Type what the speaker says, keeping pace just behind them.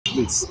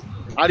please.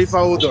 Arifa,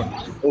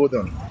 hold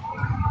on.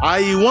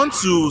 I want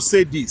to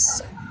say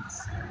this.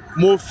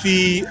 Mo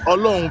fi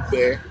Ọlọ́run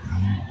bẹ̀,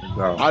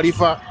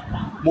 Arifa,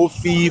 mo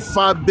fi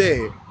Ifá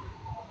bẹ̀.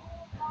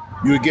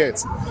 You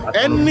get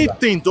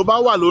anything tó bá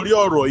wà lórí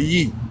ọ̀rọ̀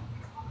yìí,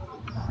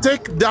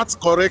 take that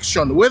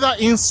correction, whether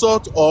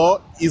insult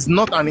or is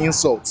not an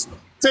insult.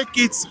 Take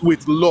it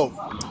with love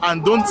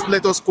and don't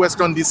let us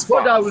question this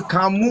so that we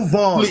can move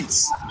on.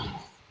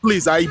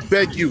 Please, I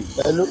beg you.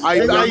 I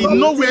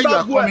know where you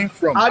are coming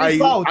from. I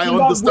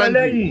understand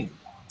you.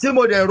 Tí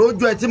mo dẹ̀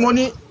rojú ẹ tí mo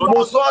ní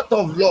mo sort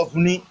of love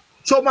ni,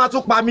 ṣó máa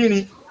tún pa mí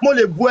ni, mo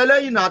lè bu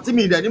ẹlẹ́yìn náà tí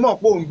mi dẹ̀ ní mọ̀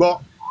pé ò ń gbọ́.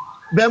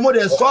 Bẹ́ẹ̀ mo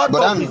dẹ̀ sort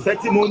of ìfẹ́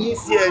tí mo ní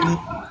sí ẹni.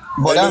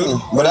 Bọ̀dá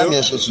mi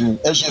ẹ ṣe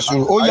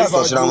sùúrù, ó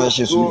yàtọ̀ síra wọn ẹ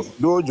ṣe sùúrù.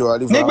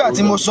 Nígbà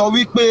tí mo sọ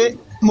wípé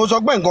mo sọ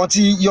pé nǹkan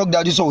tí York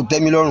Daddy sọ ò tẹ́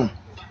mi lọ́rùn.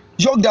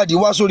 York Daddy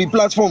wá sórí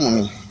platform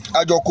mi,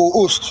 àjọ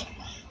co-host.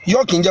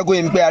 York ń jẹ́ kó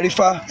yé mi pé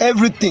Arifa,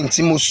 everything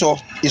tí mo sọ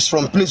is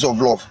from place of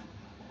love.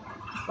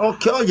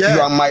 Okay, oh yeah.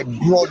 You are my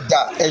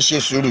brother, ẹ ṣe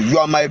sùúrù. You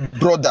are my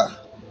brother.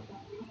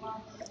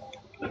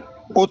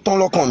 Ó tán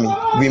lọ́kàn mi,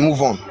 we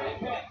move on.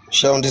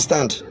 Shall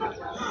understand?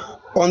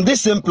 On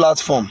this same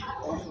platform,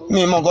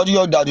 mi mọ̀ nǹkan tí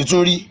York Daddy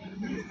tún rí.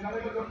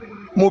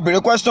 Mo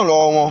bèrè question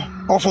lọ́wọ́ wọn,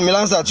 wọ́n fún mi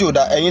lánsà tí ò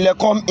dá, ẹ̀yin lẹ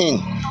come in.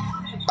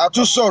 A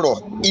tún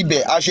sọ̀rọ̀,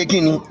 ibẹ̀ a ṣe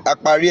kí ni, a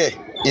parí ẹ̀.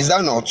 Is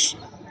that not?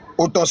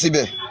 Ó tán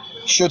síbẹ̀,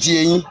 ṣó ti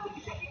yé yín?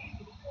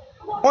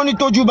 Wọ́n ní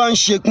tójú bá ń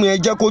ṣe pin ẹ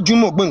jẹ́ kójú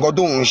mọ̀ pé nǹkan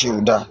tóun ń ṣe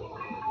ò dáa.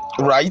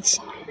 Right?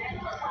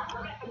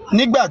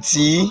 Nígbà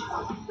tí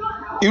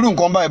irú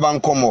nǹkan báyìí bá ń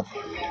come up,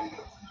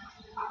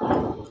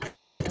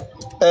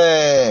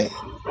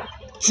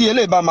 tí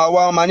eléyìí bá máa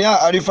wá ọmọ ní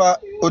Arifa,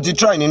 o ti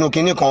try nínú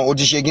kinní kan, o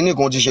ti ṣe kinní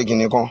kan, o ti ṣe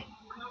kinní kan.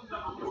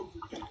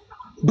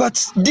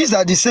 But these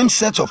are the same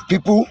set of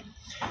people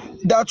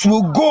that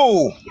will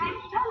go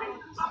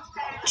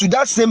to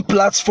that same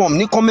platform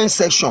ní comment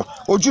section.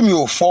 Ojú mi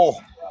ò fọ́,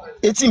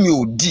 etí mi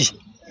ò dì.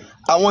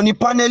 Àwọn ni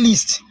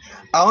panelist,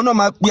 àwọn náà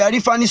máa pe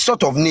Arifa ní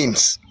sort of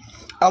names.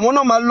 Àwọn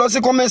náà máa lọ sí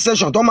comment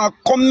section tó máa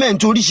comment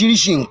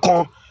oríṣiríṣi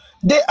nǹkan.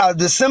 They are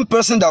the same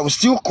person that will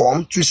still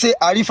come to say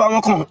Arifa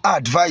wọn kàn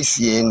advice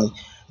yẹn ni.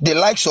 The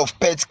likes of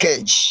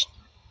Pt.1.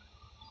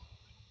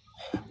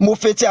 Mo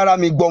fẹ́ tí ara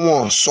mi gbọ́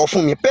wọn sọ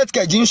fún mi.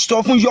 Pt.1 ń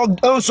sọ fún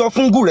sọ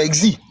fún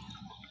Gurexi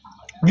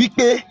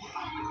wípé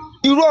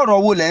irú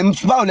ọ̀rọ̀ wo lẹ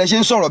báwo lẹ ṣe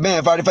ń sọ̀rọ̀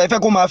bẹ́ẹ̀ Arifa, ẹ fẹ́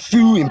kó máa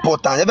feel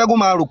important, ẹ fẹ́ kó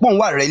máa rò pé òun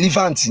wà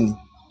relevant ni.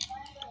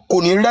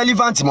 Kò ní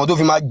relevant mọ́ tó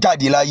fi máa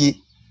jáde láyé.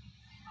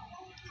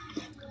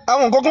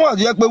 Àwọn nǹkan kan wà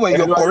tó yẹ pé when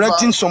you are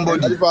correcting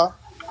somebody,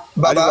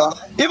 baba,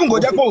 even kò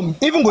jẹ́ pé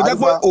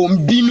òun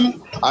bínú,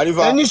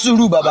 ẹni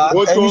sùúrù baba,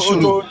 ẹni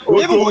sùúrù,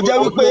 even kò jẹ́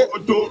wípé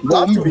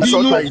òun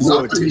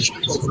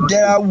bínú,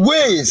 there are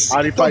ways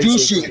tó fi ń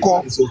ṣe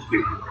nǹkan.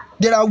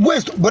 There are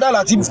ways, bọ́dà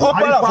láti ó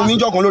bára fún mi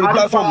jọ kan lórí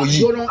platform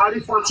yìí.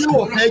 Tí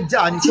o fẹ́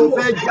jà ni, tí o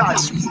fẹ́ jà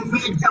ni.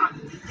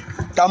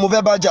 Ta mo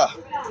fẹ́ bá jà?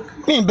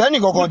 Mi ì bẹ́ẹ̀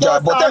nìkan kan jà,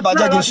 bọ́tẹ́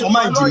ìbàjẹ́ kì í sọ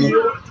máa jì mí.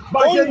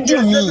 Ó ń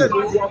dùn mí.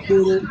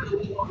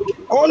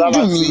 Ó ń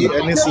dùn mí.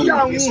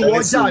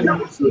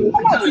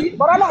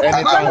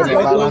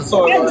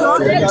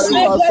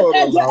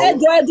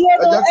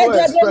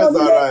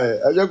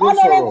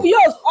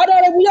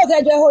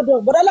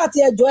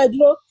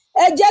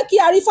 Ẹ jẹ́ kí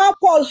Arifa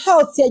Paul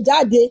health ẹ̀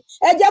jáde,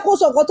 ẹ jẹ́ kó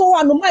sọ nǹkan tó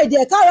wà nù máìdí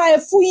ẹ̀ kára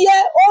ẹ̀ fúyẹ́,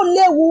 ó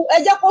léwu, ẹ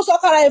jẹ́ kó sọ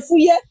kára ẹ̀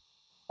fúyẹ́.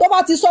 Tó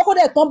bá ti sọ kó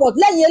dẹ̀ tán bọ̀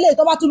lẹ́yìn eléyìí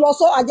tó bá tún lọ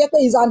sọ àjẹ́ pé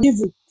is an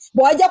evil.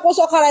 But ẹ jẹ́ kó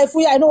sọ kára ẹ̀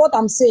fúyẹ́, I know what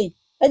I'm saying.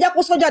 Ẹ jẹ́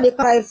kó sọ jáde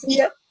kára ẹ̀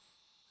fúyẹ́.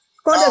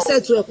 Kọ́ dẹ̀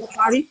sẹ́ẹ̀tù ẹ̀ kó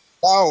parí.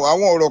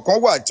 Àwọn ọ̀rọ̀ kan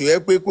wà tí ó yẹ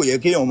pé kò yẹ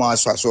kéèyàn máa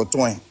sọ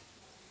àsọtún ẹ̀.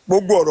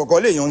 Gbogbo ọ̀rọ̀ kan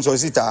léèyàn ń sọ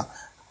síta.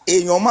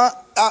 Èèyàn máa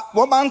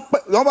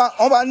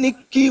wọ́n bá ní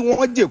kí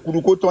wọ́n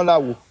jèkúrú kó tán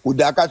láwo, kò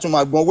dáa ká tún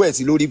máa gbọ́n wẹ̀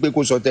sí lórí pé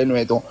kó sọ tẹnu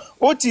ẹ̀ tán.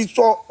 Ó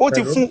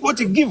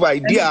ti give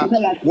idea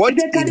what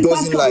he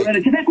doesn't like.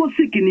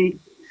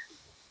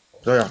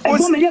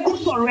 Ẹ̀gbọ́n mi yẹ kó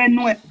sọ̀rọ̀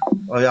ẹnu ẹ̀.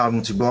 Ọ̀ya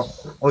mo ti gbọ́,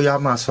 ọ̀ya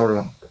máa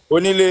sọ̀rọ̀.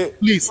 Onílé,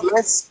 please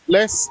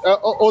let's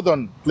hold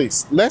on,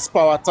 please. Let's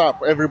power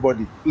tap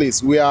everybody,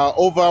 please. We are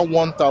over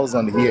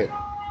 1,000 here,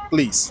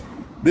 please.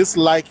 This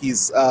like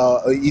is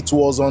it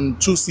was on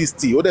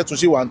 260. Ode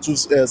Tushi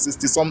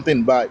 260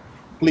 something by.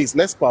 Please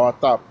let's power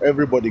tap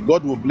everybody.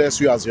 God will bless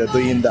you as you're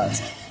doing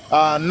that.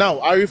 Now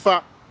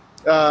Arifa,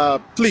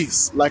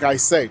 please, like I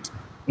said,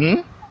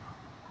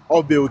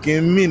 Obe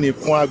okin mi ni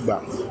kun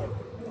agba.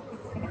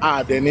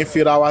 Then if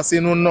you are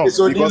saying no,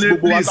 because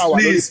please,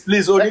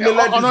 only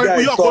let this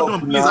guy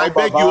talk. Please, I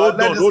beg you, hold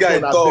on, I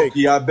beg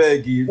you. I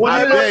beg you,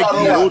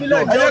 hold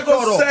on. Just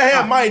go say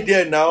her mind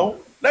there now.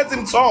 Let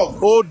him talk.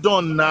 Hold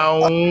on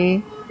now.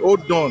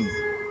 Hold on.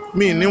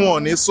 Me, ni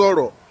one is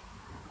sorrow.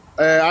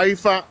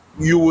 Arifa,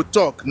 you will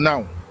talk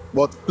now,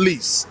 but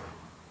please,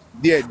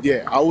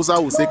 dear, Hausa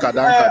will say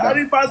kadan.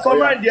 Arifa, your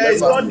mind there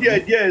is not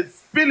there.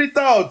 Spill it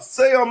out.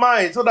 Say your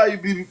mind so that you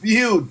be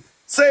healed.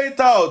 Say it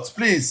out,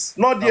 please.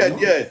 Not there.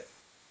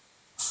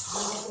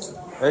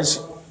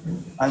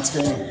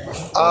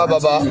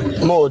 Baba,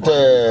 mo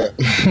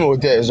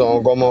tẹ ẹ̀sán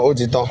ọkọ ọmọ ó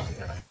ti tán.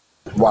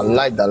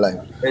 wàláì dàláì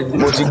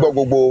mo ti gbọ́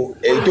gbogbo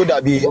èyí tó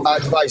dàbí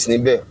advice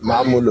níbẹ̀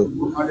máa mú lò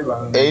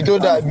èyí tó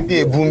dàbí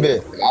èébú níbẹ̀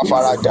máa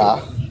fara dà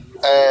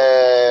á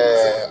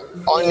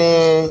wọ́n ní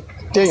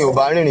téèyàn ò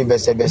bá rìnrìn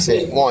bẹ̀sẹ̀bẹ̀sẹ̀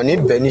wọn ò ní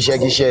bẹ̀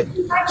níṣẹ́kíṣẹ́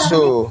so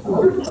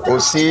kò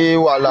sí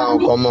wàhálà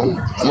nǹkan mọ́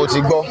mo ti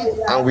gbọ́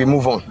and we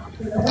move on.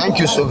 Thank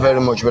you so very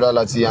much, Brother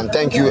Lati, and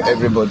thank you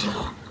everybody.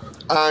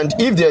 And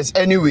if there's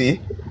any way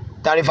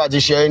Tarifa to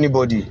share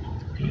anybody,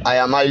 I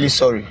am highly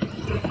sorry.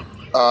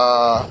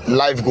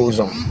 Life goes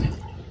on.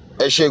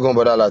 Eshegun,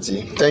 Brother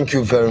Lati. Thank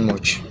you very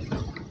much.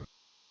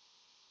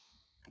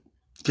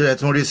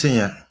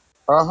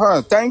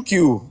 Thank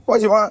you.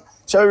 What you want,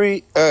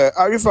 Cherry,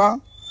 Arifa?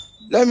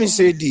 Let me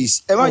say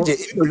this.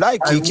 If you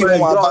like it, keep on.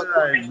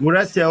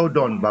 Hold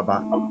on,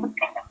 Baba.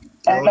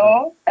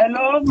 Hello,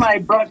 my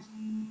brother.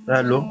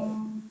 Hello.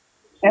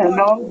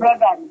 Hello,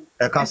 brother.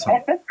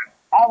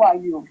 How are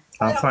you?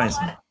 I'm fine.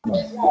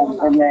 Yes.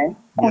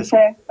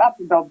 Okay, that's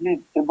the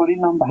Dublin, the body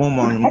number.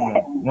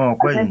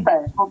 Okay.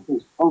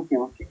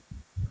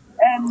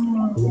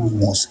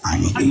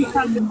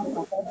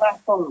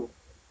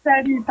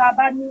 Sẹ́ni tá a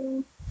bá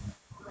ní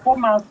kó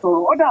máa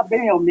sọ̀rọ̀, ó dàbí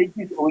èèyàn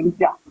méjì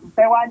oníjà.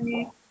 Ẹ wá ní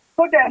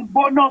tó dẹ̀ ń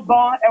gbóná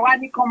gan, ẹ wá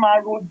ní kán máa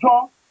rojọ́.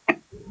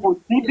 Kò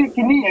sí bí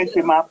kinní yẹn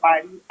ṣe máa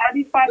parí.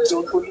 Arífàjọ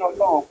torí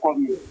Ọlọ́run ọkọ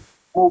mi.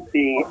 Mo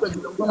bẹ̀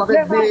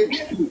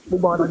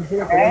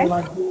ẹ́.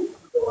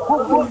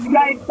 You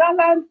are a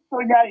gallant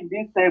soldier in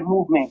this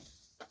movement.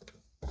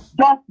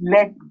 Just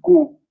let go,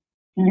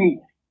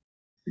 please.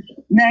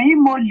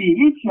 Naimoli,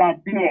 if you are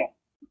there,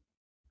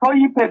 so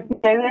you if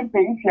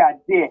you are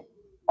there,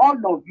 all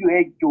of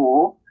you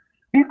Joe,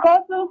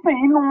 because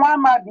in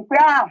one man in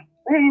fact,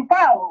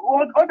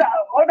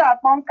 other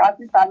some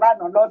Casitala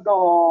no lodo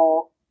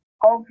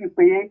comfy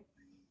pay.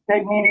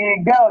 Take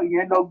me girl,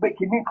 you know,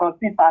 baking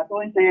consista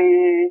don't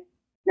say.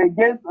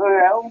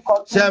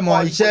 Ṣé mo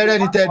iṣẹ́ rẹ̀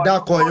ní tẹ́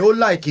dákọ̀ yìí ó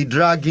like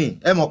dragging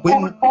ẹ mọ̀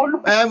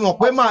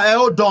pé máa ẹ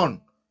hold on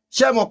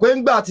ṣé mọ̀ pé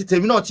ńgbà tí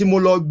tèmi náà tí mo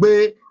lọ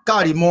gbé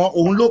Kàrímọ́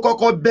òun ló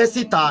kọ́kọ́ bẹ́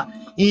síta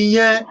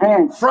ìyẹn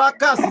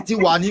fracas ti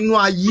wà nínú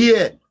ayé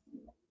ẹ̀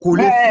kò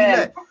lè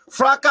sílẹ̀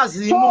fracas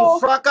inú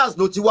fracas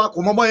ló ti wá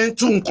kò mọ́ yẹn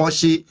tún nǹkan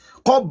ṣe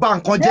kọ́ bà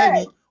nǹkan jẹ́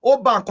ni ó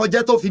bà nǹkan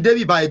jẹ́ tó fi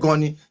débì báyìí gan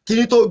ni kí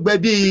ni tó gbẹ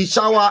bí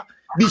ṣáwá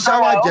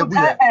jẹ̀bú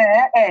yẹn.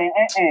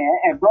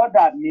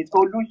 Brother mi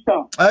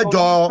solution.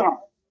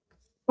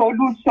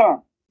 Solution.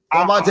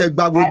 Wọ́n bá tẹ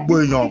gba gbogbo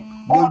èèyàn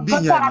gbogbo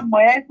yẹn. Ọ̀gá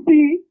àmọ̀ ẹ sí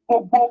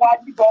gbogbo wa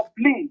ní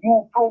Dublin you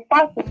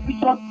provide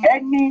solution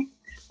any.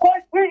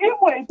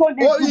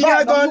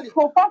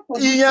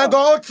 Ìyẹn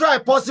gan ó try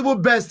possible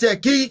best ẹ̀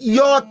kí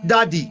your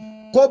daddy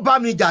kó bá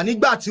mi jà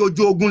nígbà tí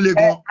ojú ogun le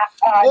gan.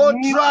 Ó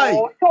try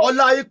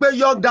ọlá yìí pé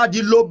your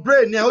daddy lo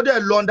brain ẹ̀ ó dẹ̀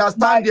lo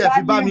understand ẹ̀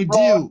fi bá mi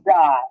deal.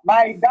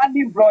 My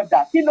darling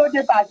brother, kí ló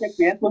dé tá a ṣe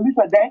pè é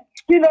solution dẹ́?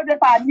 Kí ló dé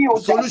tá a ní ojú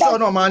àgbà? Solution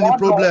náà máa ní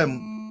problem.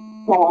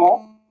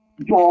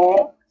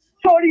 Jọ̀ọ́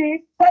sórí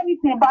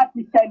anything bá ti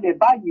ṣẹlẹ̀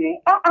báyẹn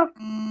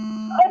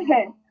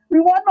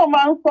ìwọ náà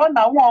máa ń sọ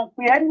náà wọn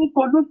pé ẹni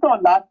solution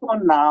lásán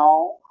náà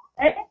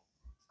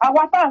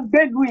àwa tá à ń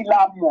gbèlú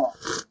ìlàmọ̀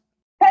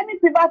ẹni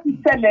tí bá ti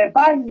ṣẹlẹ̀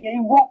báyìí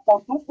ìwọ pọ̀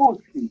tó pọ̀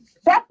sí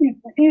that is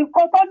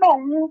nǹkan tó náà ń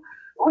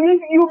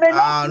you may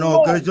not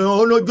know. Kẹjọ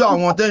olójú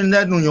àwọn tẹ́ni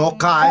lẹ́nu yàn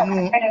ká inú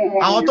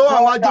àwọn tó wà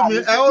wájú mi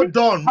ẹ ó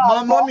dọ̀n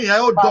mọ́mí ẹ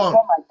ó dọ̀n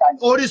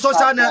orí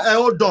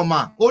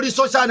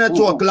social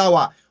network la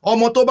wà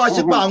ọmọ tó bá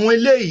ṣe pé àwọn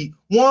eléyìí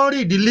wọ́n rí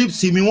the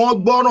lips mi wọ́n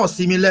gbọ́ràn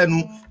sí mi lẹ́nu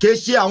kì í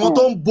ṣe àwọn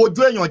tó ń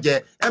bojú èèyàn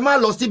jẹ́ ẹ má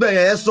lọ síbẹ̀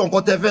yẹn ẹ sọ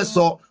nǹkan tẹ́ fẹ́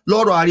sọ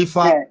lọ́rọ̀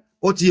Àrífà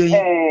ó ti yé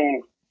yín.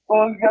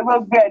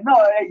 Gbogbo ẹ̀ náà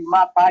ẹ̀yìn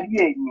máa parí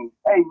ẹ̀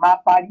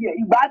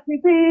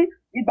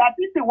ìgbà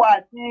tí ti wà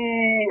sí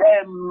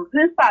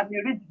sísà mi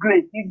rich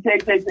grade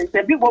ṣe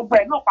bí gbogbo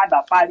ẹ̀ náà padà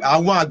parí.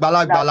 Àwọn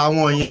àgbàlagbà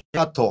làwọn yẹn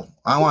yàtọ̀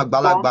àwọn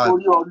àgbàlagbà.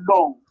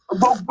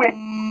 Gbogbo ẹ̀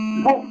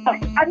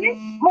àní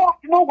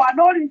mo wà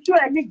lórí iṣu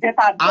ẹ̀ ní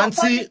ìjẹta.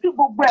 Àǹtí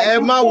ẹ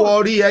má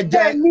wọrí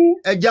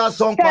ẹjẹ́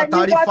asọ́npa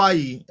Tarifa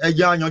yìí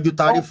ẹjẹ́ àyànjú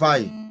Tarifa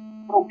yìí.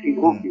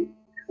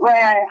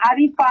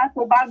 Àrífà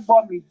tó bá gbọ́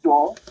mi jọ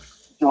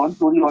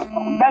nítorí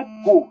ọ̀sán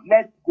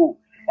let's go.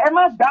 Ẹ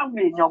má dáhùn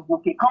èèyàn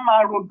gòkè kan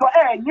máa rojọ́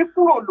ní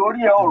kúrò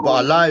lórí ọ̀rọ̀.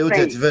 Bàálà ó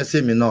tẹ̀ ti fẹ́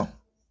sí mi náà.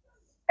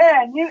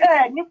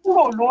 Ní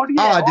kúrò lórí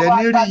ọ̀rọ̀. Àdẹ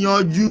ní rí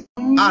yanjú.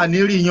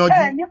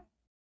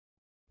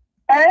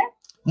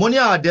 Mo ní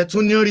àdẹ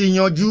tún ní rí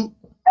yanjú.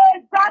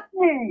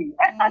 Exactly.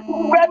 Ẹ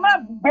má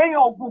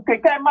gbéyàn ògùn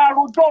kẹ̀kẹ́ máa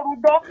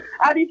rojọ́.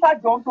 Àrífà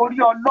jọ nítorí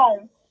Ọlọ́run.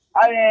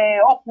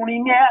 Ọkùnrin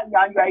ní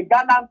àyà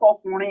ìgáláńtì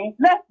ọkùnrin.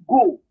 Let's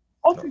go.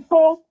 Ó ti tó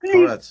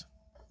please.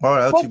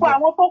 Gbogbo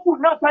àwọn tó kù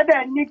náà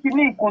tẹ́lẹ̀ ní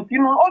kíní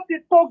ìkùnsínú ó ti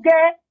tó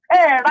gẹ́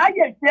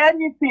ráyè ṣe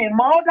anything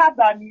mọ́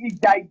dàgbà ní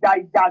ìjà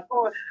tó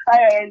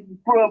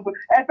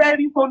ẹ fẹ́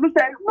rí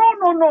solution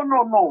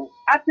no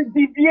a ti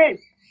deviate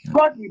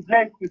God will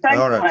bless you thank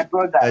you my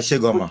brother. Ẹ ṣé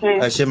gan ma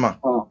ẹ ṣé ma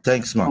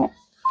thanks ma.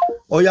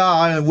 Ó yá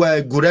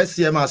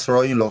Gùrẹ́sì ẹ máa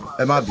sọ̀rọ̀ yín lọ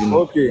ẹ má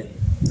bínú.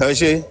 Ẹ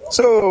ṣé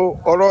so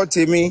ọ̀rọ̀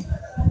tèmi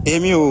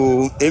èmi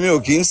ò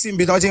kì í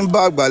síbi tí wọ́n ti ń bá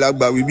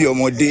àgbàlagbà wí bí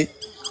ọmọdé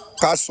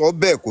ká sọ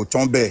bẹ́ẹ̀ kò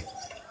tán bẹ́ẹ̀.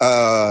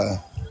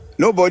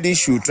 nobody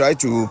should try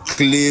to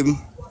claim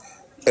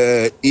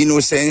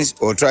innocence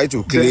or try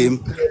to claim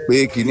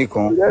pé kìíní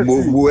kan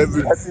gbogbo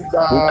every. ẹ ti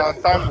gba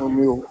táìmù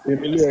mi o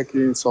èmi lè yẹ kí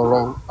n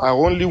sọ̀rọ̀ I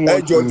only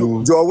want to.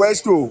 jọ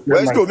Westo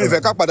mi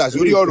fẹ́ ká padà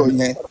sórí ọ̀rọ̀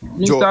yẹn.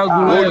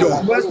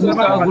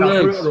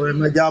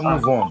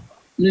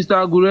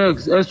 Mr.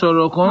 Gurex ẹ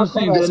sọ̀rọ̀ kan sí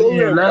ìdẹ́ni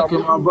yẹn láìpẹ́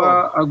máa bá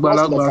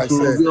àgbàlagbà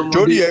sọ̀rọ̀ bí ọmọdé.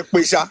 torí ẹ pé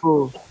ṣá mo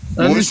ń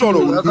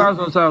sọ̀rọ̀ ẹ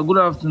káàsán sir, good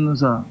afternoon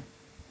sir.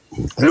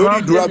 lórí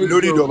ìdúrà mi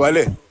lórí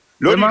ìdọ̀bálẹ̀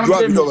lórí ìdúrà mi dọ̀bálẹ̀. ẹ máa ń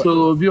bẹ̀ mi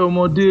sọ̀rọ̀ bí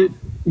ọmọdé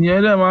ìyẹn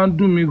lè máa ń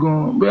dùn mí gan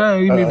bẹ́ẹ̀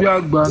rí mi bí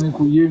àgbà ni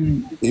kò yé mi.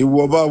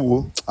 ìwọ bá wo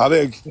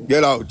abeg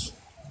get out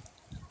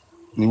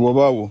ìwọ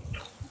bá wo.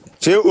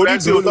 ṣé orí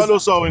ìdúró ló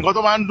sọ nǹkan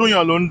tó máa ń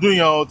dùnyàn ló ń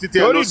dùnyàn títí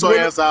ẹ ló sọ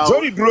yẹn sá.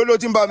 sórí ìdúró ló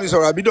ti ń bá mi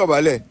sọ̀rọ̀ àbí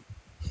dọ̀bálẹ̀.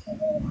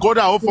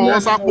 kódà ó fọwọ́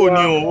sápò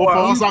ni o ó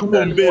fọwọ́ sápò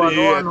ń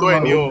béèrè ẹ̀tọ́ ẹ̀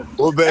ni o.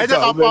 ẹ jẹ́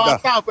ká power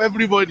tap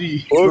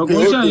everybody.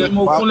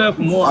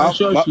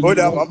 ó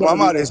dà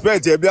mama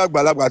respect ẹ bí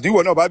àgbàlagbà tí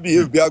ìwọ náà bá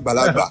behave bí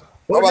àgbàlagbà.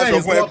 wọ́n bá sọ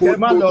fún ẹ kó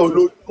ló.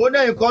 ó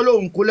dẹ́yìn kọ́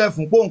lóhùn kúlẹ̀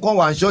fún pé nǹkan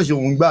wà ń ṣọ́ọ̀ṣì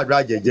òun gbàdúrà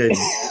jẹ́jẹ́ ni.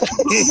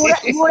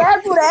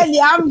 bùrẹ́bùrẹ́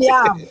liam.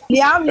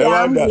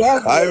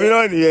 àìmí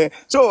náà nìyẹn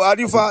so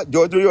Arifa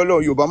jọ torí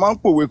Ọlọ́run Yorùbá máa ń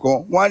pòwe kan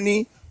wọ́n á ní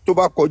tó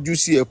bá kọjú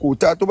sí ẹ kó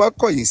ta tó bá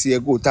kọ̀yìn sí ẹ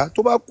kó ta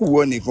tó bá kù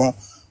wọ nìkan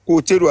kó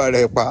tẹ́rù ara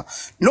ẹ pa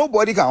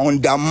nobody can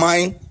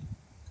undermine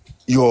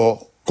your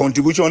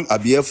contribution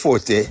àbí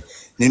effort ẹ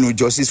nínú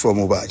justice for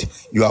Mohbad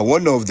you are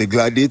one of the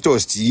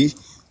gladiators tí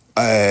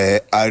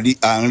à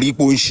ń rí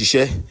pé ó ń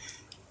ṣiṣẹ́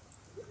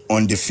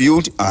on the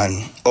field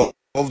and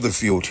off the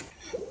field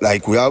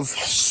like we have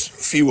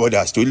few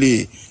others tó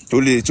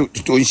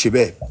ń ṣe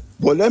bẹ́ẹ̀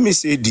but let me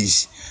say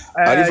this.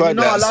 ẹ̀yin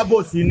náà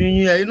alábòsí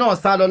ni ẹ̀yin náà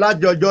sá lọ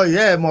láti ọjọ́ yìí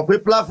ẹ̀ mọ̀ pé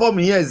platform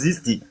yẹn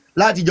exist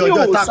láti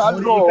jọjọ́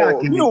takùn ní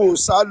káàkiri. mi ò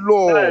sá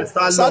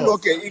lọ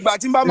kẹ ìgbà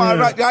tí n bá máa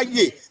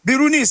ráyè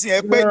bírú nísìnyí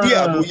ẹ pẹ́ díẹ̀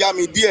àbóyá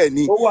mi díẹ̀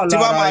ni tí n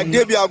bá máa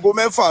dé bí aago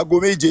 6 aago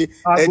 7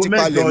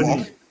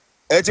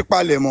 ẹ ti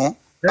palẹ̀ mọ́.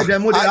 ẹ̀jẹ̀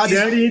mo dẹ̀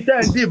adẹ̀ ń rí tẹ́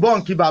ń dì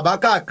bọ́ǹkì bàbá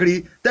káàkiri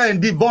tẹ́ ń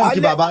dì bọ́ǹkì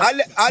bàbá.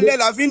 alẹ́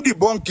la fi ń dì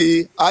bọ́ǹkì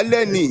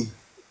alẹ́ ni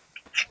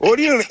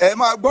orí ẹ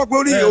máa gbọ́ pé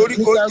orí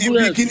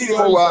ibi kíní ni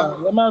mo wà.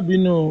 ẹ má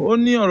bínú ó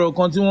ní ọ̀rọ̀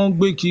kan tí wọ́n ń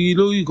gbé kiri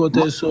lórí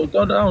ìkọ̀tẹ̀ sọ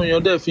tọ́dọ̀ àwọn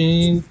èèyàn dẹ̀ fi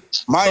ń.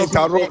 má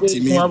interrupt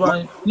mi.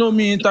 no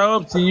mi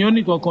interrupt yín ó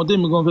ní kankan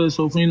tèmi kan fẹ́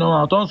sọ fún yín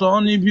náà àtọ́ ń sọ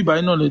wọ́n ní bíbá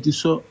iná lẹ ti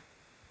sọ.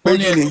 wọ́n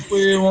ní ẹni pé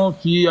wọ́n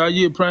fi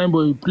ayé prime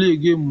boy play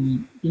game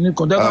ní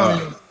kọ̀ǹtẹ́kà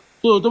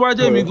tó bá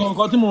jẹ́ mi gan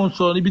nǹkan tí mò ń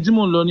sọ níbi tí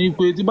mò ń lọ ni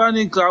pé tí bá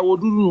ní ká wo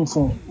dúdú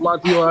fún máa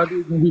ti ọ̀rọ̀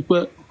adégun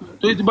pípẹ́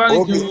torí tí bá ní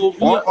kí n wo bí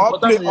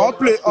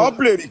wọ́n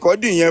play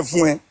recording yẹn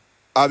fún ẹ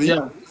àbí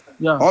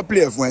wọ́n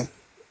play ẹ̀ fún ẹ.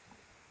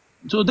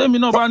 so tẹ́mi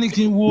náà bá ní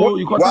kí n wo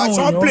ìkọ́tà àwọn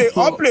èèyàn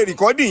wọ́n play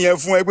recording yẹn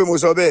fún ẹ pé mo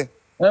sọ bẹ́ẹ̀.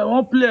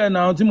 wọ́n play ẹ̀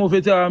náà tí mo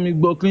fẹ́ tí ara mi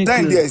gbọ́ clean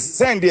clear.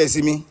 send ẹ̀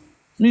sí mi.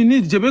 mi ní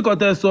ìjẹ́bí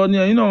kọ́tẹ́ sọ ni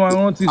ẹ̀yin náà máa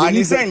rántí.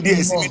 àní send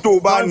ẹ̀ sí mi tó o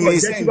bá ní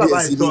send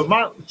ẹ̀ sí mi.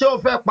 ṣé o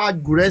fẹ́ pa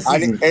gùrẹ́sì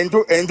ni.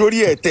 ẹni tó rí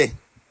ẹ̀ tẹ̀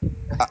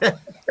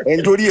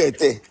ẹni tó rí ẹ̀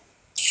tẹ̀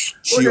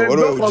ṣe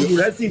ọ̀rọ̀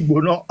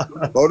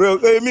òjò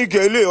èmi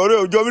kẹ́lẹ́ ọ̀rọ̀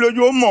òjò mi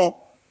lójú ó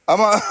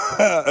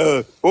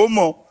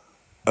mọ̀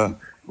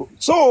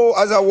so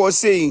as I was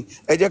saying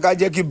ẹ jẹ́ ká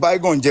jẹ́ kí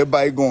bygone jẹ́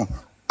bygone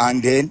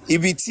and then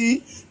ibi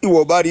tí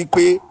ìwọ bá rí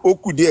pé ó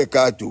kù díẹ̀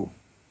káàtó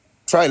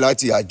try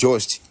láti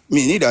adjust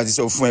mi ní ìdásí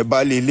sọ fún ẹ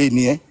bá lè lé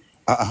ní ẹ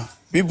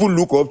people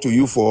look up to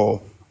you for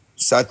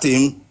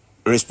certain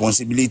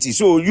responsibility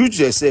so you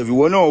yourself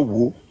ìwọ náà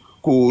wò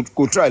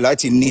kò try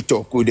láti neat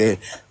up kò dẹ̀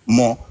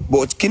mọ̀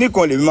but kíní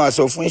kan lèmi máa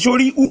sọ fún ẹ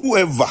sórí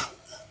whoever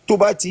tó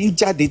bá ti ń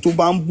jáde tó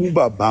bá ń bú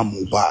bàbá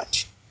Mohbad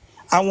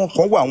àwọn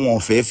kan wà wọn ò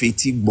fẹ́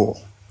fetí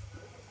gbọ́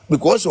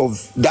because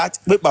of that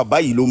pé bàbá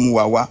yìí ló mú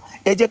wa wá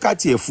ẹ jẹ́ ká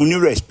tiẹ̀ fún ní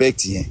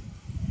respect yẹn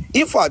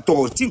if at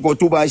all tí nǹkan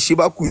tó bá ṣe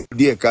bá kù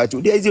díẹ̀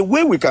káàtó there is a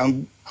way we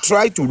can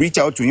try to reach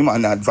out to him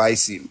and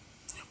advise him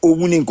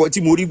òun ni nǹkan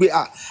tí mo rí pé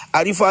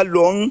Arifa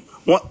lọ ń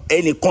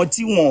ẹnìkan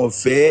tí wọ́n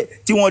fẹ́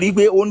tí wọ́n rí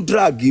pé ó ń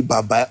drag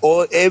bàbá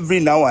every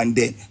now and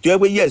then tó yẹ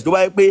pé yes tó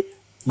bá yẹ pé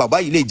bàbá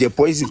yìí lè jẹ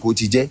poison kò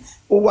ti jẹ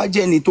ó wá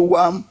jẹ́ ni tó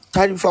wá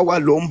Arifa wá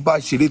lọ ń bá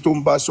ṣeré tó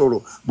ń bá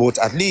sọ̀rọ̀ but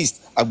at least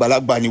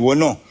àgbàlagbà nìwọ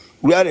náà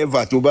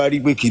wherever tó bá rí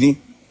pé kìíní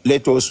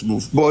let us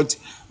move but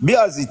be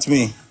as it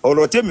may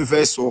ọ̀rọ̀ tèmi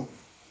fẹ́ sọ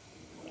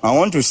I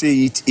want to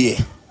say it here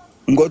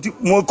nǹkan tí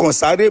mo kàn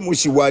sáré mo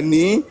sì wà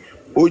ní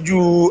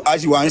ojú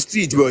aṣìwà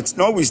street but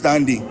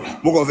notwithstanding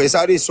mo kàn fẹ́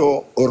sáré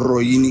sọ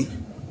ọ̀rọ̀ yìí ni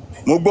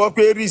mo gbọ́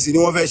pé ris ni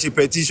wọ́n fẹ́ ṣe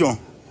petition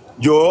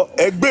jọ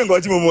ẹgbẹ́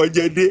nǹkan tí mo mọ̀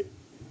jẹ dé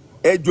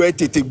ẹ jọ ẹ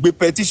tètè gbé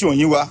petition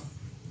yín wá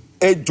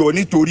ẹ jọ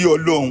nítorí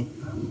Ọlọ́run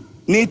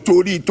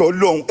nítorí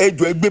ìtọ́lọ́run ẹ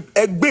jọ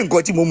ẹgbẹ́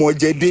nǹkan tí mo mọ̀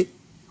jẹ dé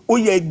ó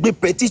yẹ gbé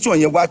petition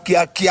yẹn wá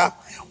kíákíá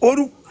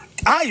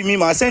àì mi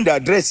máa send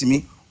address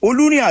mi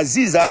Olúrin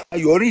Azeez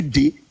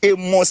Ayọ̀rìndé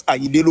Amos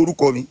Àyìndé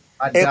lórúkọ mi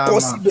ẹ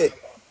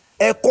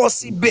kọ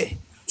síbẹ̀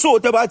so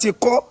tẹ́ bá ti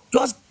kọ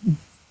just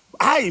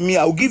I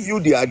will give you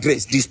the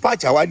address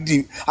dispatch àwa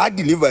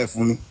deliver ẹ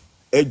fún mi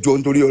ẹ jọ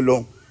nítorí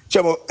Ọlọ́run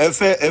ṣé mo ẹ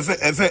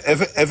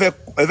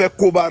fẹ́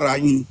kó bá ara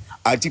yín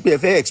àti pé ẹ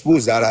fẹ́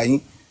expose ara yín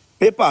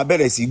paper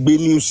bẹ̀rẹ̀ sí gbé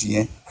news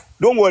yẹn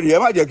don't worry ẹ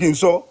má jẹ́ kí n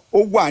sọ ó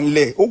wà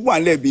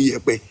ńlẹ̀ bí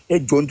yẹ̀pẹ̀ ẹ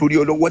jọ nítorí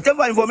Ọlọ́run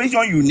whatever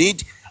information you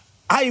need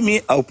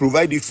I'll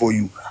provide it for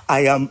you.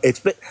 I am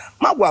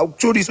má wà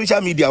sórí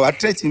social media wà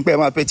threatening pé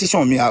máa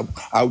petition mi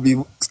I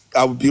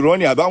will be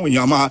running àbáwọn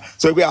èèyàn máa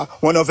sọ pé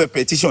wọ́n náà fẹ́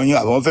petition yín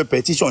àbáwọn fẹ́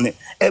petition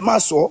ẹ má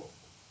sọ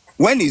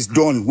when it's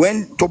done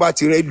when tó bá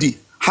ti ready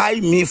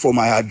hire me for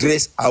my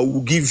address I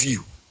will give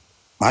you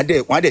wọ́n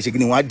á dẹ̀ ṣe kí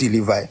ni wọ́n á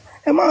deliver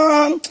ẹ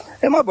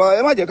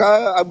má jẹ́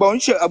ká àgbà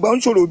ń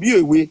ṣòro bí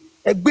èwe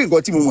ẹ gbé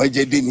nǹkan tí mo mọ̀ ẹ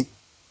jẹ dé ni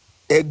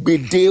ẹ gbé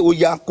dé ó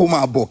yá kó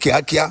máa bọ̀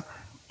kíákíá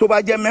tó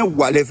bá jẹ́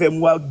mẹ́wàá lẹ fẹ́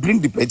mú wá bring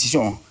the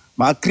petition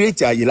máa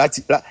create àyè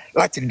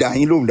láti dá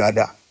yín lóhùn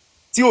dáadáa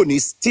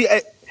tí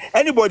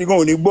anybody gan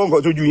ò ní gbọ́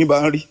nǹkan tójú yín bá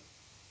ń rí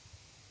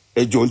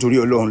ẹ jọ̀ọ́ nítorí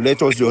Ọlọ́run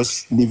let us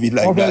just leave it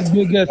like that. wọ́n fẹ́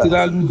gbé gẹ̀ẹ́tì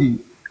lálùdì.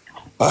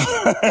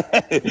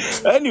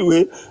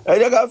 Anyway ẹ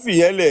jẹ́ ká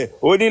fìyẹn lẹ̀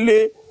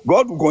onílé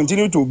God will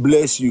continue to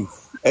bless you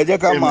ẹ jẹ́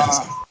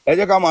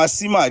ká máa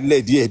sí màá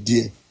lẹ̀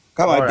díẹ̀díẹ̀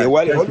ká máa dẹ̀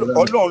wálé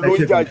Ọlọ́run ló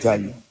ń jàjà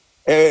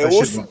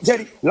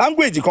yìí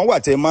language kan wà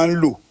tẹ́ máa ń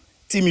lò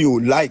tí mi ò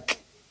like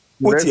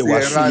ó tiẹ̀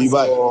wá sú mi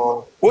báyìí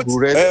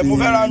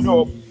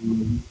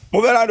mo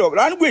fẹ́ round up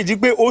language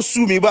pé ó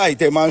sú mi báyìí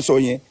tẹ́ máa ń sọ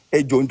yẹn ẹ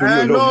jọ̀ọ́ nítorí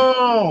Ọlọ́run.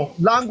 No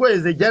language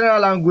is a general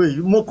language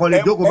mo kàn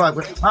lè jókòó báyìí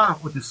pé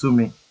ó ti sú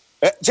mi.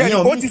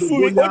 ó ti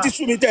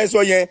sú mi tẹ́ ẹ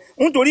sọ yẹn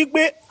nítorí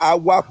pé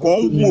àwa kan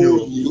ń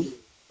wò yìí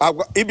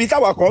ibi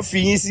táwa kan fi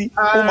yín sí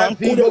ó máa ń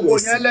kún lọ́wọ́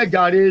sí. gbogbo yẹn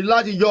lẹ́gàre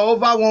láti yọ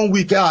over 1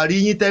 week àárí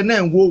yín tẹ́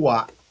náà ń wò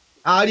wá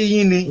àárí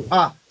yín ni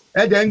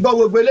ẹ̀dẹ̀ ń gbọ́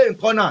gbogbo eléyìí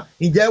nǹkan náà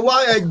ǹjẹ́ wá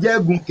ẹ̀jẹ̀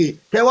gùnkè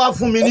kẹ́ wá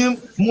fún mi ní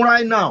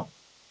murai now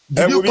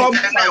did you come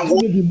and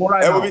fún mi di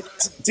murai now.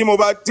 tí mo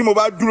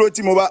bá dúró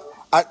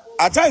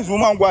at times mo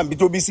máa ń wà níbi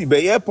tó bí sí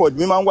ibẹ̀ airport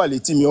mi máa ń wà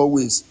létí mi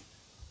always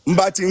n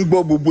bá ti ń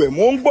gbọ́ gbogbo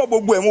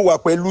ẹ̀ mo wà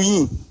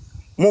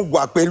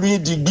pẹ̀lú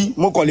yín digbí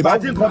mo kàn lè bá.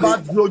 bàtí nǹkan bá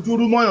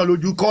lójúrú mọ́yàn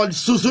lójú kọ́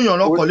súnsúnyàn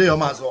náà kọ́ léèyàn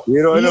máa sọ.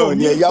 ìrọ̀ náà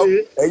ni ẹ̀yà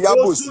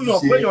bò sí ṣe. ó súnyàn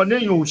péyàn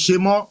léèyàn ò ṣe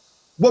mọ́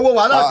gbogbo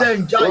wàhálà tẹ̀ ń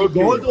já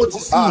ìgbọ̀n ó ti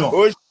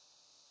súnyàn.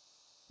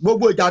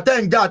 gbogbo ìjà tẹ́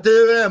ń jà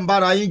tẹ́ ń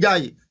bára yín jà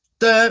yìí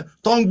tẹ́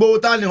tó ń gbowó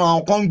tá ni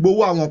àwọn kan ń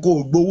gbowó àwọn kò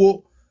gbowó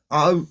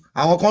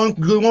àwọn kan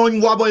wọ́n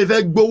ń wá bọ́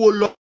ìfẹ́ gbowó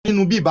lọ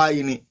nínú bíbá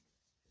yìí ni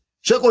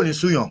ṣé kò ní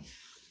súyàn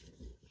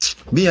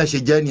bí yẹn ṣe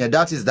jẹ́ nìyẹn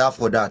that is that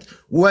for that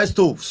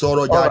Westo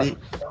sọ̀rọ̀ jáde.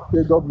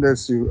 Okay, God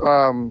bless you.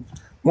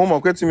 Mo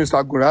mọ̀ pé tí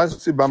Mr. Gura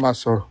sì bá máa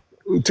sọ̀rọ̀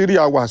 3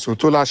 hours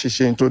tó láṣẹ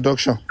ṣe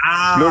introduction.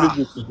 Glory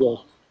be to God.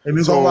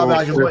 Èmi kan wá bá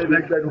a ṣe fọ́ ilé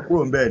gbẹ́dú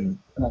kúrò ń bẹ́ẹ̀ ni.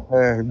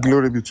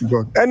 Glory be to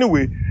God.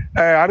 Anyway,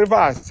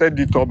 Arifa said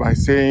it all by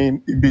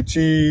saying ibi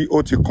tí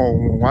ó ti kan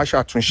òun wá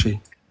ṣàtúnṣe.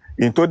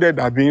 In tó dẹ̀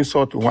dàbí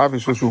insult òun á fi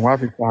ṣoṣo òun á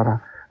fi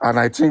para. And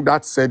I think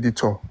that said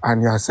it all.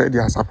 And he has said he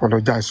has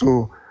apologized.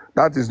 So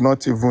that is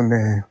not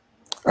even.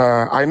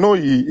 I know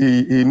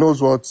he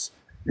knows what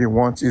he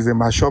wants. He's a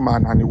mature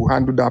man and he will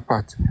handle that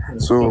part.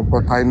 So,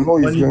 but I know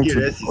he's going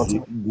to.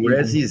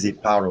 Guresi is a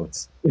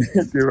parrot.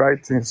 It's the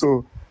right thing.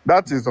 So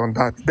that is on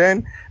that.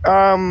 Then,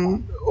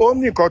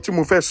 only nǹkan tí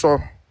mo fẹ́ sọ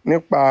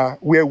nípa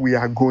where we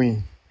are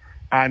going,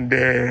 and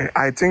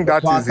I think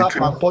that is the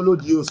truth. Follow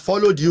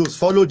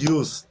the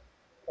use.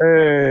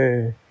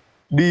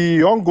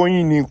 The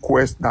ongoing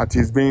inquest that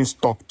is being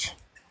stopped.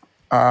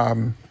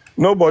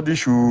 Nobody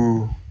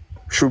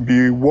should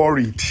be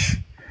worried.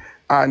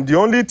 And the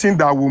only thing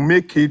that will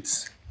make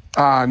it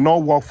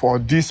not work for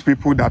these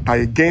people that are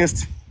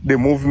against the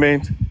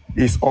movement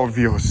is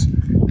obvious.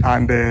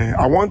 And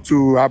I want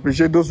to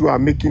appreciate those who are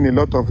making a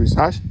lot of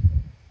research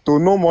to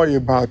know more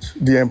about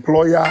the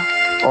employer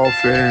of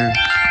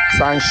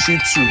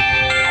Sanshitu.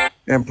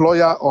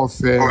 Employer of...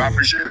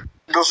 appreciate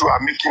those who are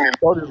making a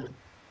lot of...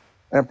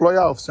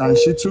 Employer of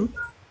Sanshitu.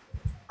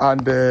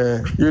 And,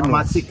 you know...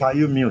 Amati, can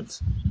you mute?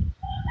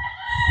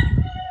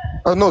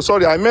 Oh, no,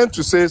 sorry, I meant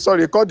to say,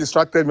 sorry, call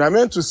distracted me. I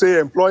meant to say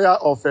employer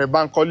of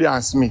Bankole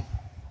and Smith.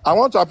 I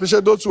want to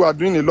appreciate those who are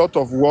doing a lot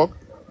of work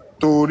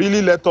to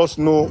really let us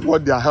know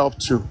what they are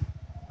helped to.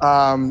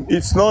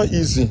 It's not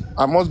easy,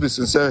 I must be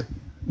sincere,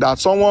 that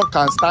someone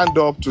can stand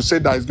up to say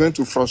that it's going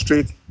to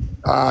frustrate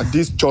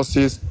these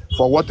justice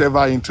for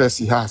whatever interest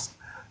he has.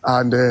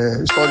 And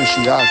sorry,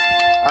 she has.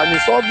 And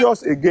it's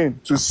obvious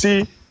again to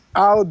see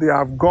how they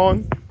have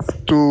gone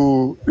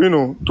to, you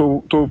know,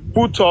 to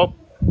put up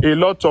a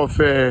lot of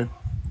effort.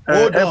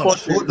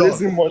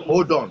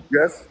 Hold on.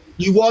 Yes.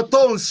 Ìwọ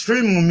tó ń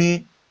stream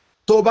mi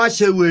tó bá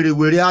ṣe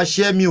wèrèwèrè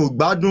àṣẹ mi ò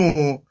gbádùn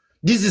o.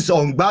 This is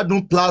on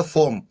gbádùn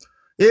platform.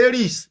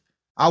 Aries,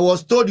 I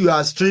was told you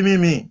are streaming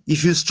me.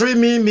 If you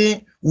streaming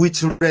me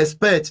with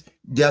respect,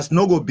 there's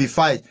no go be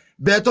fight.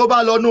 Bẹ́ẹ̀ tó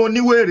bá lọ ní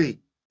oníwèrè.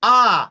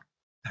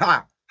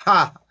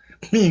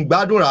 Mi ń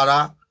gbádùn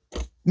rárá.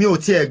 Mi ò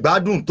tiẹ̀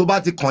gbádùn tó bá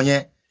ti kàn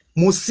yẹn.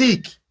 Mo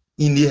sick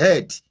in the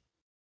head.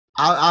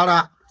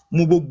 Ara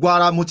mo gbogbo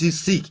ara mo ti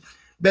sick.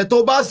 Bẹ́ẹ̀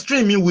tó bá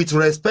stream me with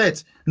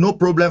respect, no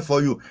problem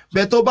for you.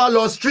 Bẹ́ẹ̀ tó bá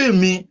lọ stream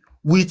me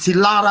with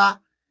lára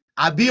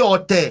àbí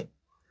ọ̀tẹ̀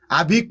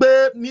àbí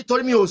pé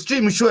nítorí mi ò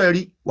stream show ẹ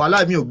rí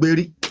wàhálà mi ò gbé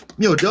rí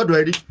mi ò dọ́dọ̀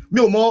ẹ rí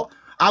mi ò mọ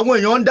àwọn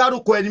èèyàn ń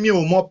dárúkọ ẹni mi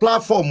ò mọ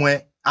platform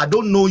ẹ. I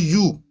don't know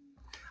you.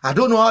 I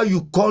don't know how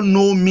you can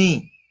know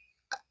me.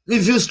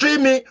 If you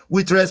stream me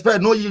with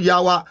respect, no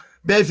yawa.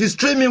 But if you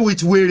stream me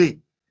with weary,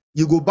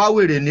 you go back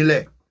with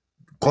nile.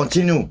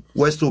 Continue.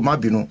 Westo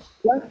Mabino.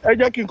 I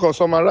just can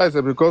summarize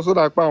it because so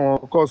that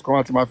of course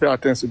come to my fair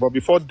attention. But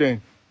before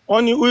then,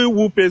 only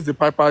who pays the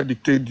piper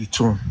dictate the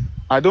tune.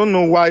 I don't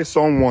know why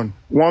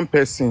one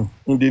person,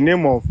 in the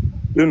name of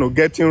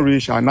getting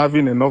rich and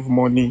having enough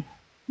money,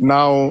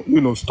 now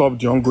stop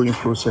the ongoing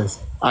process.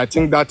 I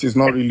think that is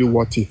not really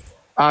worth it.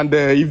 And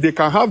if they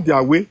can have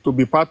their way to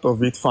be part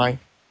of it, fine.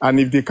 And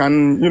if they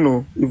can,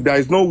 if there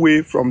is no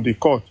way from the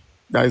court,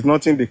 there is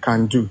nothing they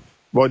can do.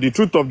 But the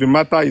truth of the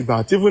matter is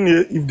that even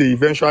if they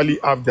eventually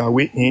have their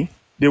way in,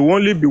 they will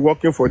only be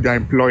working for their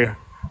employer,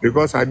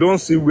 because I don't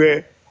see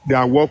where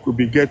their work will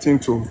be getting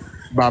to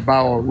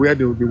Baba or where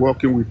they will be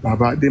working with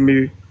Baba. They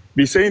may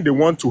be saying they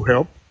want to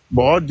help,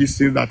 but all this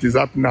thing that is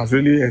happening has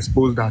really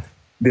exposed that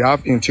they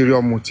have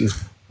interior motive,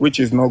 which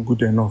is not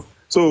good enough.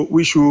 So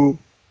we should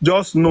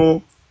just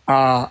know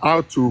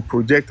how to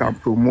project and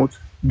promote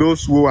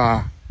those who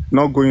are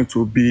not going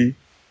to be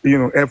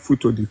helpful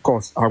to the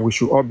cause, and we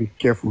should all be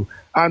careful.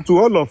 And to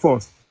all of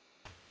us,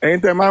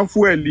 the man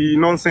fueli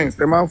nonsense,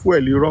 the man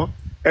fueli raw,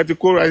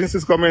 ethical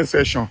resistance comment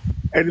session,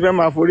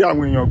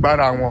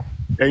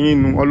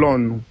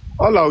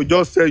 all I will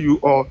just tell you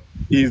all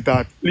is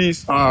that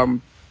please,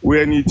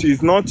 when it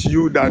is not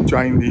you that you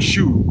are in the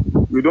shoe,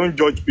 you don't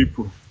judge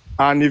people.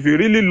 And if you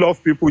really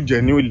love people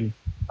genuinely,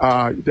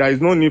 there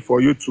is no need for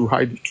you to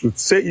hide the truth.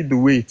 Say it the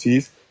way it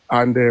is,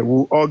 and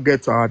we'll all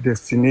get to our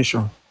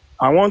destination.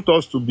 I want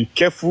us to be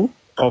careful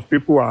of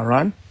people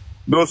around.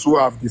 Those who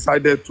have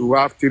decided to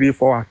have 3,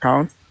 4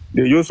 accounts,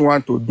 they just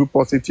want to do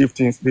positive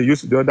things. They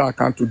use the other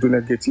account to do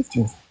negative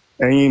things.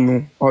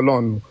 And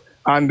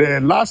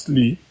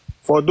lastly,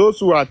 for those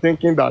who are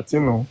thinking that,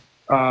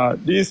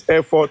 this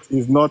effort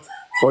is not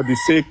for the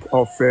sake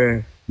of,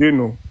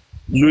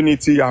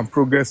 unity and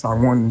progress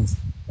and oneness.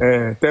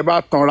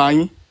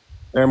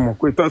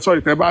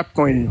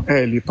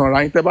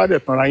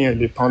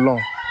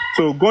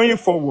 So going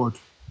forward,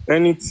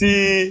 ẹni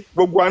tí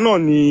gbogbo wa náà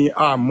ni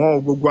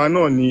àmọ́ gbogbo wa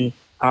náà ni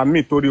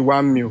àmì torí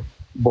 1 mil,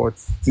 but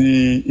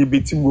ti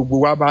ibi tí gbogbo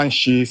wa bá ń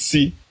ṣe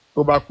sí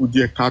tó bá kù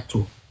díẹ̀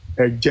káàtó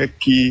ẹ jẹ́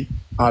kí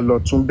a lọ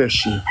tún bẹ̀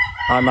ṣe.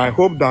 And I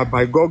hope that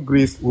by God's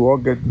grace we all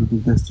get to the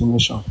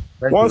destination.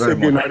 Once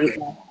again,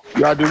 Arifa,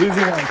 you are the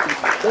reason why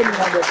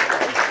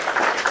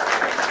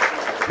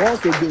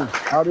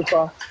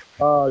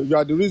you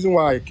are the reason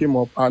why I came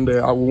up, and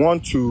I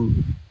want to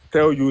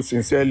tell you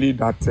sincerely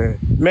that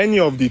many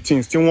of the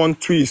things still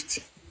want twist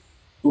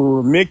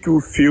to make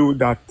you feel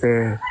that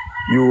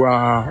you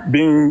are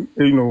being,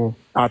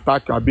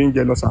 attacked, you are being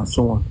jealous and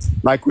so on.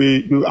 Like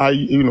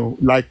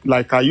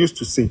like I used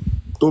to say,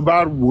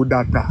 Toba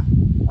Wudada.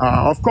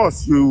 Of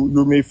course,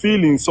 you may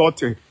feel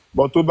insulted,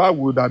 but Toba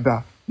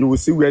Wudada, you will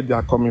see where they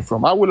are coming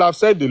from. I will have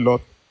said a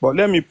lot, but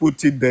let me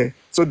put it there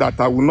so that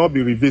I will not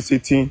be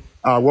revisiting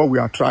what we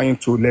are trying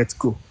to let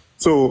go.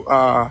 So,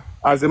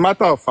 as a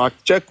matter of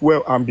fact, check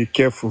well and be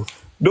careful.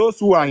 Those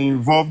who are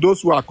involved,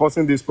 those who are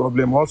causing this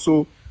problem,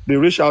 also, they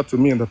reached out to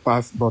me in the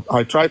past, but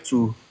I tried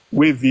to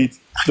waive it,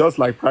 just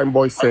like Prime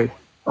Boy said,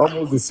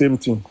 almost the same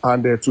thing.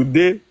 And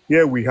today,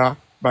 here we are.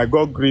 By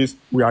God's grace,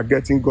 we are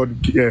getting God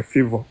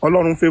favor.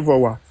 Ọlọ́run favor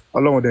wa,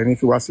 Ọlọ́run dẹ̀ ní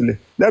fi wá sílẹ̀.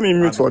 Let me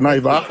mute for now.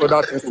 If I have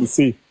other things to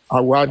say, I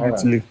will add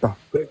it later.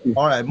 Thank you.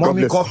 All right,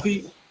 mommy,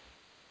 coffee.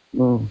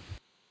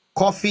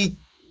 Coffee.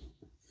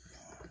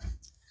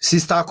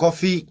 Sister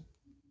Coffee.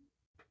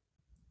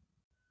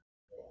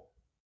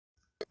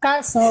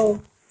 Káàsán o.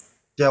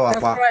 Jẹ́ wà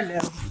pa.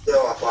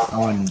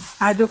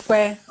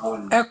 Adúpẹ́.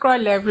 Ẹ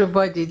kúrọ̀lẹ́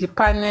everybody, the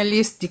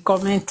panelists, the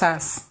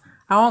commenters.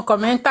 Àwọn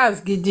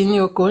commenters gidi ni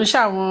o, kò ń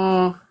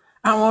ṣàwọn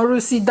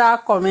rúsídà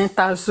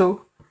commenters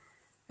o.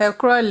 Ẹ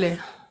kúrọ̀lẹ́.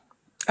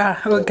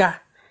 Ọ̀gá.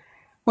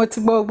 Mo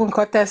ti gbọ́ gbogbo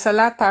nǹkan tẹ́ sọ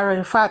látàárọ̀,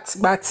 in fact,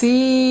 gbà tí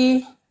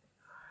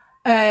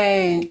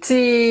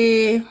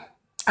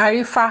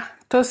Arifa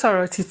tó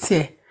sọ̀rọ̀ títí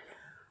ẹ̀,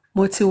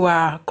 mo ti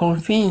wà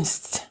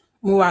convinced.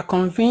 Mo wà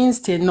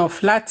convinced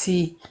enough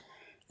láti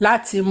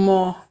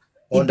mọ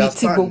ibi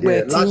tí gbogbo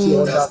ẹ̀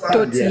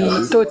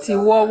tó ti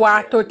wọ́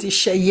wá, tó ti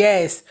ṣe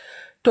yes,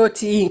 tó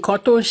ti nǹkan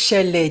tó ń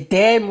ṣẹlẹ̀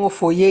dẹ́ mo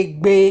fòye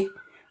gbé,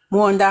 mo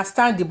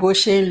understand bó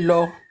ṣe ń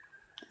lọ,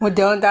 mo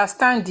dẹ̀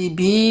understand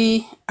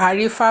bí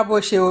Arifa bó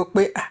ṣe wò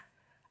pé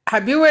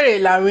àbí wèrè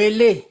làwọn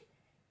eléyìí.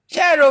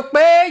 Ṣé rò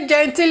pé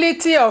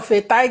gentility of a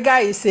tiger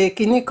is a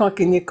kìnìkan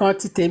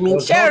ti tèmi?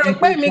 Ṣé rò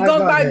pé èmi gan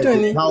gbádùn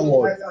ni?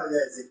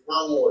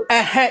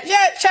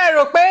 Ṣé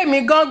rò pé èmi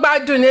gan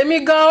gbádùn ni? Èmi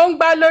gan ó ń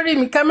gbá lórí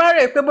mi, kẹ́ má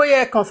rè pé bóyá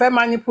ẹ kàn fẹ́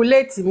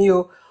manipulate mi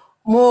o.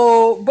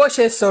 Mo bó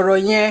ṣe sọ̀rọ̀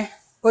yẹn,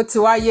 ó ti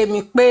wá yé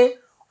mi pé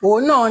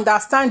òun náà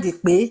understand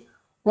pé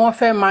wọ́n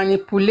fẹ́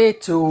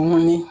manipulate òun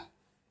ni.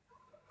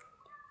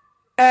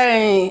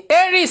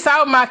 Aries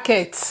how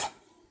market,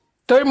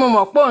 torí mo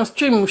mọ̀ pé òun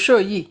stream show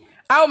yìí.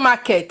 How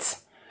market?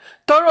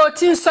 Toro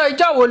tí ń sọ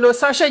ìjọ́ wo ló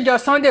sọ, ṣéjọ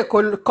Sunday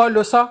kọ́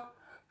ló sọ?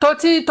 Tó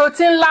ti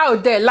ń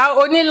láòdẹ̀,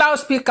 oní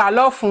loudspeaker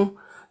lọ́fun.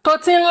 Tó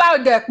ti ń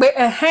láòdẹ̀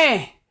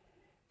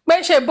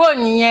pé ṣe bó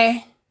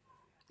nìyẹn.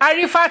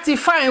 Arifa ti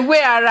fine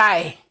way ara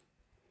ẹ̀.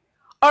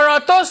 ọ̀rọ̀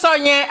tó sọ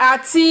yẹn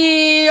àti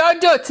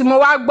audio tí mo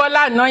wá gbọ́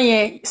lánàá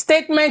yẹn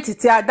statement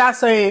tí Ada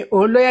sọ yẹn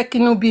òun ló yẹ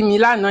kínú bí mi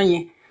lánàá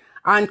yẹn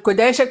and kò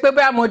dẹ̀ ṣe pé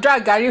bóyá mo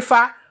drag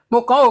Arifa mo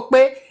kàn wò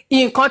pé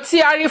nǹkan tí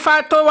Arifa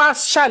tó wá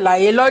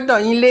ṣàlàyé lọ́dọ̀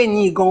yín lé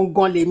ní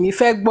gangan lèmi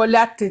fẹ́ gbọ́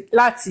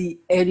láti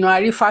ẹnu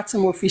Arifa tí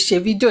mo fi ṣe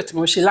fídíò tí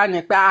mo ṣe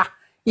lánàá pé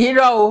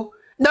irọ́ o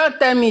don't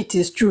tell me it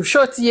is true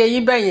ṣó ti yẹ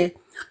yín bẹ́yẹn.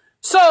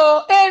 So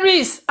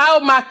Aries how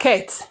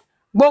market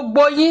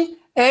gbogbo yín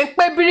ẹ̀ ń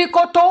pé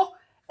bíríkótó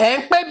ẹ̀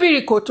ń pé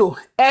bíríkótó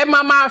ẹ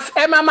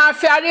máa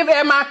fi Arifa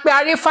ẹ máa pe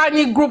Arifa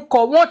ní group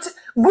call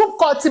group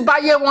call ti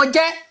báyé wọn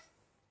jẹ́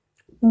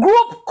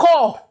group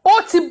call ó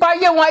ti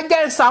báyé wọn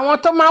jẹ́ ǹsà àwọn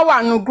tó máa wà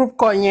nù group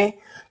call yẹn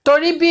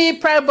torí bí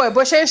prime boy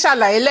bó ṣe ń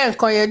ṣàlàyé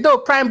lẹ́ǹkan yẹn dó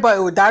prime boy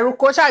ò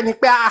dárúkọ ṣáà ní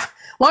pé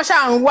wọ́n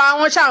ṣáà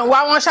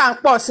ń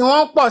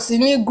pọ̀ sí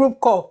ní group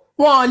call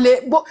wọn lè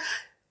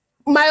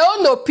my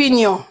own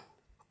opinion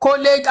kò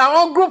lè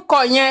àwọn group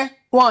call yẹn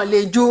wọn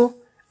lè ju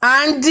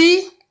Andy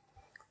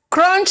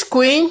Crunch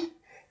Queen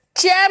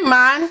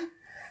chairman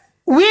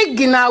wig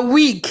na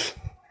wig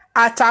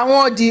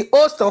àtàwọn the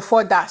host of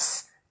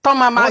others tọ́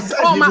ma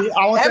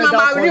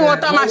rí wọn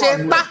tọ́ ma ṣe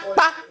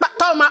pápápá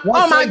tọ́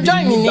ma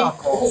join mi ní.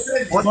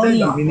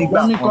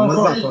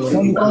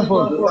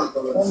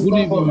 Good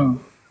evening.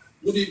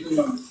 Good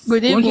evening.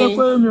 Wọ́n ṣe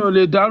pé mi ò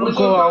lè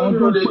dárúkọ àwọn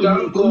tó pè mí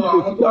kò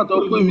sígbà tó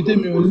pè mí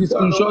tèmi ò ní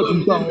screenshot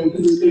nípa àwọn òkú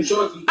ilé.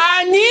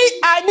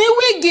 Àní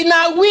wig na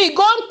wig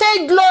ó ń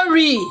take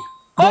glory.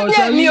 Ó ní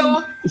èmi o,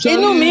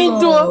 inú mi ń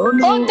dùn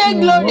ó ń take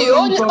glory. Ó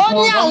ní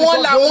àwọn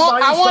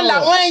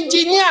làwọn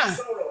engineer.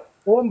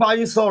 Ó ń bá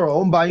yín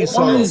sọ̀rọ̀.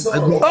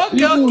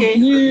 Okay.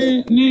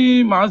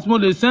 Ní màá mo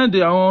lè send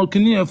àwọn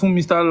kinní yẹn fún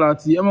Mr.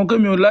 Lati. Ẹ mọ̀ pé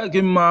mi ò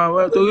láìké máa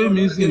torí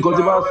mi sí nǹkan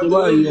tí bá sọ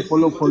báyìí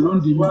ọ̀pọ̀lọpọ̀ ló ń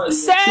dì mí.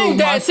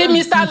 Send ẹ̀ sí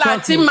Mr.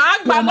 Lati, màá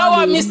gbà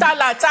lọ́wọ́ Mr.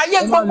 Lati. Ayé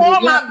gbogbo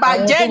wọn máa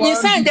bàjẹ́ ni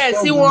send ẹ̀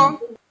sí wọn.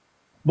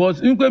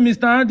 But in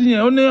Mr. Andy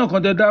yẹn, ó ní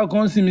ọ̀kan tẹ̀ dá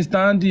ọkàn sí Mr.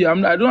 Andy.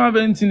 I don't have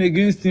anything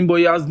against him, but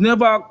he has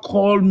never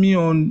called me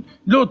on.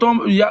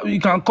 Lóòótọ́, you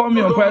can call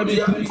me on private.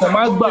 Kàn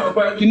má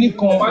gbà kíní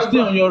kan, stay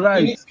on your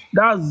right.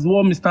 That's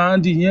what Mr.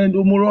 Andy yẹn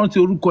mo rántí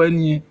orúkọ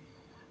ẹni yẹn.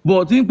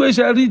 But in pé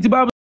ṣe rí tí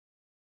bá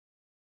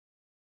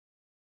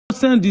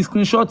send the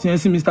screenshot yẹn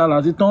sí Mr.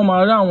 Lati tán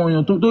máa rí àwọn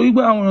èèyàn tó torí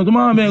pé àwọn èèyàn tó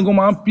máa ń bẹ́ẹ̀ gan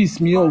máa ń piss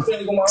me off.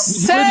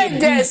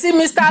 Send ẹ̀ sí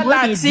Mr.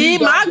 Lati,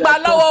 màá gbà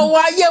lọ́wọ́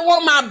wọn ayé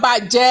wọn máa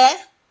bàjẹ́.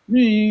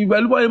 Mi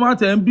pẹ̀lú bọ́ọ̀ máa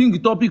tẹ̀ ń bring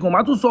topic kan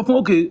máa tún sọ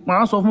fún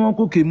máa sọ fún wọn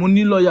kókè mo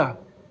ní lọ́ọ̀yà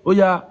ó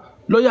yá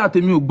lọ́ọ̀yà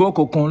tèmi ò gbọ́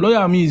kankan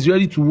lọ́ọ̀yà mi is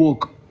ready to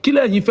work kí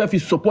lẹ́yìn fẹ́ fi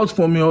support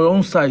from your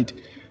own side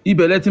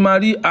ibẹ̀ lẹ ti máa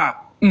rí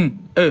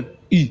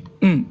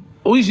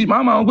oríṣi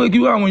máa pé kí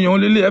àwọn èèyàn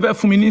lélẹ̀ ẹ fẹ́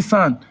fún mi ní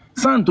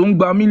sand tó ń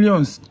gba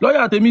millions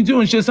lọ́ọ̀yà tèmi tí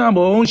ò ń ṣe sand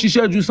bọ̀ ó ń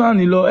ṣiṣẹ́ ju sand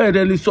lọ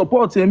ẹ̀ẹ́dẹ̀ lè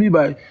support ẹ̀mí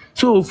báyìí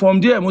so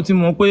from there mo ti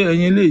mọ̀ pé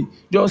ẹ̀yin lè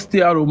just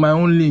stay out of my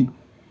own lane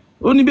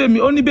ó ní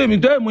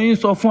bèmí tó ẹ̀ mo yín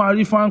sọ fún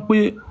Arifa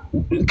pé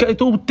kẹ́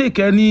tó take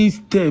any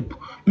step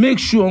make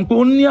sure pé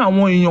ó ní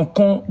àwọn èèyàn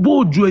kan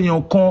bó ju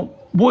èèyàn kan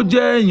bó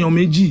jẹ́ èèyàn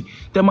méjì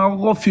tẹ́ máa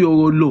kọ́kọ́ fi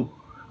ọ̀rọ̀ lọ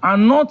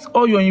and not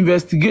all your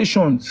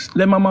investigations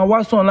lẹ́ máa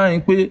wá sàn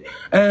láyìn pé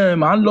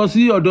à ń lọ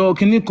sí ọ̀dọ̀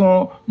kinní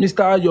kan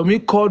Mr. Yomi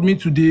called me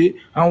today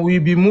and we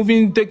be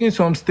taking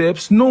some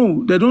steps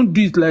no they don't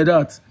do it like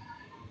that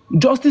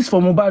justice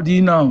for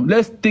Mohbad now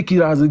let's take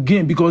it as a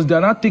game because they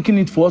are not taking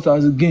it for us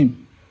as a game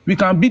we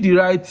can be the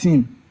right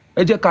team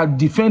ẹ jẹ́ ká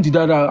defend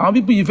dáadáa àwọn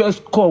people yìí fẹ́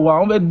score wa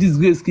àwọn fẹ́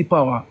disgrace keeper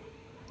wa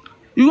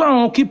irú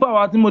àwọn keeper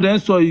wa tí mo dẹ̀ ń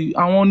sọ yìí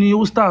àwọn ni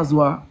hosters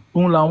wa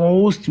òun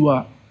làwọn host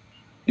wa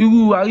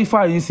irú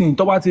Arifa yìí sìn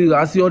tó bá ti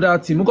rà sí other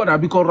team ó kàn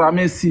dàbí kọ́ ra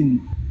Messi ni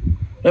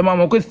ẹ máa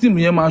mọ̀ pé team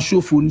yẹn máa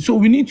ṣòfò ni so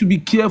we need to be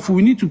careful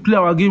we need to play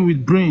our game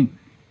with brain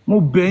mo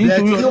bẹ̀ yín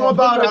torí tí wọ́n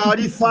bá ra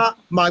Arifa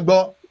máa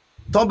gbọ́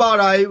tó bá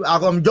ra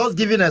I'm just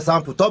giving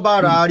example tó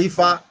bá ra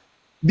Arifa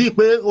bíi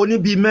pé oní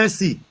bíi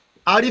Messi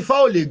Arifa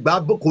ò lè gbá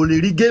kò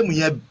lè rí géèmù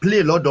yẹn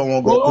play lọ́dọ̀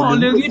wọn gan kò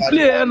lè rí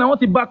play ẹ̀ náà wọ́n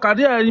ti bà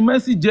kàdé ẹ̀rí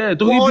Messi jẹ́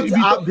torí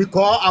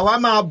bìkọ́ àwa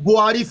máa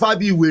bo Arifa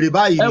bíi wèrè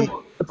báyìí ni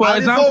for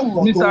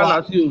example Mr.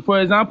 Lati for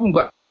example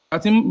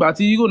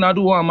àti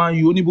Ronaldo wọn máa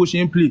ń yọ ní bó ṣe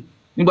ń play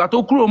nígbà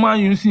tó kúrò máa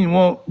ń yọ sí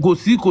wọn kò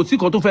sí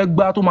kan tó fẹ́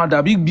gbá tó máa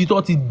dàbí ibi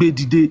tó ti gbé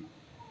dìde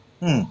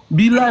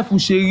bí life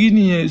ṣe rí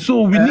nìyẹn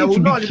so we need to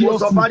be careful. mo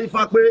sọ fún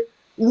Arifa pé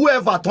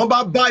whoever tán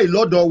bá báyìí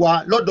lọ́dọ̀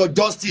wa lọ́dọ̀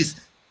justice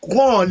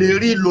kàn lè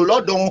rí lò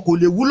lọ́dọ̀ wọn kò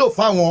lè wúlò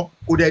fáwọn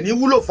kò dẹ̀ ní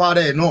wúlò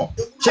fara ẹ̀ náà.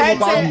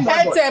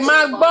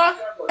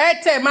 ẹ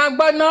tẹ̀ máa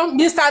gbọ́ ná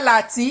Mr.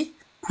 Lati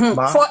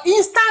for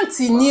instant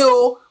ni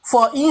o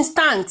for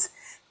instant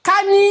ká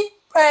ní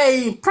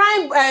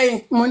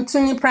mo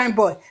tún ní prime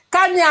boy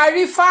ká ní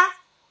Arifa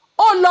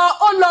ó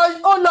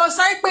lọ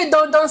sọ pé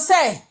dandan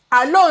sẹ́ẹ̀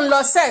àlóhùn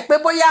lọ sẹ́ẹ̀ pé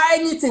bóyá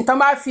anything tán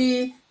bá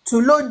fi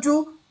tù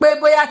lójú pé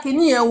bóyá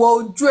kìíní yẹn wọ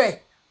ojú ẹ̀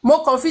mo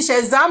kàn fi ṣe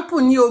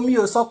example ní omi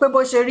ò sọ pé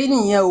bó ṣe rí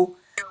nìyẹn o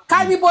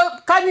ká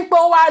ní pé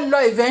ó wá lọ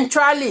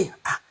eventually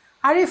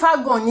Arifa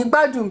gan ní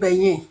gbádùn bẹ̀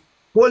yẹn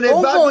kò lè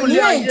gbádùn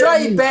ilé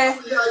ayé mi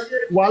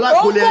wàhálà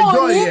kò lè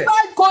enjoy yẹ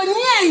kò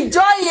ní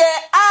enjoy yẹ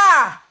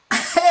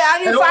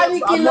Àrífà ní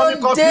kí ló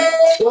dé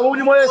òun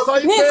ni mo lè sọ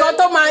ní nǹkan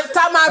tó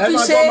máa fi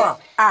ṣe.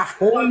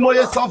 Òun ni mo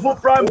lè sọ fún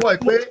Prime Boy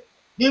pé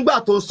nígbà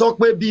tó sọ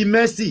pé bíi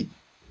Messi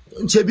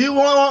ṣebí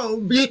wọ́n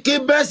bí kí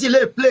Messi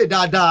lè play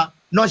dáadáa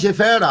náà ṣe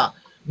fẹ́ rà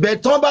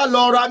bẹ́ẹ̀ tán bá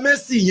lọ ra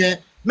Messi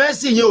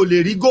yẹn ò lè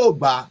rí góò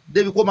gbà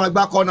débi kó máa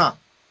gbá kọ́nà.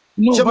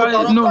 No,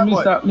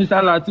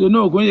 Mr. Lati,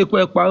 no, kò ń yẹ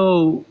pé parọ́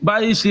o.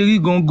 Báyìí ṣe rí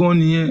gangan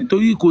nìyẹn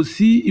torí kò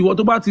sí ìwọ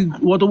tó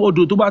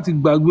bá ti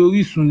gbàgbé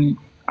orísun ni.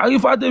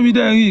 Àrífà tèmi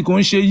dẹ̀ rí kò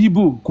ń ṣe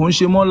Yíbò, kò ń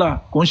ṣe Mọ́là,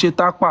 kò ń ṣe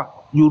Tápà,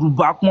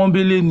 Yorùbá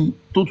pọ́nbélé ni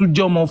tó tún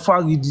jẹ́ ọmọ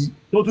Fárídì.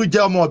 Tó tún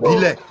jẹ́ ọmọ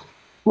ìbílẹ̀.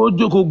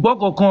 Kò gbọ́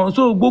kankan,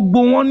 so gbogbo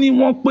wọn ní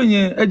wọ́n pè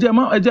yẹn ẹ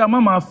jẹ́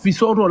máa fi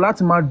sọ̀rọ̀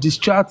láti máa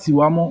distract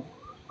wa mọ́.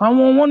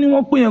 Àwọn wọn ní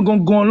wọ́n pè yẹn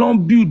gangan ló ń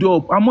build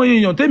up àmọ́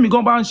èèyàn tèmi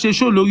gan bá ń ṣe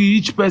show lórí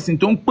each person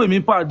tó ń pè mí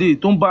pàdé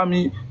tó ń bá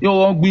mi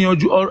ọ̀rọ̀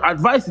gbìyànjú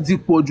advice ti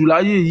pọ̀ jù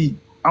láyé yìí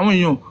àwọn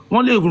èèyàn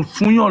wọ́n lè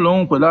fún yàn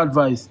lọ́rùn pẹ̀lú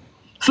advice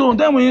so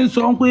tẹ́wọ̀n yẹn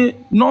sọ pé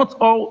not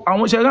all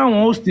àwọn ṣẹ̀rẹ́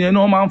àwọn host yẹn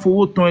náà máa ń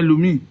fowó tan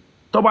ẹlòmíì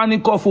tó bá ní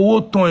kó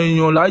fowó tan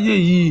èèyàn láyé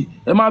yìí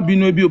ẹ má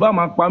bínú ebi ò bá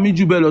máa pa mí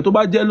jù bẹ́ẹ̀ lọ tó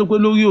bá jẹ́ pé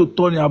lórí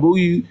òótọ́ ni àbí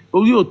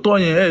orí òótọ́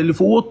yẹn ẹ lè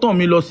fowó tàn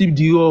mí lọ sí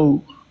ìdírọ́ o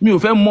mi ò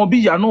fẹ́ mọ bí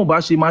ìyá náà bá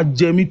ṣe máa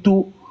jẹ mí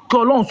tó kí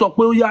Ọlọ́run sọ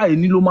pé ó yá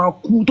èní ló máa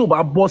kú tó bá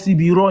bọ́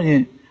síbi irọ́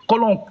yẹn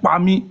kọ́lọ́run pa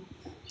mí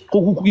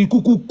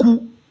kúkú kú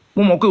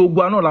mo mọ̀ pé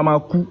gbogbo àná la máa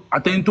kú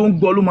àtẹni tó ń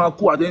gbọ́ ló máa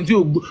kú àtẹni tí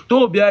ò gbọ́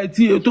tó bí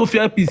i tó fi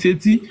ẹ́pì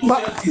sétí.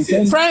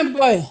 Prime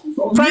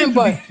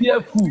boy.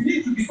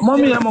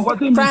 Mọ́mí ẹ̀ mọ̀ kọ́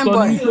tí mi sọ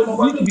ní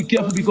we need to be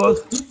careful because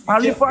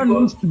Àrífà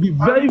needs to be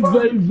very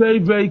very very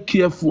very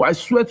careful. I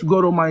swear to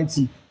God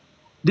Almighty.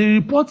 They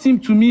report him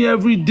to me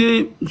every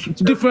day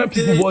to different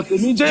people but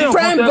èmi jẹ́ èèyàn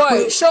Prime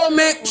boy show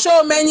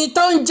many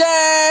tó ń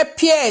jẹ́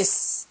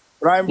PS.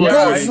 Prime boy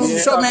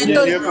show many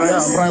tó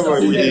Prime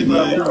boy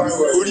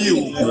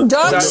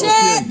jọ ṣé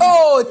o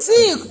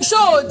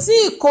tí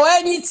kó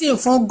anything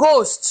fún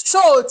Ghost ṣé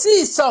o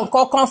tí sọ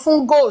nǹkan kan fún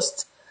Ghost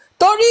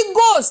torí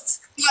Ghost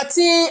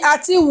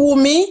àti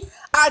Wùmí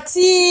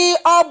àti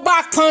ọba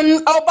kan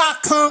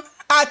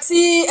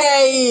àti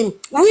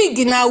wig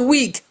na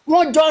wig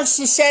wọ́n jọ ń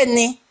ṣiṣẹ́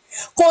ni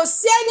kò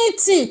sí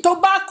anything tó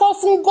bá kó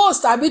fún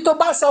Ghost àbí tó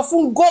bá sọ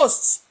fún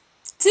Ghost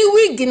tí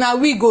wig na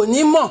wig ò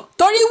ní mọ̀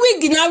torí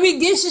wig na wig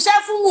ń ṣiṣẹ́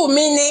fún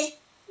Wùmí ni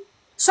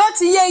ṣó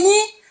ti yé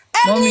yín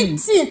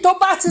anything tó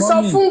bá ti sọ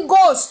fún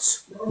Ghost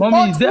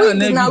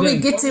wig na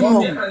wig ti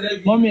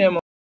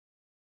mọ̀.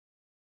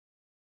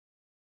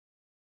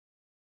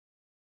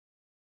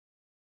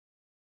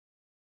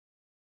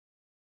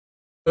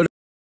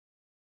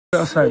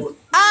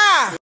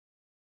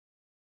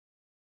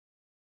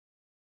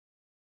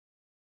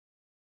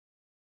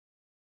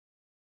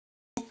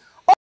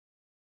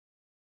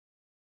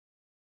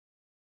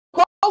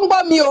 Ó ń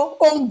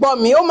gbọ́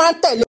mi ó máa ń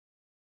tẹ̀lé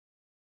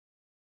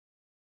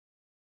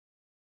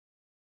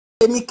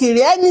mi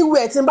kiri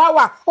anywhere tí n bá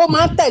wà ó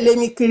máa ń tẹ̀lé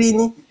mi kiri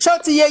ni ṣó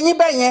ti yé yín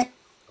bẹ́ẹ̀ yẹn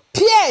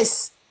PS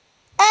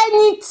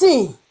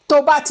anything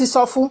tó bá ti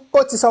sọ fún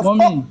ó ti sọ fún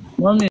gbogbo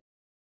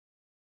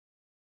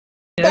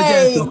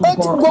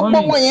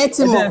wọn yẹn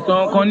ti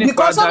mọ̀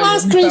because ó máa ń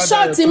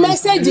screenshot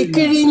message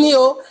kiri ni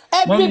o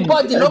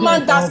everybody ló máa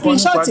ń da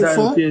screenshot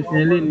fún.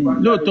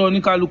 lóòótọ́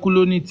oníkálukú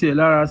ló ní tiẹ̀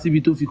lára síbi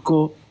tó fi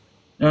kọ́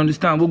I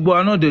understand gbogbo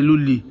anọ́dẹ ló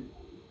lè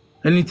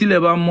ẹni tílẹ̀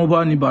bá mọ́ bá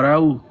ní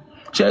bàráwò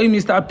ṣe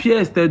Mr.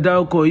 PS tẹ dá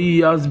ọkọ̀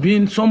yìí has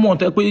been someone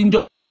tẹ pé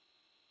ìjọ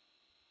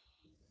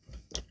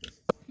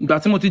ìgbà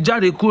tí mo ti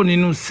jáde kúrò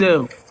nínú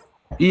cell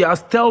he has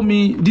tell me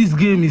this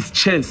game is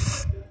chess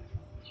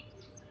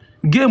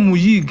game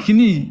yìí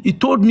kìíní he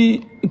told me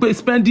pé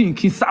spending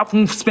kì í sá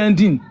fún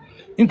spending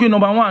n pé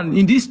number one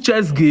in this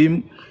chess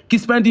game kí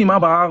spending má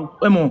bàa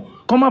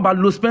kọ́ má bàa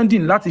lo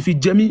spending láti fi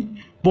jẹ mí.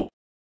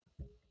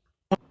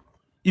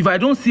 If I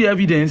don't see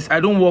evidence, I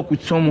don't work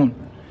with someone.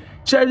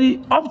 Cherry,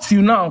 up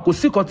till now, kò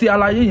sí kan tí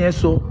àlàyé yẹn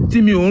sọ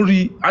tí mi ò ń rí.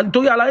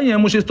 Torí àlàyé yẹn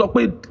mo ṣe sọ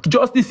pé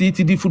justice yìí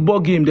ti di football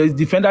game. There is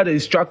defender, there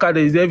is striker,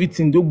 there is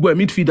everything. Gbogbo ẹ̀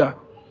midfielder.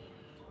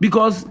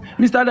 Because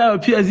Mr. Dayo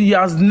PS, he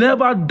has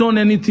never done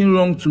anything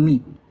wrong to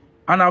me.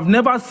 And I've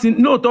never seen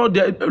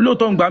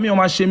lóòótọ́ ngbà mi ó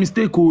máa ṣe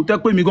mistake o.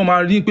 Tẹ́ pé mi gan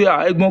máa rí pé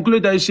ẹ̀gbọ́n kí ló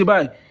tẹ́ ṣe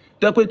báyìí.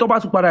 Tẹ́ pé tó bá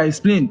tún padà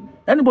explain.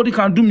 Anybody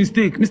can do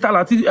mistake. Mr.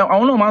 Lati,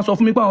 àwọn náà máa ń sọ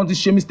fún mi pé àwọn ti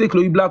ṣe mistake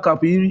lórí black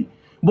cap yìí rí.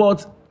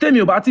 But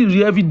tèmi ò bá ti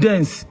rí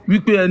evidence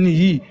wípé ẹni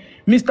yìí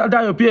Mr.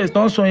 Dayo PS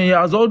tó ń sọ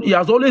yẹn he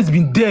has always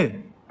been there.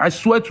 I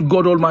swear to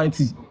God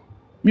Almighty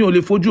mi ò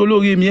lè fojú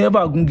olórí mi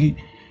ever gungi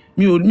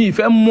mi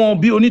ìfẹ́ mọ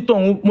bí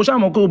onítọ̀hún mo ṣáà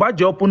mọ̀ pé o bá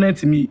jẹ́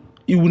opponent mi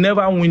he will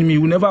never win me he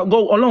will never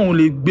go Ọlọ́run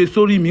lè gbé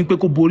sórí mi pé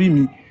kó borí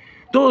mi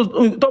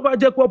tó bá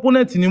jẹ́ pé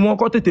opponent ni wọ́n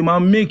kọ́ tètè máa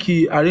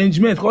make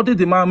arrangement kọ́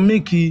tètè máa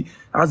make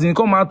as in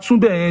kọ́ máa tún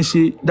bẹ̀ yẹn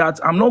ṣe that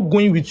I'm not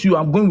going with you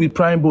I'm going with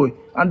Prime Boy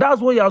and that's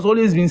what he has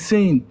always been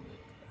saying.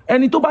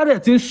 Ẹni tó bá dẹ̀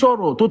ti ń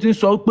sọ̀rọ̀ tó ti ń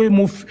sọ pé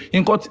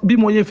nǹkan bí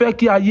mo yẹ fẹ́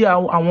kí ayé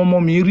àwọn ọmọ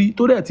mi rí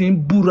tó dẹ̀ ti ń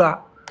búra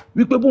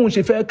wípé bóun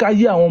ṣe fẹ́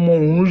káyé àwọn ọmọ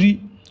òun rí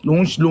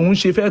lòun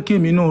ṣe fẹ́ kí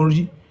èmi náà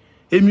rí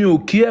èmi ò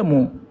kí ẹ̀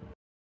mọ́.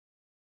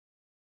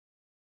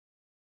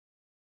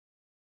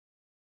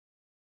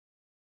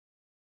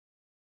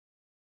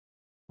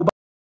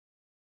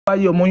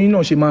 ayé ọmọ yín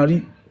náà ṣe máa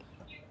rí.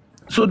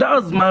 So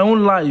that's my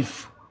own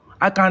life.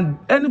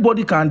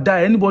 Anybody can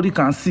die, anybody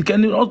can sick,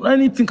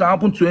 anything can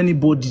happen to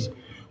anybody.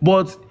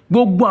 But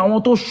gbogbo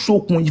àwọn tó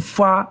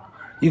ṣokùnfà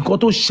nǹkan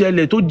tó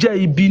ṣẹlẹ̀ tó jẹ́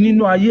ibi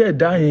nínú ayé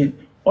ẹ̀dá yẹn,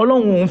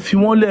 Ọlọ́run ò ń fi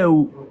wọ́n lẹ̀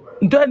o.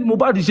 Nítorí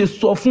Mohbad ṣe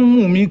sọ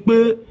fún mi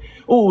pé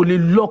o ò lè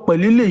lọ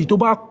pẹ̀lú eléyìí tó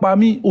bá pa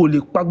mí, o lè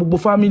pa gbogbo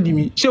family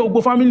mi. Ṣé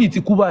gbogbo family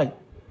ti kú báyìí?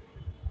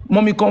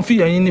 Mọ́mí kan fi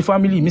ẹ̀yin ní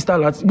family Mr.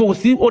 Lati. Bó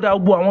sí ó dá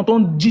gbogbo àwọn tó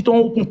ń jí tó ń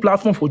open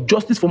platform for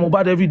justice for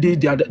Mohbad every day,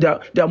 they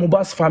are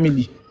Mohbad's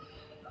family.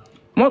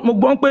 Mo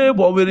gbọ́ pé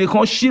bọ̀wèrè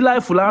kan ṣí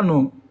life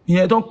lánàá,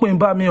 ìyẹn tó ń pè ń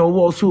bá mi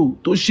ọwọ́ so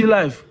tó ṣí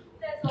life.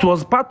 It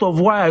was part of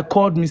why I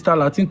called Mr.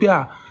 Lati pé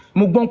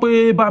mo gbọ́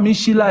pé bá mi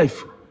ṣí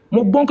life.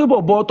 Mo gbọ́ pé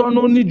bọ̀bọ̀ tó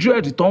ń ní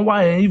dread tó ń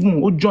wá yẹn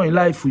even ó join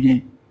life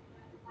yẹn.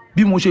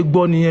 Bí mo ṣe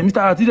gbọ́ nìyẹn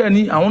Mr. Lati dẹ̀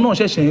ní àwọn náà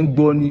ṣẹ̀ṣẹ̀ ń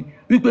gbọ́ ni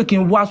wípé kí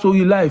n wá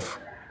sórí life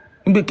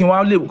wípé kí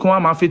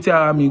wọ́n máa fetí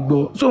ara mi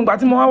gbọ́. So nígbà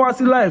tí mo wá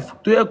sí life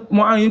tó yẹ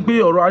mo á yín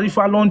pé ọ̀rọ̀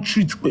Arifa ló ń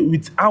treat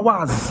with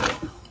hours.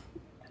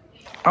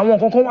 Àwọn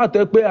kankan wà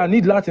tẹ́ pé I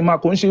need láti máa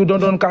kò ń ṣe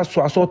dandan ká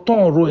sọ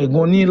àsọtán ọ̀rọ̀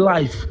ẹ̀gan ní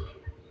life.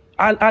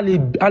 A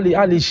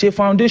lè ṣe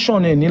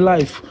foundation ẹ̀ ní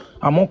life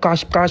àmọ́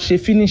ká ṣe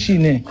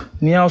finishing ẹ̀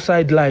ní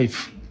outside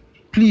life.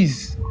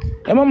 Please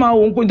ẹ má máa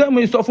wò ó pé tẹ́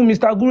mo sọ fún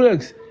Mr.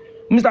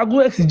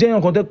 Gurex jẹ́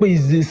èèyàn kan tẹ́ pé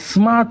is a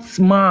smart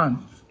man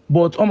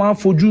but wọ́n máa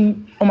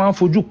ń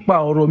fojú pa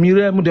ọ̀rọ̀ mi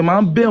rẹ́ mo dẹ̀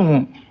máa ń bẹ̀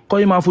wọ́n kọ́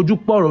yín máa fojú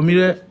pa ọ̀rọ̀ mi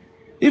rẹ́.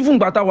 Even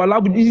gbàtà wà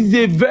lábùdí he is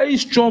a very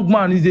strong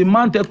man, he is a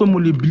man tẹ́ pé mo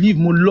lè believe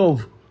mo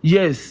love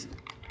yes.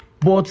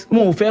 But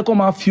mo ò fẹ́ kó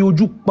máa fi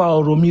ojú pa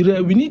ọ̀rọ̀ mi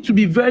rẹ́. We need to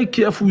be very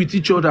careful with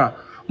each other.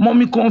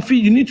 Mommy Comfy,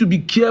 you need to be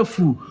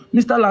careful.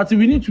 Mr. Lati,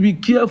 we need to be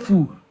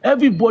careful.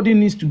 Everybody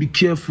needs to be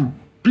careful.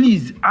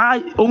 Please,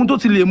 ohun tó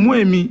ti lè mú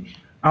èmi,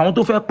 àwọn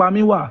tó fẹ́ pa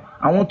mí wà,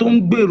 àwọn tó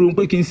ń gbèrò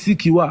pé kí n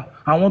síkì wà,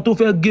 àwọn tó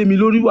fẹ́ gé mi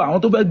lórí wà,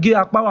 àwọn tó fẹ́ gé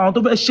apá wà, àwọn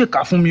tó fẹ́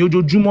ṣèkà fún mi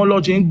ojoojúmọ́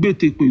lọ́jọ́ ń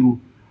gbètè pèrò.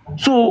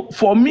 So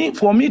for me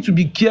to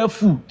be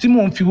careful, tí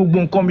mò ń fi gbogbo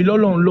nǹkan mi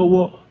lọ́lọ́run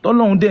lọ́wọ́,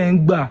 tọ́lọ́run dẹ̀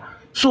ń gbà.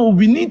 So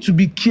we need to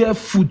be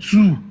careful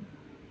too.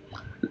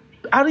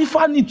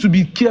 Arifa needs to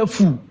be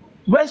careful.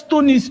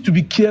 Westo needs to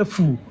be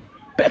careful.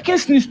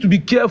 Perkins needs to be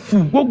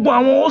careful. Gbogbo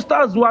àwọn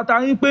hosters wa ta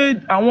yín pé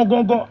àwọn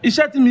gangan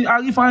iṣẹ́ tí mi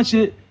Arifa ń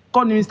ṣe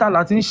kọ́ ni Mr.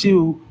 Lati ń ṣe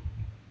o.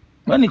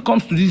 When it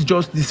comes to this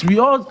justice, we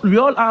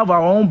all have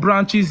our own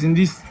branches in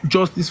this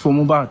justice for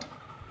Mohbad.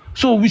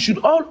 So we should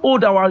all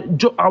hold our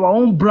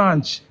own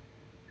branch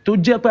to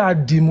jẹ́ pé a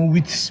dìmú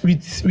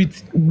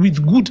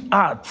with good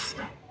heart.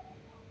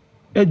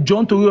 Ẹ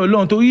jọ̀ọ́ nítorí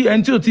Ọlọ́run torí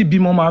ẹni tí ò ti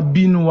bímọ máa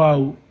bínú wa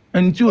o.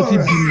 Ẹni tí ò ti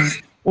bímọ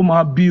ó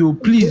máa bí o.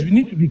 Please, we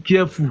need to be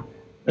careful.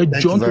 Ẹ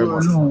jọ̀ọ́ nítorí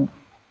Ọlọ́run.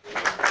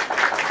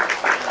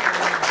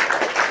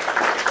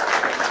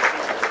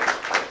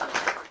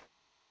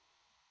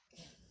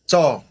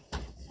 So,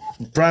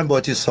 Prime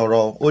Boy ti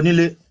sọ̀rọ̀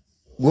onílé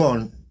go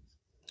on.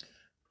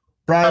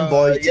 Prime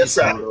Boy ti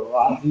sọ̀rọ̀.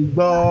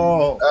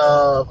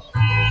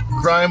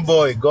 Prime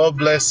Boy, God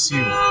bless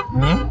you.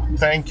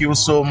 Thank you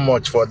so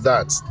much for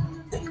that.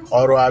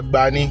 Ọ̀rọ̀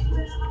àgbà ni.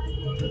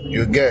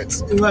 You get.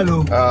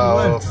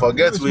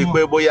 Forget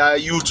wípé bóyá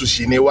YouTube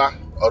ṣì ni wá.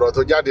 Ọ̀rọ̀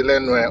tó jáde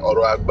lẹ́nu ẹ̀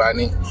ọ̀rọ̀ àgbà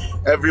ni.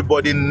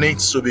 Everybody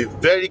needs to be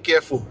very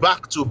careful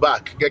back to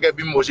back. Gẹ́gẹ́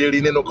bí mo ṣe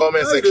rí nínú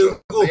comment section.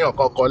 Téèyàn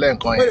kan kọ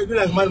lẹ́ǹkan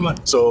yẹn.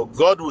 So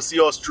God will see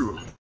us through.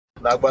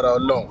 Lágbára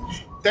Ọlọ́run.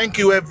 Thank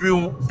you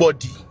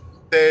everybody.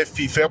 Tẹ́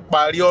fìfẹ́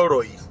parí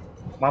ọ̀rọ̀ yìí.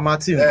 Mama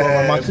tí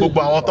nǹkan mama tí.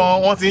 Gbogbo àwọn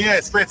tán wọ́n ti ń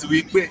expect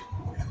wípé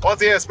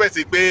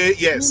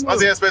yes wọ́n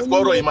ti expect pé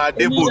ọ̀rọ̀ yìí máa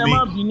dé bò mí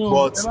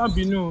but. Ẹ má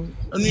bínú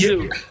onílé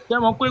o. Ṣé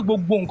mọ̀ pé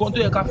gbogbo nǹkan tó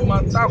yẹ ká fi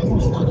máa tackle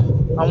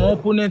àwọn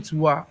opponent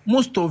wa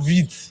most of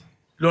it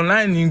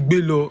online ń gbé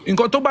lọ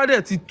nǹkan tó bá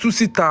dẹ̀ ti tú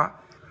síta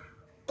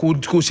kò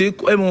ṣe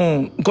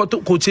nǹkan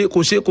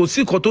kò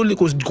sí nǹkan tó lè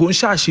kò ń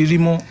ṣàṣírí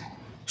mọ́.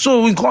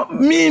 So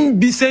me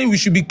be saying we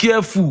should be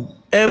careful.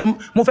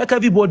 Mo fẹ́ kí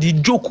everybody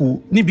jókòó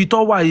níbi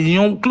tó wà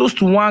èèyàn close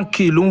to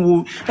 1K ló ń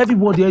wo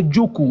everybody ẹ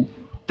jókòó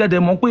tẹ̀dẹ̀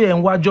mọ̀ pé ẹ̀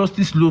ń wá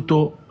justice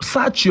lóòótọ́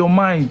search your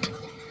mind.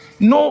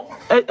 No,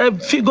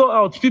 figure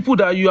out people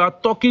that you are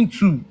talking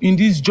to in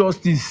this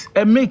justice.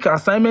 Make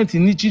assignment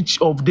in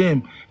each of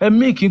them.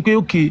 Make him pé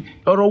okay,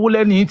 ọ̀rọ̀ wo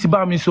lẹ́ni yìí ti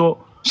bá mi sọ.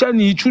 Ṣé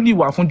ni truly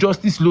wà fún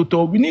justice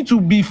lóòótọ́? We need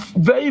to be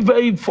very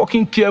very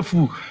fucking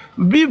careful.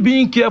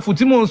 Being careful.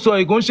 Tí mò ń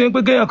sọ ìkó ń ṣe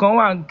pé kéèyàn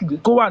kan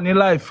kó wà ní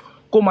life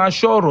kó máa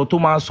ṣọ́ ọ̀rọ̀ tó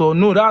máa sọ.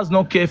 No, that's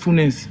not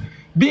carefulness.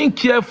 Being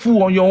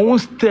careful on your own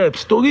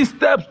steps. Torí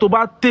steps tó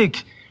bá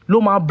take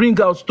ló máa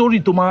bring out story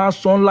tó máa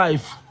sọ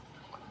life.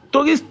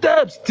 Torí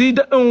steps tí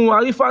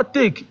Arifa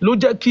take ló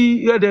jẹ́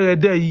kí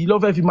rẹ́dẹ̀rẹ́dẹ̀ yìí ló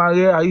fẹ́ fi máa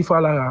rẹ́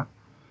Arifa lára.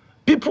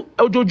 People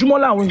ojoojúmọ́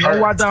làwọn èèyàn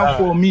wá down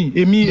for me.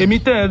 Èmi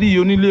tẹ́ ẹ̀ rí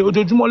onílé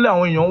ojoojúmọ́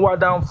làwọn èèyàn wá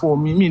down for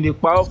me. Mi lè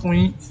parọ́ fún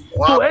yín.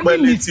 So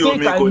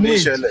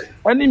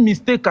any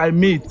mistake I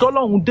made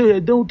tọ́lọ́hún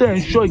déhùn tẹ́ ẹ̀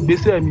ń ṣọ́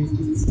ìgbésẹ̀ mi.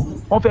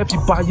 Wọ́n fẹ́ fi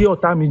payé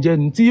ọ̀tá mi jẹ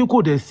ní tí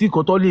kò dẹ̀ sí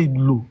ìkọ́ tó lè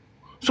lò.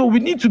 So we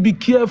need to be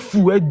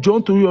careful ẹ jọ̀ọ́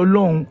nítorí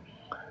Ọlọ́run.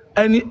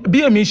 Ẹni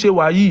bí èmi ṣe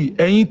wà yìí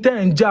ẹ̀yin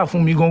tẹ́ ń jà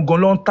fún mi gangan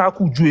ló ń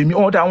tákù ju èmi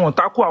ọ̀dà àwọn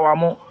tákù àwa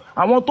mọ́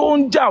àwọn tó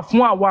ń jà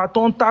fún àwa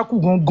tó ń tákù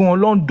gangan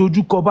ló ń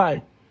dojúkọ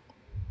báyìí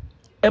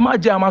ẹ má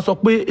jẹ́ a máa sọ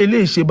pé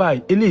eléyìí ṣe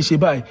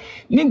báyìí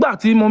nígbà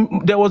tí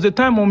there was a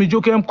time Mommy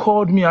Jokem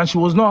called me and she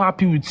was not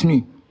happy with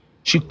me.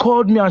 She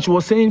called me and she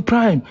was saying,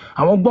 Prime,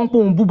 àwọn gbọ́n pé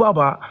òun bú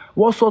bàbá,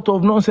 what sort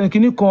of nonsense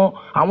kìíní kan,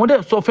 àwọn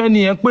dẹ̀ sọ fẹ́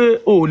nìyẹn pé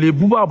o ò lè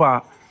bú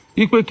bàbá,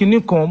 wípé kìíní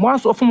kan, mo á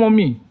sọ fún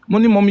mọ́mì, mo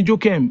ní Mommy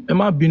Jokem, ẹ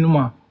má bínú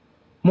mà,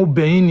 mo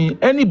bẹ̀ yín ni,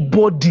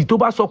 anybody tó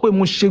bá sọ pé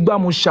mo ṣe gbá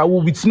mo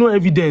ṣàwo with no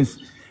evidence,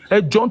 ẹ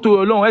jọ̀ọ́ nítorí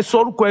Ọlọ́run, ẹ sọ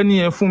orúkọ ẹni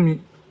yẹn fún mi.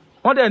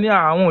 Wọ́n dẹ̀ ní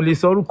àwọn ò lè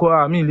sọ orúkọ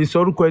àmì lè sọ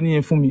orúkọ ẹni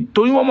yẹn fún mi,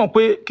 torí wọ́n mọ̀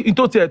pé kí n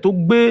tó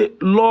gbé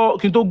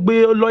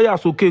lọ́ọ̀yà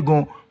sókè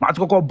gan, màá ti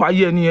kọ́kọ́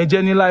báyé ẹni yẹn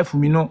jẹ́ ní life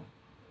mi náà.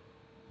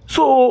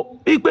 So,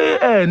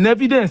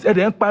 evidence,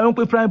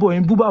 Prime Boy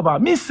ń bú bàbá.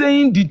 Me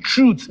saying the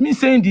truth, me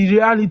saying the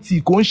reality,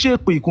 kò ń ṣe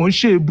èpè, kò ń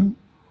ṣe èbú.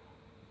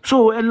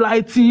 So,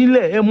 láìtí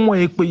ilẹ̀, mọ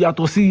èpè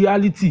yàtọ̀ sí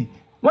reality.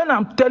 When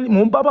I'm telling,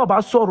 mo ń bá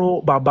bàbá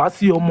sọ̀rọ̀ bàbá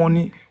sí ọmọ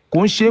ni,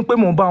 kò ń ṣe pé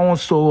mo ń bá wọn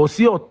sọ̀rọ̀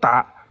sí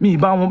ọ̀tá. Mi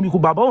bá wọn,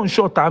 bàbá òun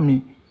ṣọ̀tá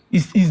mi.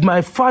 Is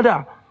my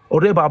father,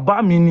 ọ̀rẹ́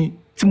bàbá mi ni,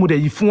 tí mo dẹ̀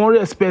yìí fún wọn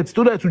respect,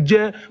 tó dẹ̀ tún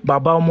jẹ́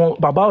bàbá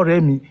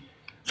ọ̀rẹ́ mi.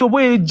 So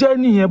bóyá jẹ́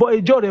nìyẹn bóyá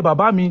jẹ́ ọ̀rẹ́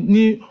bàbá mi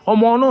ni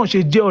ọmọ náà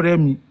ṣe jẹ́ ọ̀rẹ́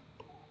mi.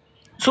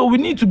 So we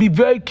need to be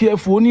very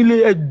careful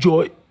onílé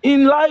ẹjọ́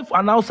in life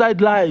and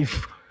outside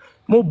life.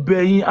 Mo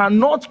bẹ̀ yín, and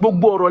not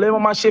gbogbo ọ̀rọ̀ lẹ́yìn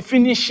máa ṣe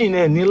finishing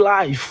ẹ̀ ní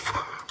life.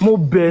 Mo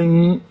bẹ̀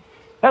yín,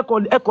 ẹ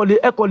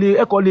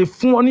kò lè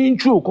fún wọn ní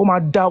intro kó máa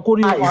da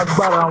kórí wọn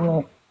agbára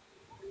wọn.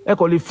 Ẹ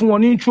kò lè fún wọn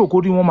ní intro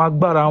kórí wọn máa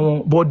gbára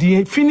wọn. But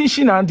the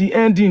finishing and the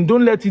ending,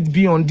 don't let it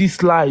be on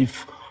this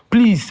life.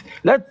 Please,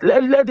 let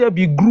there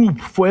be group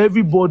for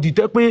everybody.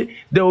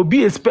 There will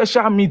be a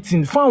special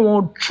meeting.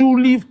 Fáwọn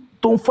truly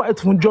don't fight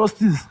for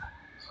justice.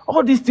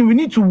 All these things, we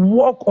need to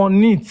work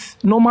on it.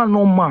 Normal.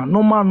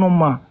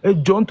 Ẹ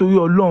jọ̀ọ́ nítorí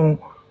Ọlọ́run.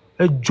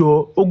 Ẹ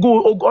jọ̀ọ́.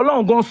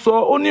 Ọlọ́run gan sọ,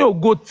 ó ní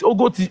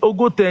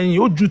ògo tẹ̀yìn,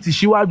 ó ju ti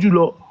síwájú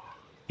lọ.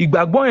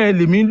 Ìgbàgbọ́ yẹn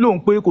lèmi lóhùn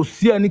pé kò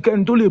sí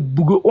ẹnikẹ́ni tó lè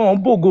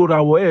bògo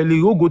ràwọ̀ ẹ̀ lè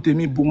ògo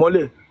tèmi bù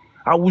mọ́lẹ̀.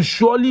 I will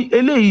surely,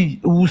 eléyìí,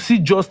 we will see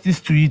justice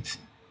to it.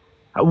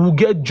 I will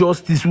get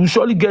justice. We will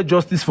surely get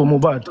justice for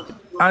Mohbad.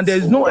 And there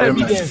is no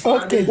evidence.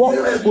 Okay.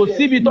 Kò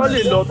síbi tó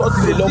lè lọ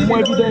mú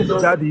evidence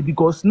jáde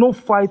because no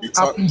fight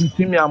happened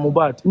between me and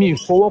Mohbad. Me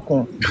fọwọ́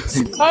kan.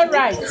 All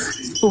right.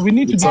 So we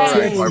need to be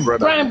careful.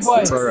 Prime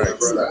Boy.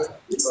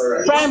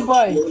 Prime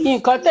Boy.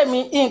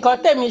 Nǹkan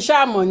tèmi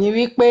ṣàmọ̀ ni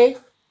wípé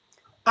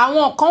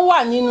àwọn kan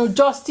wà nínú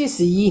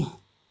justice yìí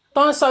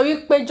tó ń sọ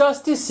wípé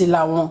justice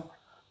làwọn.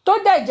 Tó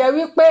dẹ̀ jẹ́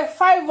wípé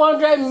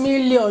 500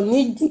 million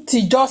ní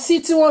tìjọ́sí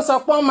tí wọ́n sọ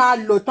pé wọ́n máa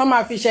lò tán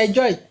máa fi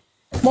ṣẹjọ́ yìí.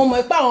 Mo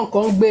mọ̀ pé àwọn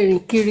kan ń gbèrìn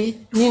kiri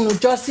nínú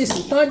justice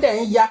tán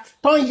dẹ̀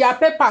ń ya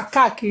pépà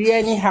káàkiri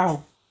anyhow.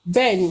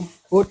 Bẹ́ẹ̀ ni,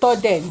 òótọ́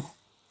dẹ̀ ni.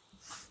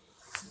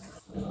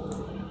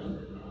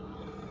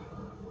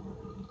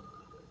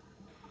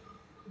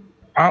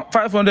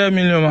 $500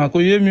 million mà kò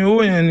yé mi,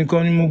 owó yẹn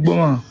nìkan ni mo gbọ́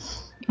mà.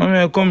 Wọ́n mi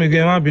ẹ̀kọ́ mi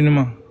gẹ̀ má bínú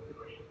mà.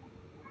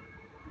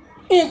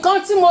 Nǹkan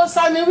tí mo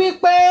sọ ni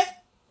wípé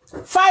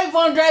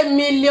 500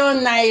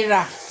 million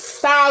naira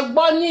tá a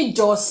gbọ́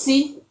níjọ́sí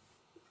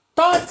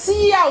tó tí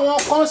àwọn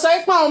kan sọ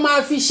pé àwọn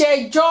máa fi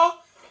ṣẹjọ́.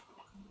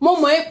 Mo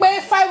mọ̀ pé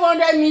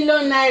 500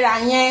 million naira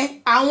yẹn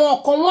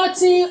àwọn kan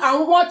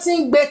wọ́n ti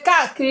ń gbé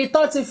káàkiri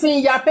tó ti fi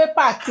ń ya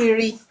pépà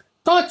kiri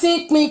tó ti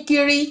ń pín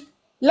kiri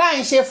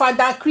láì ṣe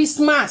Father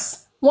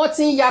Christmas wọ́n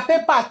ti ń ya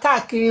pépà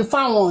káàkiri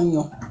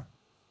fáwọn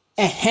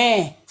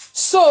èèyàn.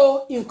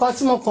 So nǹkan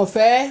tí mo kàn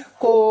fẹ́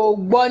kó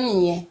gbọ́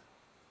nìyẹn.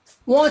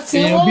 Wọ́n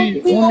pín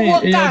owó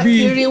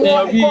káàkiri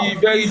wọn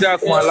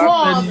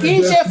kì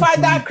í ṣe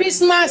Father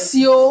Christmas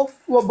o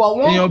bọ̀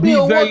wọ́n pín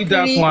owó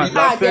kiri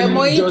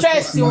àdẹ̀mọ́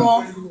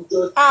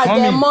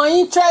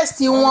interest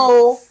wọn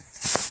o.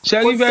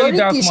 Sherry very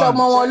dark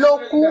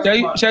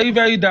man. Sherry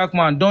very dark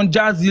man. Don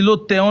Jazzy ló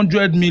tẹ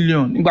 100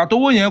 million. Ìgbà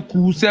tówó yẹn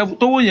kù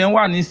tówó yẹn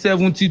wà ní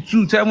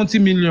 70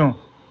 million.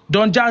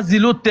 Don Jazzy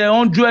ló tẹ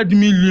 100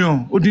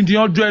 million. Odindi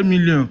 100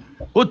 million.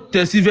 Ó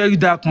tẹ sí very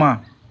dark man.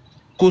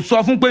 Kò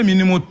sọ fún pé mi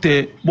ni mo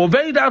tẹ̀, but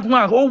very dark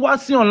man ó wá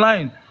sí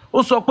online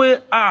ó sọ pé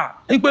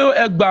wípé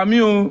ẹ gbà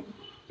mí o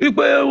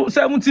wípé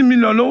 70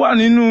 million ló wà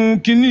nínú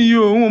kinní yìí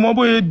o òun ò mọ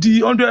bóyá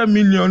di 100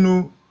 million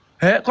o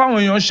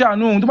káwọn èèyàn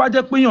ṣàánú òun tó bá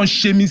jẹ́ pé èèyàn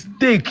ṣe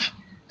mistake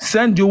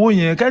send owó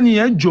yẹn kẹ́ni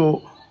yẹn jọ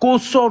kó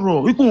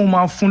sọ̀rọ̀ wípé òun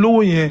máa fún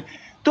lówó yẹn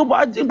tó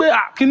bá jẹ́ pé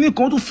kinní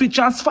kan tó fi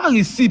transfer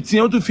receipt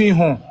yẹn ó tún fi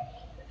hàn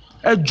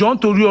ẹ jọ̀ọ́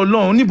nítorí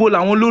Ọlọ́run níbo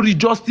làwọn lórí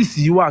justice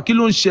yìí wà kí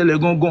ló ń ṣẹlẹ̀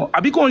gangan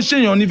àbí kò ń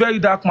ṣèyàn ní very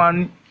dark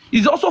man.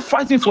 He's also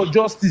fighting for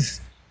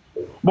justice.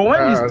 But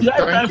when it's the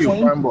right time for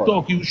him to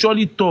talk, he will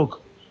surely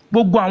talk.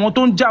 Gbogbo àwọn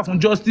tó ń jà fún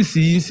justice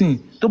yìí sìn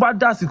tó bá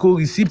dásìkò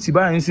receipt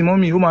báyìí sìn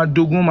mọ́mí ó máa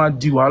dogun ó máa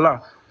di wàhálà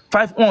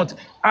 5 months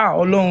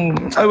Ọlọ́run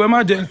ẹ̀wẹ̀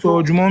má jẹ́ sọ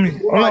ọ̀jù mọ́mí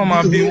Ọlọ́run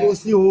máa bí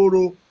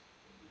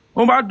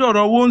ó bá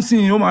dọ̀rọ̀ owó ń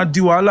sìn ó máa di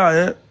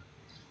wàhálà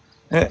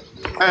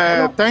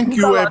Thank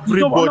you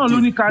everybody. Ọlọ́run ló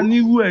ní ká ní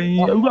irú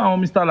ẹ̀yin irú àwọn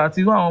Mr.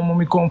 Lati irú àwọn ọmọ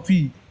mi kan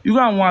fi irú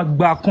àwọn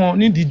àgbà kan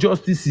nídìí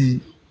justice yìí.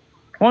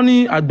 Wọ́n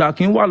ní àgbà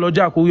kì í wà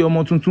lọ́jà kó rí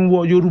ọmọ tuntun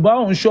wọ Yorùbá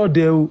òun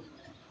ṣọ̀dẹ̀ o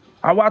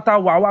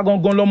àwa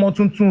gangan lọ́mọ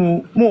tuntun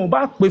o mo ò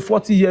bá pé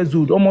 40 years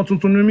old ọmọ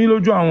tuntun ni mí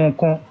lójú àwọn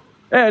kan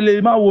ẹ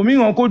lè máa wò mí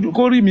hàn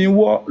kó rí mi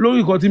wọ́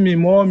lórí nǹkan tí mi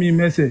mọ́ mi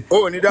mẹsẹ̀.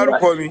 ó ní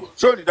dárúkọ mi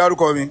ṣé ò ní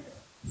dárúkọ mi.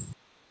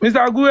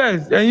 Mr.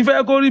 Gues ẹ̀yin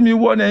fẹ́ kó rí mi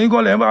wọ́ ni ẹ̀yin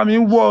kan lè bá mi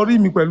wọ́ orí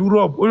mi pẹ̀lú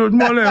rọ́ọ̀bù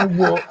ojoojúmọ́ lẹ̀ ń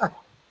wọ́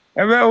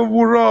ẹ fẹ́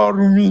wúrọ́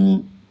ọrùn mi ni.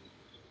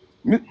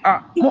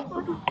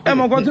 ẹ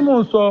mọ̀ nǹkan tí mò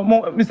ń sọ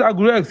Mr.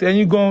 Gues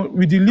ẹ̀yin gan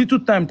with the little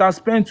time ta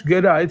spend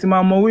together ẹ ti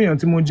máa mọ owó èèyàn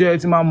tí mo jẹ́ ẹ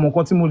ti máa mọ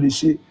nǹkan tí mo lè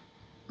ṣe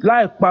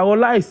láì parọ́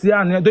láì sí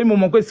àníyàn torí mo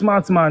mọ̀ pé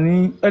smart man ni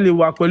ẹ lè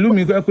wà pẹ̀lú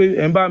mi pé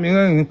ẹ̀ ń bá mi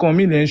rẹ́rìn nǹkan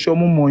mi lè ń ṣọ́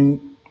mú mọ̀ yín.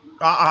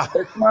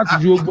 ẹ smart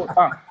ju ogbó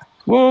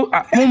mo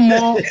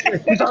mọ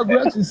Mr.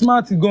 Gues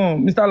smart gan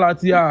Mr.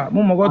 Latia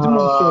mo mọ̀ nǹkan tí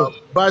mo sọ.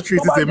 Bátìrì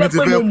ti tèmi ti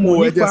fẹ́ kú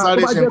ẹ̀jẹ̀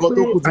sáré ṣe nǹkan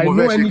tó kù tí mo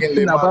fẹ́ ṣe kí n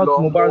lè máa lọ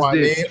mo wà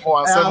ní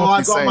 7%. àwọn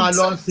gan máa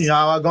lọ sìn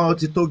àwọn gan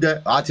ti tó gẹ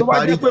àti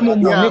parí.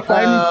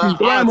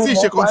 àti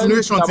ìṣe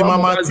continuation ti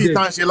mama tí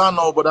tá ń ṣe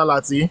lánàá ọ̀bọ̀dá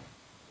láti.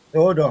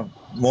 hold on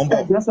mo ń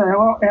bọ̀.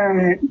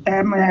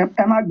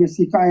 ẹ má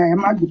gbèsè káyà ẹ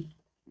má gbè.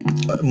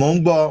 mo ń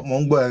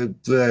gbọ́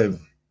ẹ.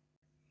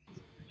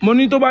 mo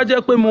ní tó bá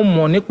jẹ́ pé mo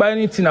mọ̀ nípa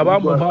anything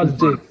about Mohbad's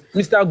death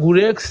Mr.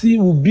 Gues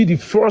will be the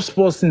first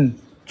person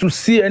to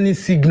see any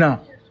signal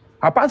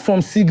apart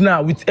from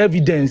signal with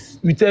evidence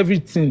with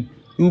everything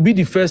he will be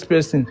the first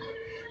person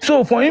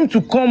so for him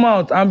to come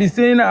out and be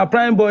saying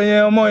prime boy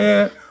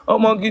yẹn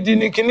ọmọ gidi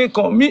ni kinní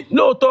kan mi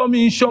lóòótọ́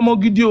mi ń ṣe ọmọ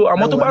gidi o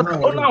àmọ́ tó bá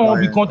ó láwọn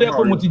ibì kan tẹ́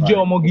pé mo ti jẹ́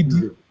ọmọ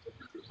gidi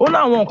ó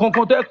láwọn nǹkan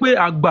kan tẹ́ pé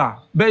àgbà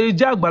bẹ́ẹ̀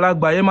jẹ́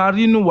àgbàlagbà yẹn máa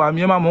rí inú wà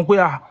mí ẹ máa mọ̀ pé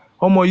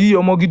ọmọ yìí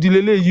ọmọ gidi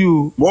leléyìí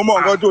o. mo mọ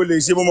nǹkan tó lè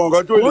ṣe mo mọ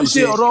nǹkan tó lè ṣe. ó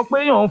ṣe ọ̀rọ̀ pé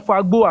èèyàn ń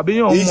fagbó àbí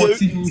èèyàn ń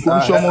mọtí kò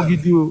ń ṣe ọmọ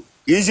gidi o.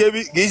 kì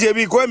í ṣe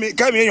bí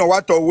kẹ́mi èèyàn wá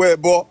tọ̀wọ́ ẹ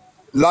bọ́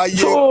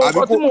láyé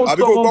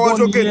àbí kó gbọ́wọ́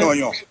sókè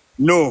nàyàn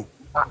no.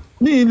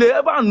 ní ilé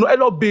ẹ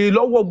lọ béèrè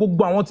lọ́wọ́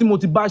gbogbo àwọn tí mo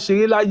ti bá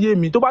ṣeré láyé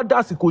mi tó bá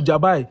dásìkò jà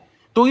báyìí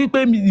torí pé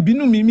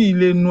ìbínú mi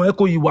lè nu ẹ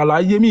kò ìwà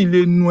láyé mi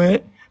lè nu ẹ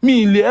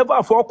mi lè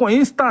ever fọkàn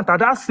instant at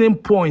that same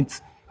point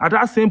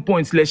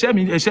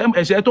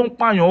ẹ̀ṣẹ̀ tó ń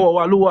pààyàn ọwọ́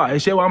wa ló wà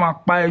ẹ̀ṣẹ̀ wa máa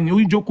pa ẹni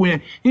orí ìjókòó yẹn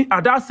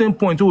at that same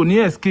point ò ní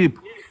escape.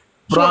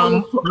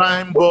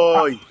 prime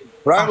boy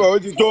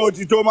ó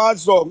ti tó máa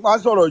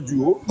sọ̀rọ̀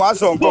jù máa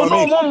sọ nǹkan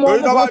mi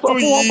torí tó bá tún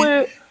yí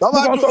tó bá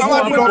tún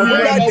yí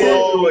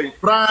jáde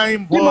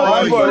prime boy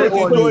ó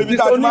ti tó ibi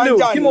tá a ti máa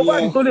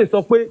ń jà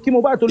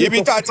nìyẹn ibi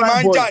tá a ti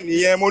máa ń jà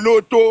nìyẹn mo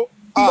ló tó.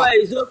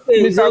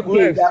 Mr.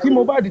 Gues kí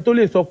mo bá di tó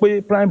lè sọ pé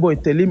prime boy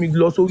tẹ̀lé mi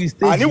lọ sórí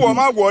stage. àníwọ̀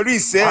má wọrí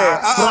sẹ́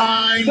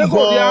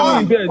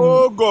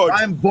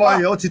prime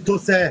boy ó ti tó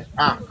sẹ́.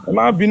 ẹ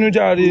má bínú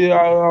jàre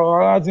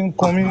ara ti ń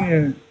kan mí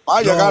nìyẹn. má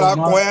jẹ́ kára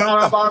kan ẹ́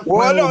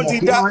Ọlọ́run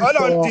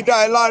ti dá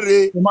ẹ láre.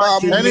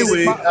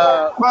 anyway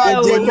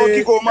máa jẹ tó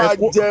kí kó máa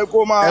jẹ kó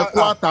máa. ẹ kú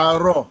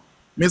àtàárọ̀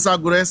Mr.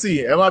 Gues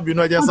ẹ má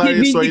bínú ẹ jẹ́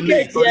sáré sọ ilé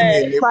ìtọ́jú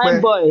mi lè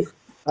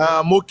pẹ́.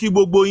 mo kí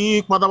gbogbo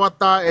yín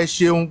pátápátá ẹ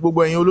ṣeun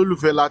gbogbo ẹ̀yin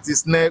olólùfẹ́ láti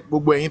snap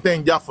gbogbo ẹ̀yin tẹ́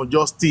ń jà fún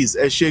justice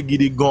ẹ ṣe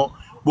gidi gan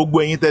gbogbo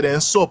ẹ̀yin tẹ́ dẹ̀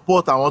ń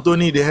support àwọn tó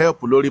need help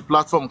lórí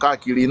platform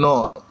káàkiri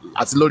náà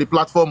àti lórí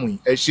platform yìí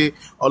ẹ ṣe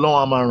Ọlọ́run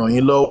á máa ràn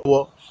yín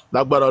lọ́wọ́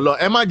lágbára Ọlọ́run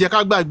ẹ má jẹ́ ká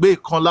gbàgbé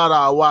ìkan lára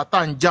àwa tá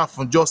ń jà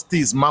fún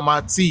justice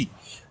Mama T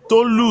tó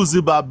lose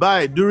bàbá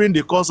ẹ̀ during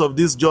the course of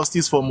this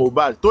justice for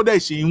Mohbad tó dẹ̀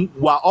ṣe ń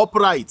wà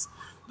upright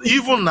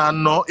even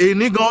àná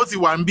èyí gan ó ti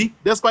wà ń bí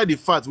despite the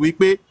fact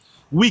wípé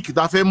week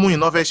ta fẹ́ mú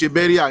iná fẹ́ ṣe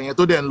burial yẹn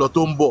tó dẹ̀ ń lọ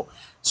tó ń bọ̀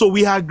so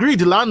we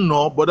agreed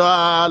lánàá bọ́dá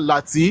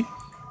láti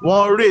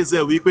wọ́n raise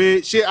ẹ̀ wípé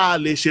ṣé a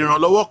lè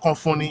ṣèrànlọ́wọ́ kan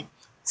fún ni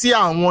tí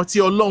àwọn tí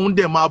Ọlọ́run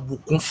dẹ̀ máa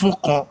bùkún fún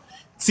kan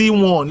tí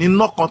wọn ò ní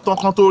ná kan tán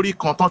kan tó rí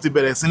kan tán ti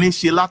bẹ̀rẹ̀ sí ní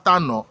ṣe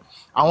látànà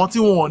àwọn tí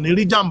wọn ò ní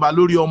rí jàǹbá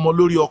lórí ọmọ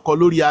lórí ọkọ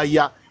lórí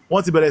aya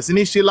wọ́n ti bẹ̀rẹ̀ sí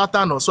ní ṣe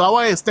látànà so àwa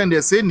extend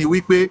ẹ̀ sí ní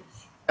wípé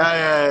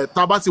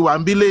tá bá ti wà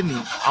ń bí lẹ́nìí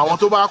àwọn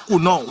tó bá kù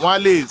náà wọ́n á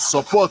lè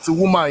support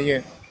woman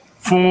yẹn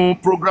fún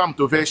program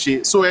tó fẹ́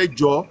ṣe so ẹ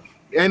jọ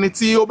ẹni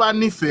tí ó bá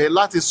nífẹ̀ẹ́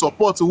láti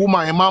support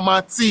woman yẹn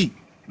Mama T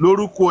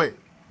lórúkọ ẹ̀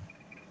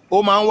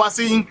ó máa ń wá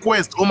sí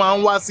inquest ó máa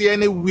ń wá sí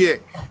anywhere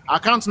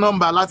account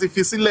number láti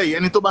fi sílẹ̀ yẹn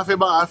ẹni tó bá fẹ́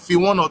bá wa fi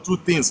 1 or 2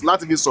 things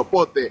láti fi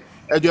support ẹ̀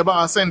ẹ jọ bá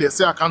wa send ẹ̀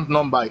sí account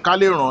number ká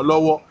lè ràn án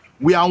lọ́wọ́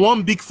we are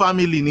one big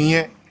family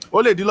nìyẹn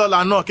ó lè di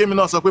lọ́la náà kémi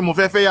náà sọ pé mo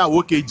fẹ́ fẹ́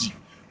yàwó kejì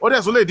ó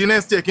dẹ̀ tún lè di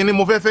next year kíní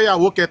mo fẹ́ fẹ́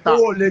yàwó kẹta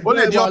ó lè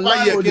di ọ̀pá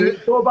yẹ kíní.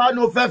 tó bá ní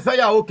o fẹ́ fẹ́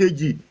yàwó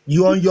kejì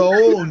you on your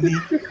own ni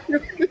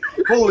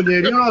o lè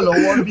ríran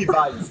lọ́wọ́ bí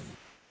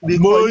báyìí.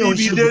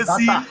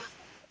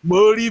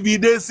 mo rí ibi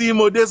dé sí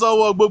mo dé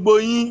sọ́wọ́ gbogbo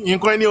yín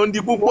nǹkan ẹni òǹdí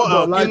púpọ̀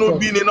kínú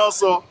bí ni náà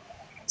sọ.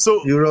 so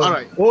all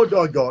right. ó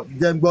dọ̀jọ̀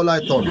jẹ́ ń gbọ́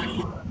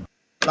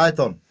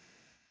Lighton.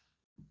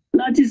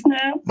 láti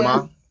snap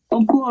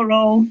okú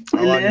ọ̀rọ̀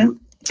pẹ̀lẹ́.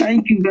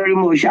 Thank you very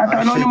much.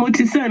 Àtàná ni mo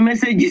ti send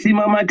message sí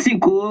Mama T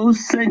kó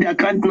send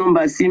account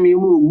number sí mi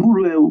mo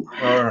gbúrò ẹ o.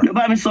 Lọ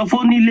bá mi sọ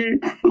fún nílé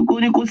kó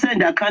ní kó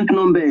send account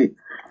number ẹ.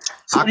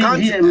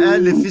 Account ẹ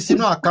lè fi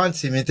sínú account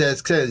mi tẹ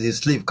ẹ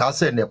sleep ká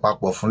send ẹ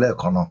papọ̀ fún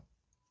lẹ́ẹ̀kan náà.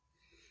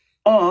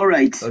 Oh, all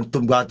right.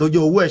 Tògbà tó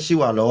jẹ́ owó ẹ̀ ṣì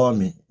wà lọ́wọ́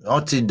mi.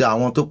 Wọ́n ti da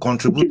àwọn tó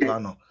contribute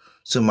lánàá.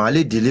 So màá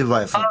lè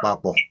deliver ẹ̀ fún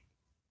papọ̀.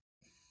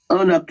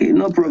 Okay,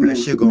 no problem.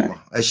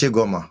 Ẹ ṣé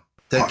gọ́mà.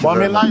 Thank you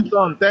very much. Mommy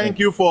Lighton, thank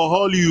you for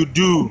all you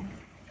do.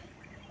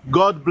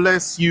 God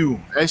bless you.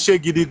 Ẹ ṣé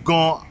gidi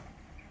gan.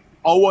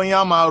 Ọwọ́ yín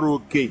á máa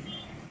ròkè.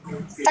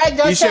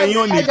 Iṣẹ́ yín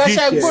ò ní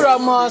díṣẹ́. gbúrò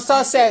ọmọ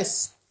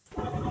success.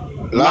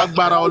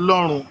 Lágbára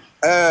Ọlọ́run.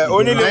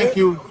 Onílé. Thank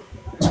you.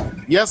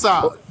 Yes,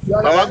 sir.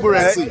 Baba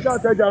Guresi.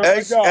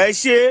 Ẹ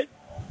ṣé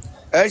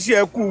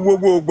ẹ kú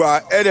gbogbo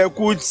ìgbà. Ẹ dẹ̀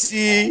kú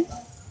tí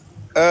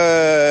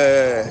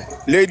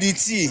Lady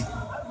T.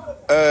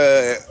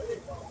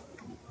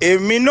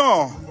 Èmi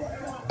náà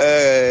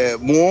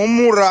mò ń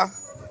múra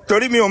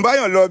torí mi ò ń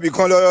báyàn lọ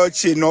ibìkan lọ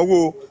ṣe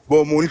ìnáwó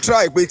bọ̀ mò ń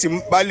try pé tí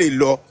bá lè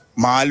lọ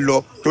màá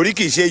lọ torí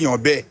kì í ṣe èèyàn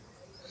bẹ́ẹ̀.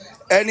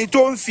 Ẹni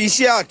tó ń fi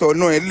iṣẹ́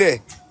àtọ̀nà ẹ̀ lẹ̀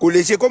kò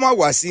lè ṣe kó má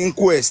wá sí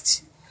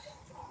inquest.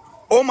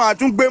 Ó máa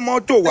tún gbé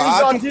mọ́tò wá á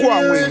tún kó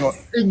àwọn èèyàn.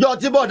 Ìjọ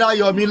tí bọ̀dá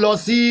Yọ̀mí lọ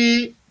sí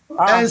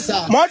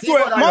ẹ̀ǹsà. Mọ́tò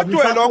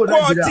ẹ̀ lọ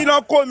kó tí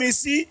lọ́ kó mi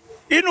sí.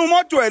 Inú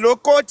mọ́tò ẹ̀ ló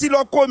kó tí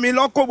lọ́ kó mi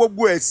lọ́ kó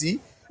gbogbo ẹ̀ sí.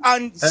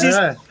 And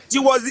she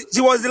was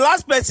the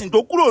last person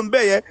to kúrò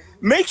ńbẹ̀ yẹn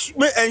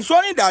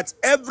ensuring that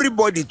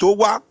everybody tó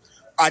wá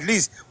at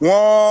least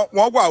wọ́n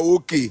wà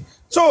okay.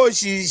 So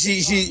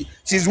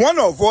she's one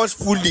of us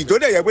fully tó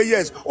dẹ̀ yẹ pé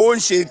yes ó ń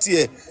ṣe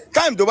tiẹ̀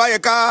time tó bá yẹ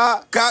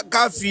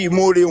ká fi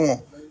ìmoore wọn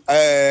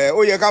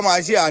ó yẹ ká máa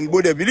ṣe and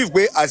bo dey believe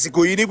pé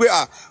àsìkò yìí ni pé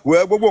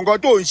gbogbo nǹkan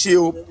tó ń ṣe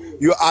o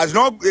you has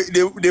not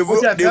they've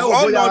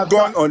all not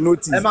gone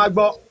unnoticed. Ẹ máa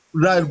gbọ́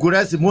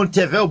Guresi mo ń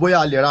tẹ̀ fẹ́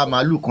bóyá lè ra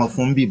màálù kan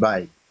fún bí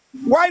báyìí.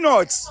 Why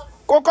not?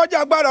 Kó kọjá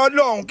agbára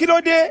Ọlọ́run kí ló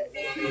dé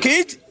kì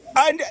í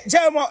ṣe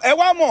ẹ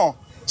wá mọ̀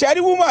ṣe rí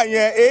woman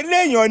yẹn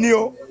eléèyàn ni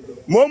o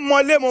mo mọ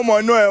ilé mo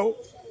mọ̀ ọ̀nà ẹ o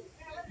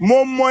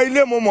mo mọ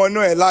ilé mo mọ̀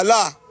ọ̀nà ẹ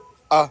lálá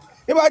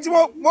nígbà tí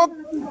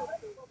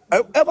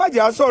ẹ má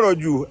jẹ́ à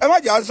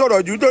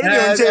sọ̀rọ̀ jù torí mi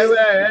ò ń ṣe.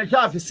 ẹ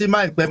ṣáà fi sí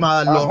máì pé ẹ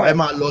máa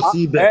lọ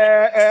sí ibẹ̀.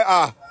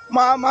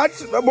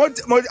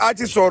 a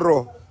ti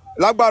sọ̀rọ̀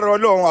lágbára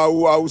Ọlọ́run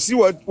I will see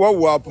what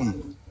will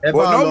happen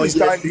but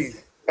notwithstanding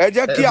ẹ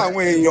jẹ́ kí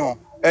àwọn èèyàn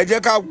ẹ jẹ́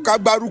ká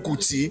gbárùkù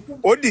tí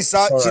ó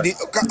dìsá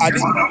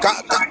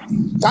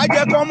ká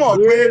jẹ́ kó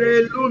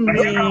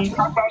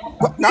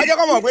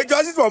mọ̀ pé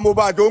justice for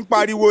Mohbad tó ń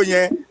pariwo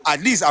yẹn at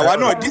least àwa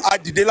náà á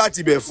dìde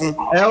láti bẹ̀ fún.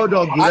 ẹ ó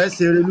dọ̀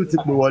Guresi Erelu ti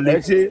pè wọlé. ẹ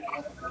ṣe.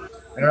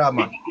 ẹ rà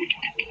mà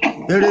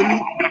Erelu.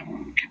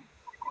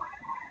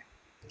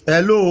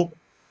 hello.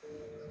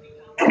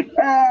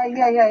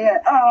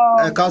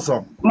 ẹ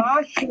káàsán.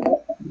 Màá ṣe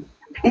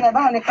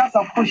báwo ni ká sọ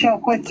fún iṣẹ́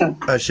ọkọ ètò.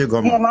 Ẹ ṣé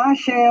gan ma. Màá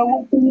ṣe owó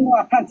fún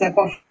àkáǹtì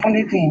ẹ̀kọ́ fún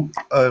nídìí.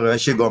 Ẹ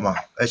ṣé gan ma.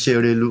 Ẹ ṣé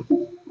Erelu.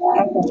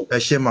 Ẹ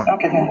ṣé ma.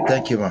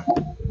 Thank you ma.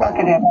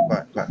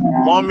 Bye.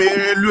 Mọ́mí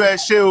Erelu ẹ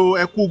ṣé o,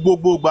 ẹ kú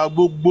gbogbo gbà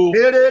gbogbo.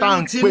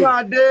 Erelu tí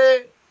máa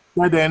dé.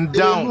 Pẹ̀dẹ̀ ń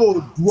dáhùn. Erelu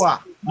Oòduà.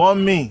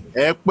 Mọ́mí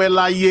ẹ pẹ́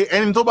láyé,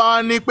 ẹni tó bá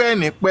wá ní pẹ́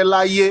ní pẹ́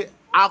láyé,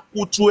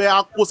 akutu ẹ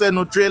akó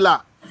sẹ́nu tírélà.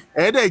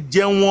 Ẹ dẹ̀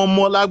jẹun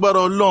ọmọ lágbára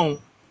Ọlọ́run.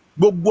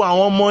 Gbogbo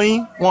àwọn ọmọ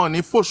yín wọn ò ní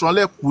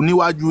fòṣánlẹ̀ kú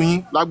níwájú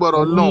yín lágbára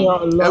Ọlọ́run.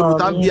 Ẹrù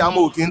tábí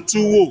àmọ́ òkè ń tú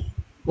wò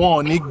wọn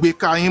ò ní gbé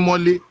ka yín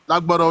mọ́lé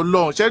lágbára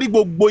Ọlọ́run. Ṣé rí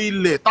gbogbo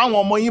ilẹ̀ táwọn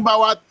ọmọ yín bá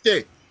wá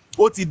tẹ̀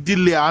ó ti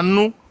dilẹ̀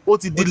àánú ó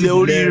ti dilẹ̀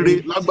oríire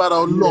lágbára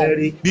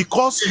Ọlọ́run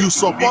because you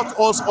support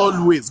us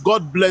always.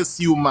 God bless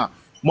you ma.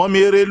 Mọ́mí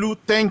Erelu,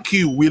 thank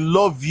you, we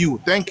love you,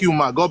 thank you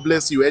ma, God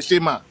bless you, ẹ ṣé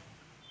ma.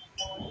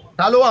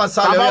 Ta ló wà ń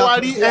sálẹ̀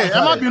Tabawari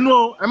ẹ má bínú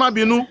o, ẹ má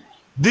bínú.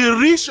 The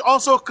rich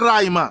also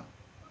cry ma.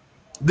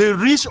 The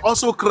rich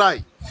also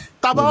cry.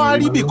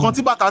 Tabawari bí kan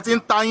tí bàtà ti ń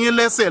ta yín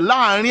lẹ́sẹ̀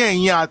láàrin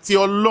ẹ̀yin àti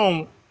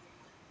Ọlọ́run.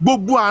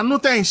 Gbogbo àánú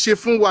tẹ́ ń ṣe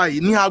fún wa yìí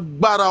ní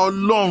agbára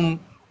Ọlọ́run.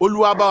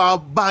 Olúwa bá wa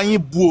bá yín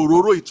bu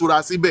òróró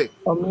ìtura síbẹ̀.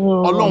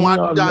 Ọlọ́run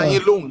á dá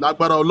yín lóhùn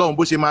lágbára Ọlọ́run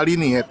bó ṣe máa rí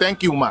nìyẹn.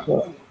 Thank you ma.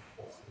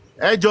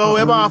 Ẹ jọ̀ọ́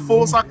ẹ bá wa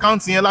fowó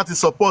sákàǹtì yẹn láti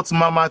support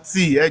Mama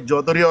T. Ẹ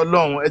jọ̀ọ́ torí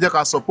Ọlọ́run ẹ jẹ́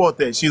ká support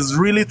ẹ. She's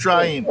really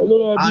trying.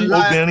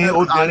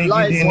 Obìnrin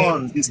gidi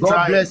ni. She's God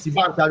trying. bless you.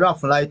 Bá ń ṣàdúrà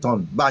fún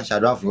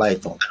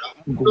Lighton.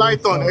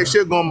 Lighton, ẹ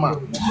ṣé gan ma.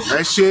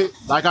 Ẹ ṣé.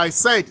 Like I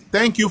said,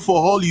 thank you for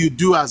all you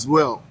do as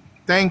well.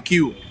 Thank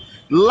you.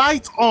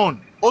 Light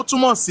on. Ó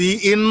túmọ̀ sí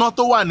iná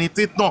tó wà ní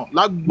títàn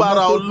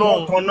lágbára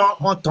Ọlọ́run.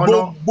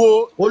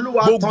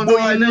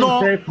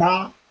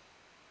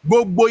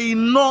 Gbogbo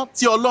iná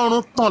tí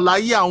Ọlọ́run tàn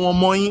láyé àwọn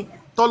ọmọ yín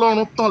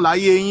tọ́lọ́run tàn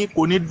láyé yín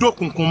kò ní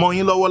dókùnkùn mọ́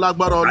yín lọ́wọ́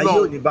lágbára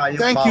Ọlọ́run.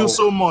 Thank you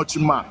so much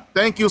ma.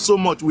 Thank you so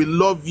much. We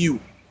love you.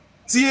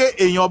 Tí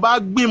èèyàn bá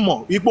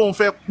gbìmọ̀ wípé òun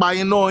fẹ́ pa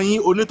iná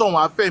yín onítọ̀hún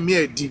afẹ́mí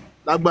ẹ̀ di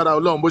lágbára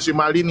Ọlọ́run bó ṣe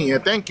máa rí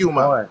nìyẹn. Thank you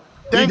ma.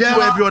 Thank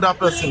you every other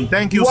person.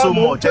 Thank you so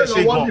much. Ẹ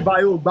ṣé gan.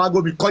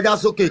 Kọjá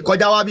sókè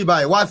kọjá wá bí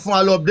báyìí wá fún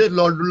wa lọ update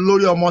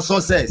lórí ọmọ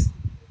success.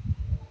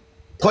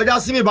 Kọjá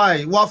sí bí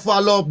báyìí wá fún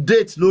wa lọ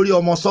update lórí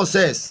ọmọ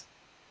success.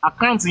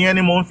 Àkáǹtì yẹn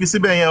ni mò ń fi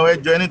síbẹ̀ yẹn ẹ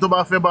jọ̀ọ́ ẹni tó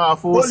bá fẹ́ bá wa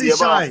fowó sí ẹ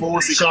bá wa fowó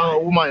sí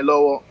káwọn woman yìí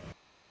lọ́wọ́.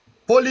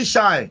 Fully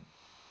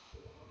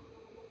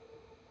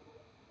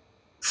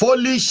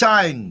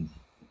shine.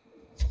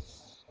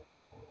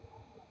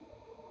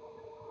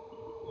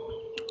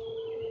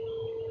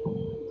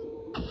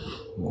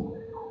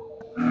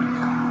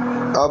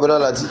 Abúlé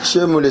láti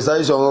ṣé mo lè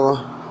sáré sọ wọn.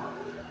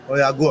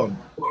 Oya go on.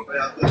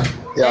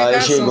 Ẹ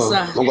ṣé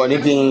gan. Mo kàn ní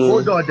kí n.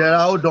 Hold on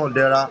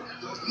dẹ́ra.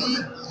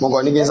 Mo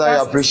kàn ní kí n sáré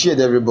appreciate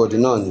everybody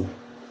náà ni.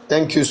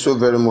 thank you so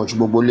very much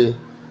Bobole.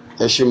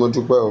 Ẹ ṣé mo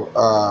dúpẹ́ o.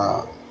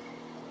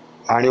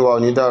 Àárín wa ò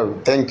ní dàrú.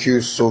 Thank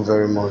you so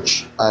very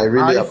much. I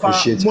really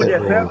appreciate mo dẹ̀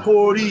everyone. fẹ́ kó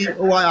rí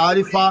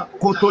Àrífà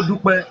kó tó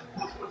dúpẹ́.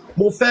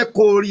 Mo fẹ́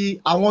kó rí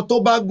àwọn tó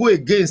bá go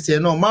against ẹ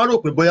náà má rò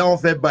pé bóyá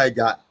wọ́n fẹ́ ba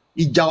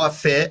ìjà wa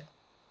fẹ́.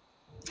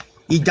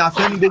 Ìjà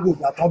fẹ́ ní gbogbo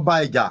ìgbà tán bá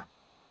ìjà.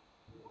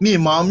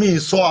 Mi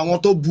sọ àwọn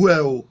tó bú ẹ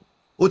o.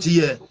 Ó ti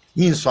yẹ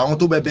mi sọ àwọn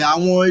tó bẹ̀bẹ̀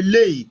àwọn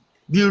eléyìí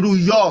bí irú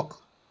York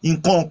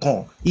nǹkan kan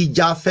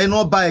ìjà fẹ́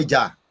náà bá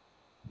ìjà.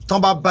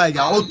 Tán bá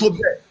ìjà ó tó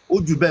bẹ́ẹ̀ ó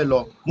jù bẹ́ẹ̀ lọ.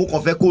 Mo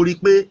kàn fẹ́ kó rí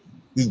pé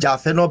ìjà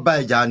fẹ́ náà bá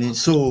ìjà ni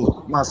so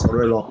má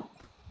sọ̀rọ̀ ẹ lọ.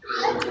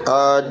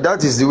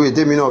 That is the way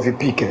tèmi náà fi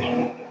pick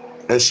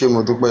ẹ ṣé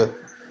mo dúpẹ́.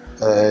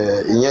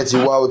 Ìyẹn ti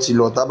wá ó ti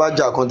lọ tá bá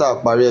jà kan tá a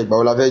parí ẹgbàá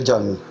ó la fẹ́ jà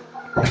ni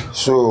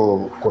so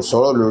kò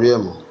sọ̀rọ̀ lórí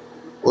ẹ̀ mọ́.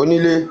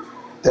 Onílé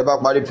tẹ́ bá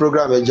parí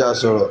program ẹ já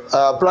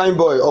sọ̀rọ̀. Prime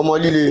boy ọmọ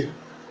líle.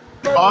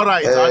 All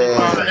right,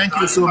 thank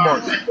you so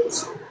much.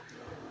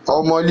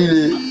 Ọmọ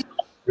líle.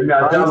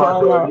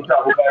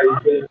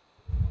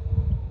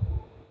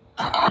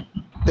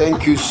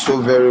 Thank you so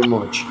very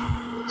much.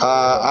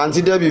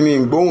 Aunty Debbie mi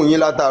gbóhùn yín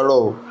látàárọ̀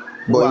o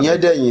bọ̀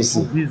yẹn dẹ̀yìn sí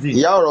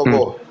ìyá ọ̀rọ̀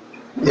bọ̀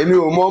èmi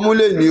ò mọ ọmú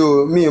lè ní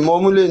o mi ò mọ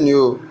ọmú lè ní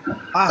o.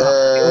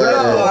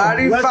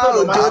 Àrífà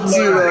òjò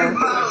ti rọ̀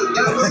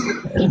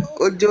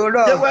òjò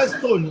rọ̀. Ṣé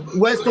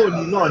Westone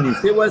náà ni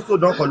ṣé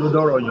Westone náà kọ́ ló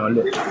dọ́rọ̀ yàn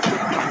lẹ̀?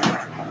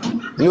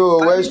 No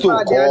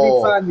Westone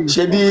kọ́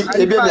ṣe bí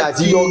ebèmí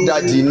àti York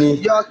Daddy ni.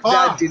 York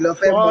Daddy lọ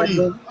fẹ́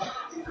bọ́.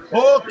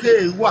 Okay,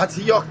 ìwọ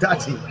àti York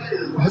Daddy.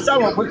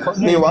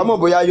 Mi wàá mọ̀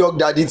bóyá York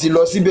Daddy ti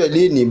lọ síbẹ̀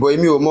léèní bọ̀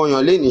èmi ò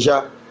mọ̀yàn léèní ṣá.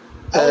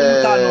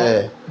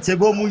 Ṣé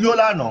bó mu yó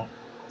lánàá?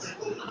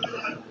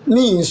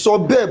 Mi ń sọ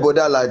bẹ́ẹ̀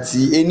bọ́dà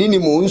láti èní ni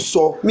mò ń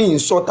sọ mi ń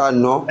sọ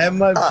tànà. Ẹ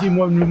má fi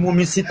mú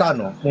mi sí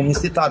tànà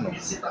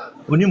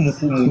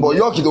onímùkúmu. Bọ̀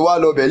York tó wá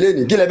lọ bẹ̀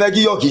léèní kí lẹ fẹ́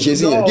kí York ṣe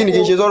sí yẹn kí ni kí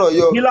n ṣe sọ̀rọ̀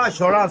York. Kí lá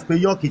assurance pé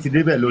York ti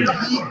débẹ̀ lónìí?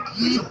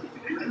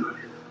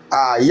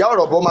 Ìyá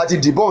ọ̀rọ̀ bọ́ máa ti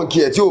dìbọ́ǹkì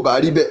ẹ̀ tí ò bá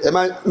rí bẹ́ẹ̀ ẹ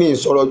má mi ń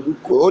sọ̀rọ̀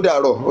ó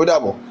dàárọ̀ ó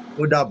dàbọ̀.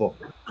 Ó dàbọ̀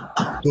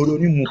torí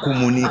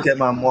onímùkúmu ni kẹ́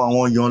máa mọ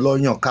àwọn yan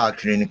lọ́yàn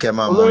káàkiri ni kẹ́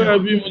máa mọ. Olóyè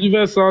bí mo ti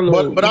fẹ́ sá lọ.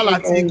 Bọ́dá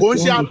láti kò ń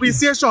ṣe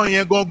appreciation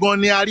yẹn gangan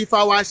ni Àrífà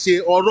wá ṣe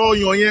ọ̀rọ̀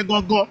ọyàn yẹn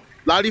gangan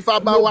l'Àrífà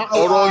bá wá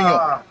ọ̀rọ̀ ọyàn.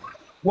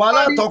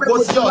 Wàhálà tán kó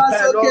sí ọ̀tá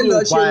ẹ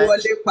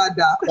lọ́rùn pa ẹ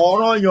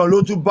ọ̀rọ̀ ọyàn ló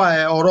tún bá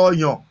ẹ ọ̀rọ̀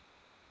ọyàn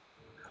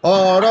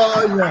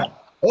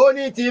ó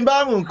ní tí n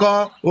bá mú nǹkan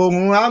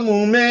òun á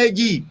mú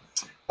méjì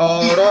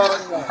ọ̀rọ̀.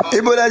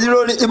 Ibo lẹ́jí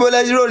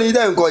lórí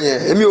tẹ̀ nǹkan yẹn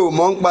èmi ò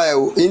mọ̀ ń pa ẹ̀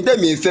o ní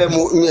tẹ̀mí fẹ́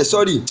mo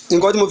sorry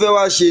nǹkan tí mo fẹ́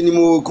wá ṣe ni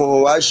mo kàn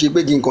wá ṣe pé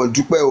kí n kàn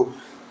dúpẹ́ o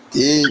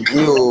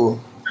mi ò.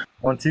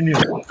 Continue.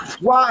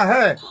 Wá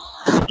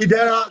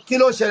Ìdẹ̀ra kí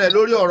ló ṣẹlẹ̀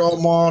lórí ọ̀rọ̀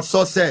ọmọ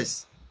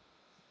success.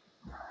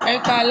 Ẹ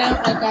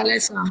kálẹ́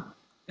sàn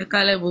ẹ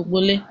kálẹ́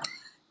Bobole.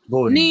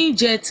 Ní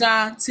ìjẹta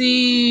tí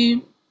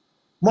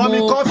Mọ́mí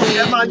Coffee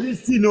ẹ máa ní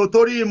sí ni o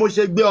torí mo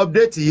ṣe gbé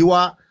update yìí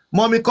wá.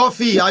 Mọ́mí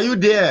Coffee are you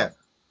there?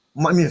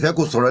 Mi fẹ́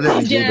kó sọ̀rọ̀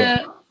lẹ́nu jẹ́.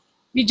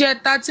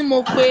 Ìjẹta tí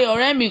mo pe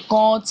ọ̀rẹ́ mi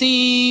kan tí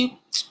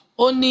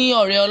ó ní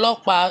ọ̀rẹ́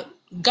ọlọ́pàá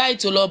guy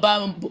tó lọ bá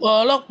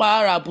ọlọ́pàá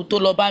àràbù tó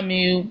lọ bá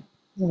mi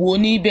wò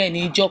níbẹ̀ ní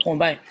ìjọ kan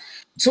báyìí.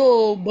 So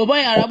bọ̀bọ́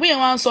yẹn àràbù yẹn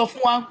wá ń sọ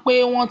fún wa pé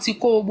wọ́n ti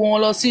kó gbogbo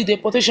wọn lọ sí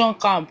deportation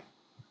camp.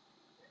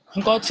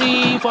 Nǹkan tí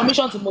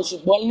information tí mo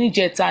ṣùgbọ́n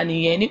níjẹta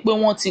nìyẹn ni pé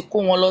wọ́n ti kó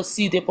wọn lọ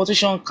sí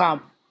deportation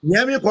camp.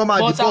 Ìyẹn mi kàn máa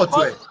deport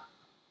ẹ̀.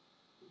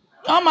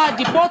 Wọ́n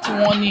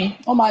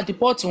máa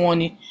deport wọn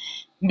ni.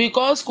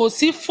 Because kò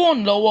sí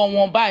fóònù lọ́wọ́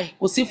wọn báyìí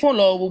kò sí fóònù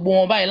lọ́wọ́ gbogbo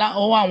wọn báyìí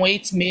lọ́wọ́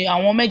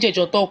àwọn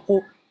mẹ́jẹ̀jọ tó kó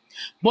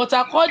but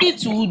according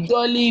to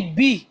Dolly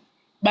B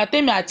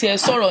gbàtẹ́mi àti ẹ̀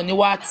sọ̀rọ̀ ní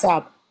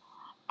WhatsApp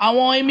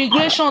àwọn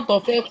immigration tó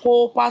fẹ́ kó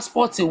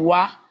passport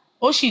wá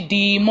ó sì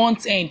di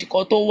month end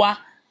kan tó wá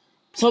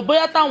so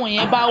bóyá táwọn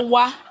yẹn bá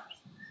wá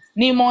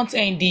ní month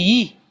end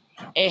yìí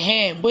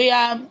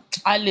bóyá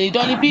a lè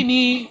Dolly B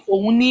ní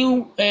òun ní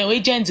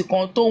agent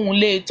kan tóun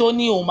lè tó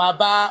ní òun máa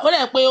bá ó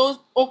dẹ̀ pé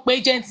ó pé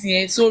agent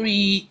yẹn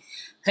sórí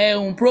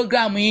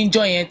program yín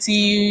jọ yẹn tí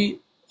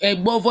ẹ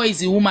gbọ́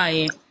voice woman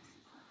yẹn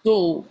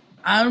so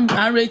à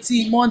ń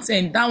retí month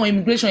end táwọn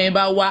immigration yẹn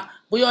bá wá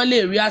bóyá ó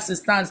lè rí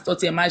assistance tó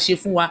tiẹ̀ máa ṣe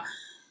fún wa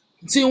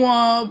tí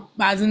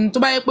wọ́n tó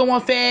bá yẹ pé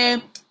wọ́n fẹ́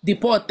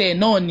deport ẹ̀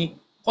náà ni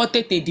kó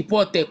tètè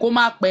deport ẹ̀ kó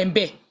má pẹ́ ń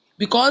bẹ̀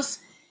because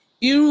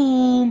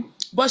irú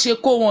bó ṣe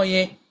kó wọn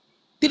yẹn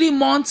 3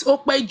 months ó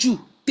pẹ́ jù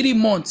 3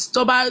 months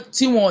tó bá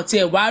tí wọn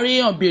tiẹ̀ wá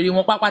réèyàn béèrè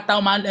wọn pápátá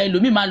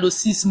ẹlòmíì máa lo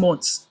 6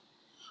 months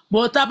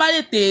but tá bá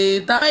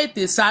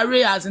tètè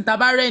sáré àti tá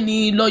bá rẹ̀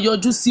ní lọ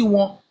yọjú sí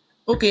wọn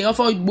ok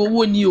ọ̀fọ̀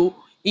gbowó ni o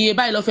iye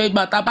báyìí lọ fẹ́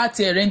gbà tá bá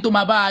tiẹ̀ rẹ̀ ní tó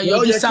máa bá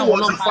yọjú sáwọn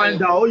ọlọ́pàá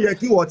yẹn. ó yẹ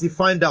kí wọ́n ti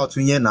find out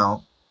yẹn náà.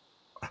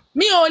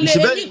 mi ò lè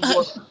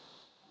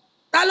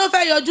ta ló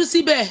fẹ́ yọjú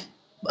síbẹ̀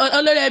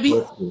olórí ẹbí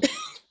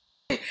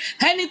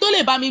ẹni tó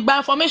lè bá mi gba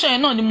information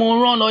yẹn náà ni mo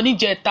rán lọ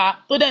níjẹta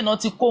tó dẹ̀ náà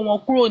ti kó wọn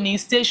kúrò ní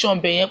station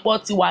bẹ̀yẹn pọ̀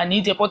ti wà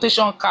ní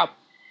deportation camp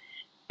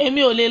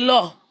èmi ò lè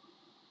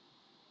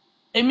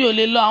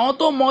lọ àwọn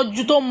tó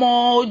mọ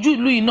ojú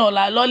ìlú yìí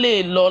náà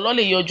lọ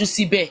lè yọjú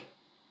síbẹ̀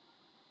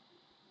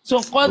so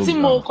nǹkan tí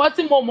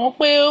mo mọ̀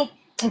pé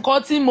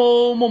nǹkan tí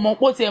mo mọ̀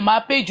pé ó tiẹ̀ máa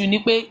pè jù ni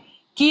pé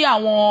kí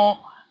àwọn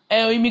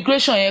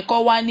immigration yẹn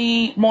kọ́ wá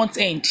ní month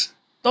end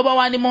tó bá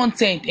wá ní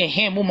month end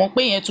mo mọ̀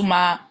pé yẹn tún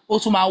máa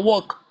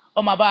work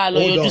ó máa bá a lọ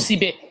yọjú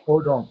síbẹ̀.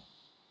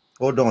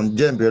 Hold on,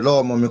 jẹ́ǹbẹ̀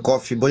lọ́wọ́ Mọ́mí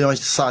Coffee bóyá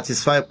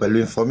satisfied pẹ̀lú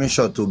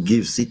information to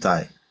give síta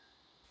ẹ̀.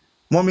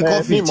 Mọ́mí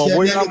Coffee tí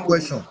ẹ ní any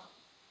question.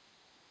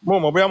 Mo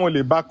mọ̀ bóyá mo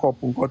lè back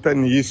up nǹkan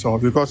tẹ́ni yìí sọ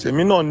because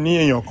èmi náà ní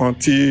èèyàn kan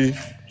tí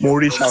mo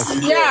reach out sí.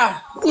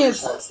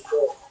 Yes.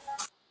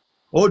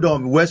 Hold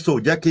on, Westo,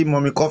 jẹ́ kí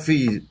Mọ́mí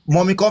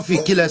Coffee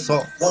kí lẹ sọ.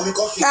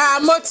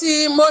 Mo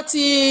ti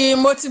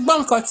gbọ́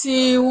nǹkan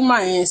tí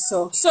woman yẹn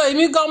sọ. So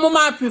èmi gan mo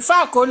máa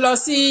prefer kó lọ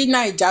sí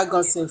Naija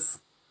gan sef.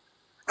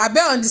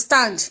 Abẹ́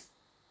understand?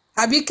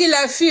 Àbí kí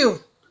lẹ feel?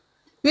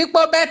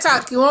 Wípé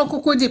better kí wọ́n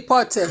kúkú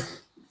deport ẹ̀.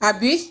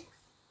 Àbí?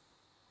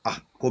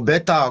 Kò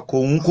bẹ́tà kò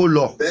ń kó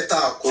lọ.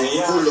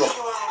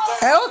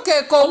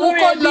 Okay, kò ń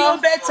kó lọ. Ó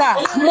bẹ́tà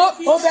kọ́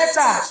deport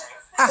ẹ̀.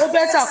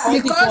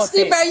 Because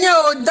ibẹ̀ yẹn ò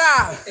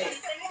dáa.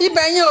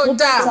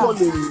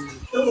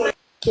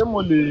 Ṣé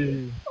mo lè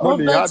ó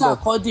bẹ́tà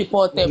kọ́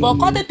deport ẹ̀ but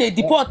kọ́ tètè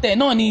deport ẹ̀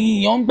náà ni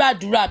èèyàn ń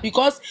gbàdúrà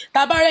because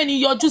tabarẹ́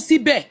ni yọjú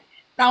síbẹ̀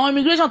àwọn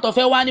immigration tó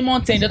fẹ́ wá ní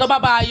mountain tó bá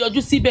bá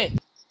yọjú síbẹ̀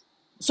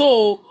so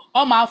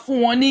ọ máa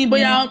fún wọn ní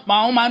bóyá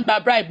àwọn máa ń gba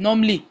bribe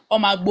normally ọ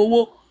máa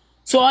gbowó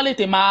so ọ lè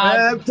tè máa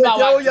bá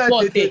wa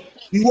deport ẹ̀.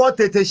 Ìwọ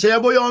tètè ṣe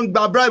bóyá ń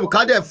gba bribe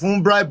ká dẹ̀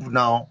fún bribe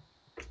náà.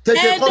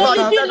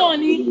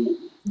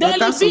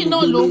 Dolly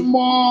náà ló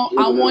mọ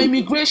àwọn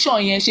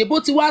immigration yẹn ṣe bó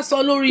ti wá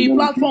sọ lórí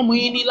platform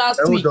yìí ní last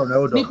week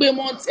ní pé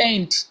month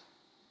end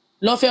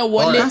lọ fẹ́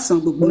wọlé.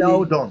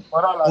 Hold on.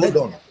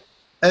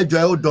 Ẹjọ́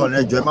ẹ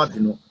má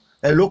bínú.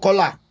 Ẹ ló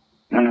kọ́là.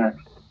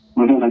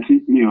 Mo dára sí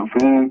mi ò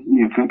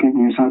fẹ́ kí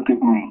n sá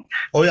tẹ́kùn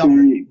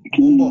mi.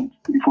 Kí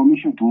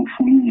information tó ń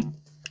fún yìí.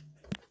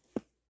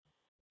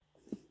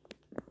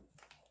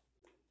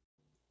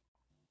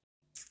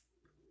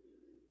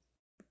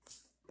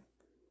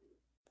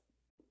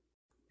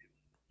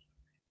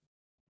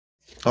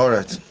 All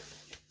right.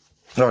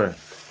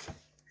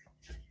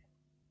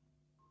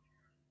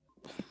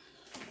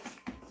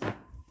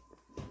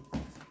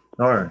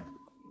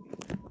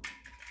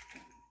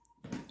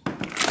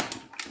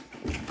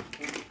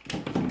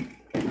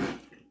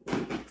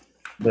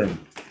 Then.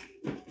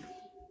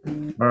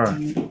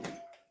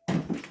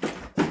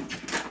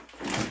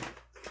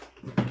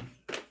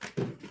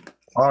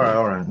 All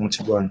right. Mo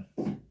ti gbọ́ ni.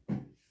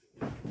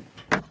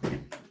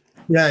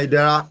 Yeah,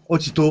 Ìdẹ̀ra, ó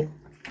ti tó.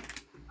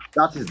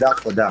 That is that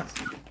for that.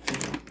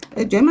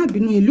 Ẹ jọ̀ọ́ má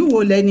bínú, ìlú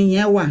wo lẹni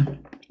yẹn wà?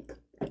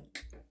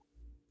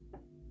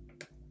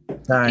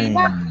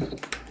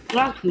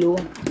 Iraq ló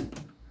wà.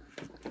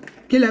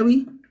 Kí lẹ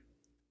wí?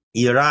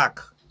 Iraq.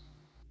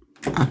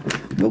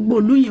 Gbogbo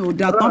ìlú yẹn ò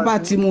dáa tán bá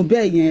ti mú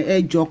bẹ́ẹ̀ yẹn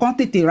ẹ jọ̀ọ́ kán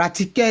tètè ra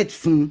ticket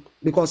fún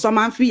because wọ́n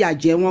máa ń fìyà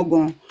jẹ wọ́n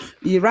gan.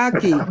 Iraq,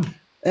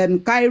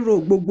 Cairo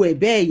gbogbo ẹ̀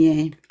bẹ́ẹ̀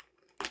yẹn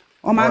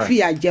wọ́n máa ń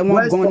fìyà jẹ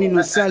wọ́n gan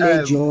nínú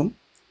sẹ́lẹ̀ ẹjọ́.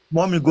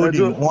 Mọ́mí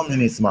Golden 1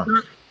 minute ma.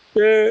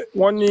 Ṣé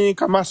wọ́n ní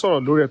ká má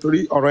sọ̀rọ̀ lórí ẹ̀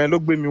torí ọ̀rọ̀ yẹn ló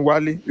gbé mi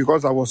wálé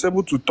because I was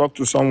able to talk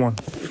to someone.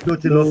 Ló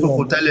ti lọ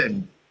sóko tẹ́lẹ̀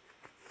ni.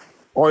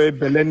 Ọ̀rẹ́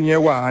ìbẹ̀lẹ̀ ni ẹ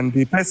wà and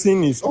the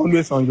person is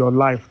always on your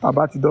life.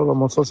 Tàbá ti dọ́rọ̀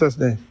ọmọ success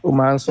there, ó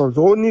máa ń sọ.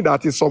 So ó ní ìdá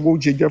ti sọ bó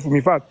ṣe jẹ́ fún mi.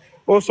 In fact,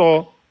 ó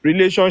sọ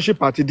relationship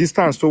àti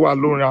distance tó wà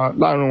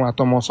láàrin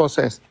àtọmọ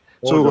success.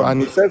 So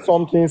and he said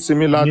something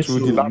similar to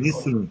the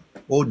last one.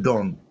 Hold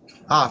on.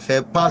 A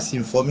fẹ́ pass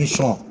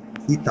information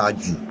ìta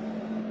jù.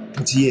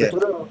 Díẹ̀.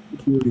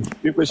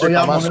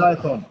 Ọ̀ya mọ̀ mi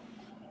láìsàn.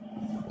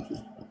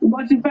 Bó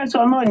ti fẹ́ sọ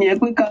náà nìyẹn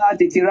pé ká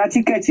tètè ra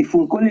tíkẹ́ẹ̀tì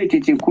fún kó lè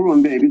tètè kúrò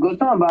ńbẹ̀ because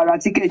táwọn bá ra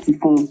tíkẹ́ẹ̀tì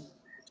fún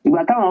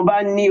ìgbà táwọn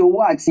bá ní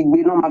owó àti gbé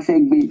náà máa fẹ́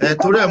gbé.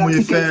 Torí ẹ̀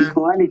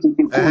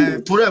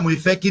mo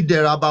ìfẹ́ kí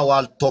Dẹ̀ra bá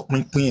wa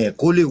tọpinpin ẹ̀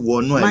kó lè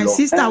wọnú ẹ̀ lọ. My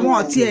sister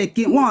wọn tiẹ̀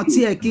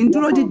kí n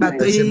dúró dìgbà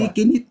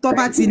tó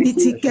bá ti ní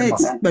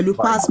tíkẹ́ẹ̀tì pẹ̀lú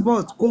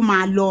passport kó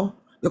máa lọ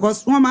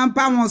because wọ́n máa ń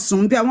bá wọn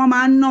sùn bẹ́ẹ̀ wọ́n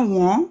máa ń ná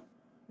wọn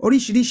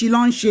oríṣiríṣi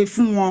ló ń ṣe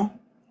fún wọn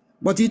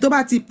but tó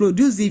bá ti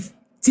produce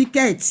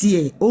tíkẹ́ẹ̀tì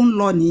ẹ̀ ó ń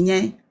lọ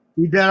nìyẹn.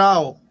 Ìdẹ̀ra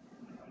o.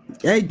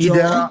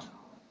 Ìdẹ̀ra.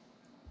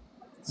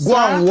 Go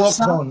and work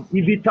on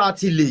ibi tá a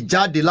ti lè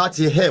jáde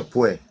láti help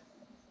ẹ̀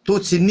tó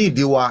ti need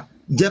wa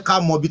jẹ́ ká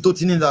mọ ibi tó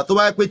ti need wa tó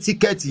bá yẹ pé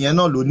tíkẹ́ẹ̀tì yẹn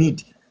náà ló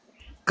need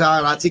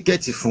ká ra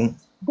tíkẹ́ẹ̀tì fún.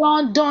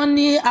 Dandan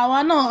ni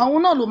àwọn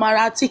náà ló máa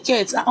ra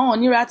tíkẹ́ẹ̀tì àwọn ò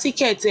ní ra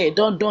tíkẹ́ẹ̀tì ẹ̀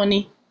dandan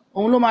ni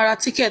òun ló máa ra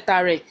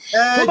tíkẹ́ẹ̀tì rẹ̀.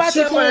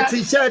 Ṣé wọ́n ti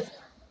ṣe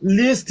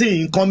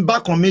listing nǹkan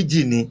bákan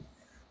méjì ni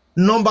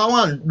number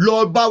one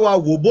lọ bá wa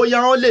wò bóyá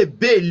wọ́n lè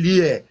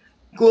béèlì ẹ̀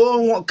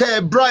kẹ́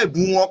ẹ bribe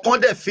wọn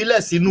kán dẹ̀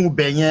filẹ̀ sínú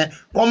ibẹ̀ yẹn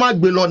kán má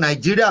gbé lọ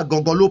Nàìjíríà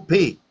gangan ló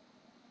pay.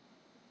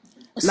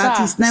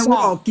 Láti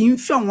sinẹ́wọ̀ kì í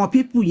ṣọ̀wọ́n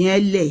pípù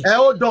yẹn lẹ̀. Ẹ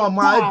ó dán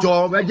ọmọ ẹjọ́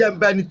ẹjẹ́ ń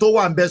bẹ́ni tó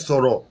wà ń bẹ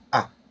sọ̀rọ̀.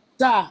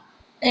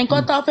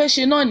 Nǹkan tá a fẹ́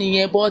ṣe náà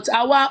nìyẹn but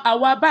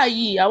àwa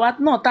báyìí àwa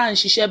náà tá à ń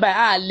ṣiṣẹ́ báyìí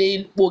a lè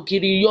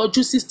pògìrì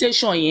yọjú sí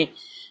station yẹn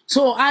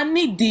so a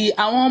need the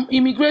àwọn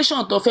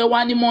immigration tó fẹ́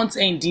wá ní month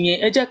end yẹn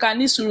ẹ jẹ́ ká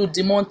ní sùúrù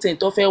di month end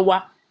tó fẹ́ wá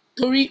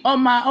torí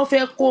ó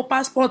fẹ́ kó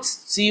passport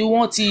tí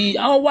wọ́n ti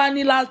ó wá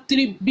ní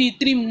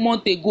 3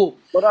 months ago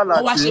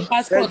wọ́n wá ṣe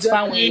passport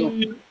fáwọn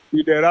èèyàn.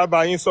 Ìdẹ̀ra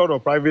bá yín sọ̀rọ̀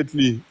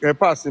privately ẹ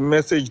pass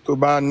message tó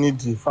bá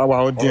nídìí fáwọn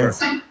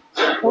audience.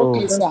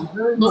 Okay sir.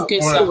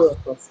 Okay sir.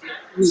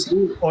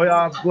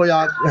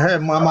 Oya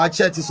mama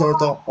che ti sọ̀rọ̀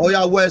tán.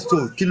 Oya West o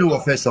kí ló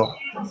wọ́n fẹ́ sọ.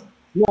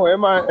 No, ẹ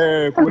máa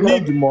kò ní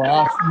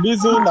ìdìmọ̀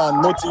listen and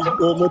mo ti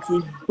gbọ́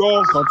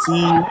nǹkan tí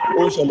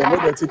ó ṣẹlẹ̀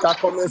lọ́dọ̀ tí ká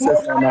comment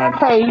section and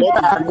what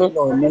is going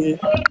on ní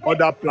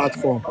other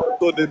platform.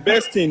 So the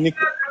best thing ni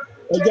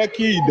ẹ jẹ́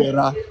kí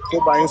Ìdẹ̀ra tó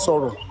bá yín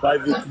sọ̀rọ̀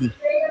privately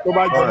tó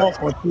bá jẹ́ mọ́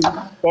kan tí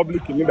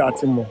public nígbà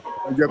tí mọ̀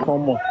ẹ jẹ́ kán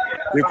mọ̀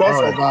because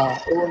of our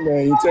own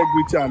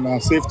integrity and our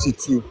safety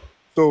too.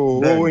 So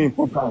very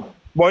important.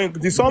 But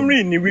the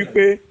summary ni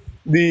wípé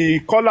the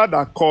caller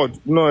that called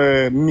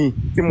me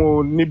tí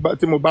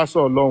mo bá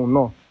sọ lọ́hùn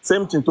náà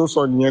same thing tó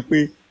sọ nìyẹn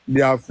pé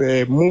they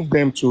have moved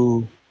them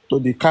to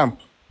the camp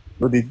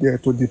to the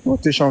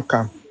deportation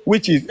camp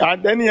which is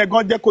ẹni yẹn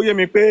gan jẹ́ kó yé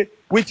mi pé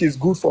which is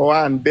good for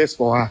her and best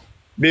for her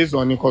based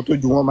on nǹkan tó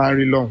ju wọn máa ń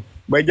rí lọ́hùn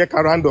but ẹ jẹ́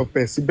ká round up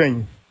ẹ̀ síbẹ̀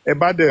yẹn ẹ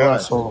bá dẹ̀ ra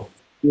sọ̀rọ̀.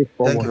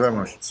 Thank you very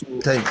much.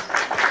 Thank you.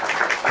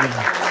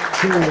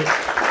 So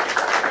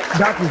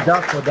that is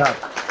that for that.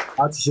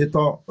 Àti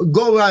ṣetán.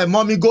 Go right,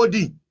 Mommy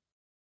Godi.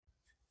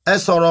 Ẹ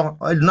sọ̀rọ̀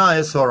náà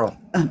ẹ sọ̀rọ̀.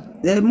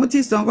 Mo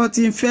ti sọ nǹkan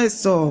tí n fẹ́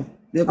sọ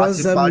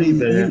because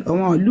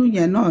àwọn ìlú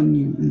yẹn náà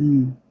ni.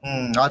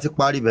 A ti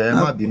parí bẹ̀rẹ̀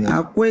má bínú.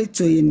 Àkó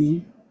ètò yìí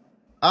ni.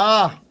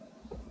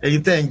 Èyí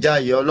tẹ́ ń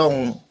jayé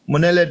Ọlọ́run mo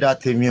nẹ́lẹ́dàá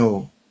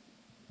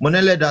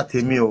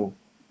tèmi o.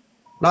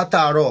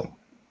 Látàárọ̀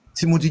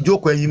tí mo ti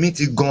jókòó ẹ̀yìn mi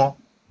ti gan.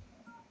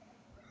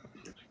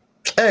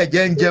 Ẹ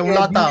jẹ́ ń jẹun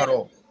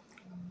látàárọ̀.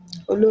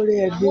 Olórí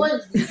ẹbí.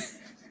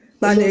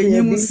 Balẹ̀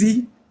yín mú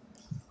sí.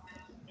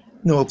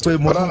 No, pray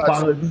more.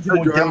 Allow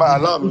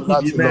me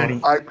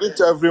that I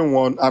greet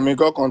everyone and may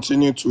God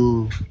continue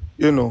to,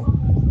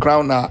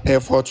 crown our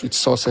effort with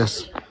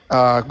success.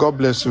 God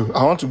bless you.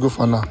 I want to go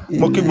for now.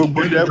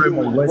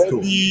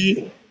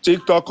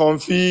 TikTok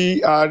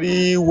Confi,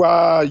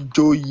 Ariwa,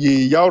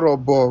 Joye,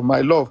 Yarobo,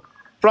 my love.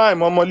 Prime,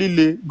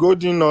 Omolile,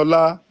 Golden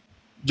Ola,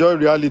 Joy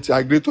Reality.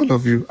 I greet all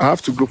of you. I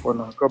have to go for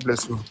now. God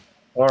bless you.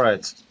 All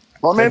right.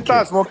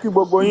 Commenters, mo kí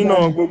gbogbo yín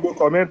náà, gbogbo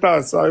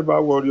commenters,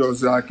 Cyber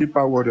Warriors,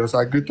 Keeper Warriors,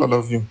 I greet all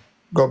of you.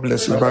 God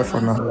bless you. Bye for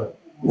now.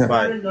 Yeah.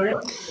 Bye.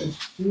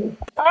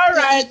 All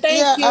right,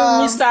 thank you,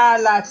 Mr.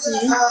 Alati.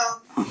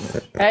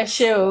 Ẹ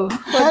ṣé o.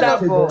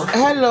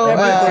 Hello,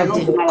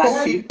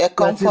 Kofi,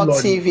 Comfort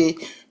TV.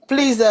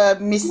 Please,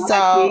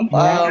 Mr.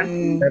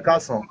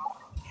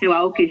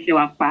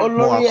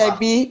 Olori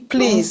Ebi,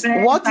 please,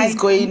 what is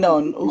going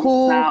on?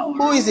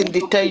 Who is in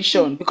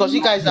detention? Because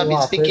you guys have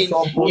been speaking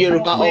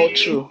Yoruba all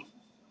through.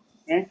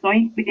 Sọ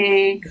pé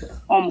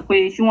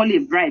pé ṣé wọ́n lè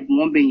bribe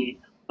wọn bẹ̀ yẹn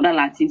ọ̀dà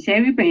láti ṣe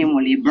wípé yẹn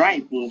wọ́n lè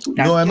bribe wọn.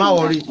 No, ẹ má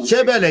worry.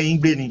 Ṣé bẹ́ẹ̀ lẹ́yìn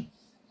gbé ni?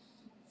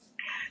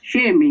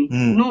 Ṣé mi?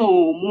 No,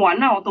 mo wà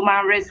náà tó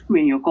máa ń rescue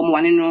èèyàn kan mo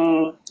wà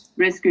nínú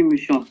rescue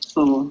mission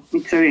so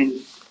Victoria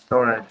ni.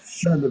 All right.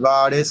 Ṣé lè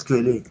bá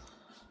rescue lè?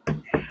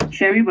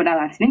 Ṣé rí bọ̀dà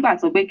láti nígbà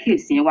tó gbé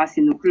kéèsì yẹn wá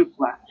sínú group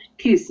wa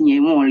kéèsì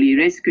yẹn wọn ò lè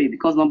rescue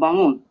because number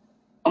one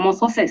ọmọ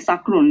sọ́sẹ̀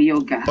sákúrò ní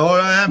ọ̀gá.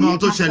 Ọ̀rọ̀ ẹ mọ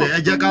tó ṣẹlẹ̀ ẹ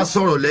jẹ́ ká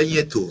sọ̀rọ̀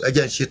lẹ́yìn ètò ẹ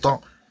jẹ́ ṣe tán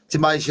tí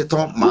máa ṣe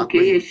tán máa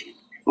pè.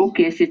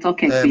 Okay, ṣe tán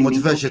kẹ̀kẹ́ mi. Mo ti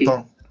fẹ́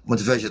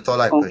ṣe tán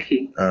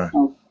láìpẹ́.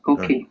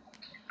 Okay.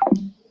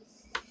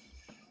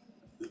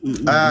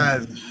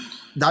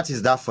 That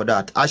is that for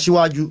that.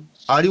 Aṣíwájú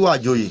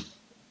Àríwájòyè.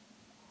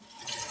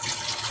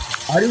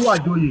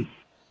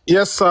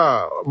 Yes,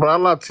 sir.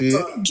 Bralati.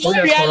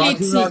 Joy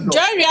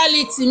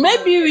reality.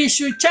 Maybe we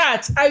should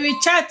chat. I will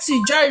chat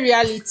to Joy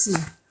reality.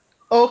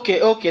 Okay,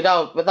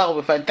 that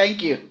will be fine.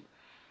 Thank you.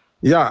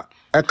 Yeah,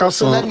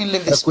 so let me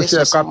leave this space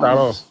for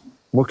someone.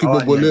 Mo kí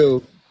gbogbo lé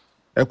o.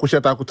 Ẹ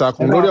kúṣẹ́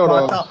takuntakun lórí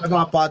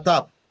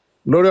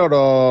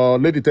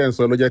ọ̀rọ̀ Lady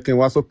Tenso ló jẹ́ kí n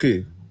wá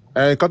sókè.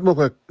 Nǹkan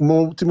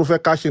tí mo fẹ́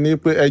ká ṣe ni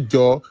pé ẹ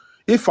jọ̀ọ́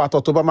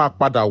ìfàtọ̀ tó bá máa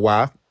padà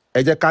wá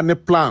ẹ jẹ́ ká ní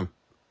plan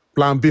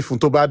B fún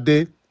tó bá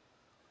dé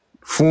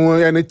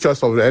fún any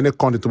choice of any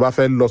country tó bá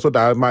fẹ́ lọ so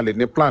that máa lè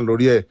ní plan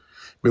lórí ẹ̀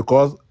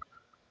because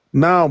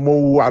now mo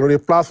wà lórí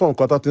platform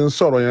kan tó ti ń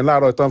sọ̀rọ̀ yẹn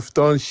láàárọ̀ tó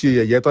ń ṣe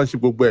ẹ̀yẹ tó ń ṣe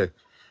gbogbo ẹ̀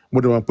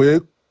mo dẹ̀ mọ̀ pé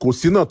kò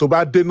sí náà tó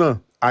bá dé náà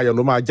ayọ̀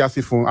ló máa já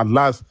sí fún at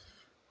last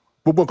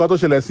gbogbo nǹkan tó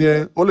ṣẹlẹ̀ sí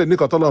ẹ ó lè ní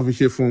nǹkan tó lọ́n fi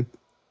ṣe fún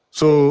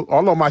so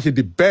Ọlọ́run máa ṣe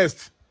the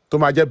best tó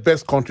máa jẹ́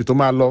best country tó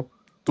máa lọ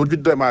tó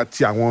dídẹ̀ máa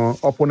ti àwọn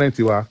opponent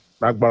wa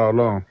lágbára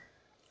Ọlọ́run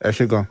ẹ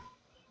ṣé gan.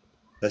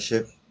 Ẹ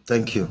ṣé,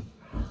 thank you.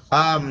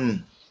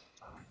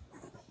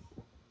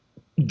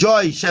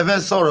 Joy ṣẹfẹ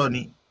sọ̀rọ̀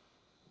ni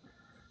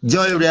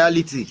Joy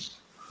reality.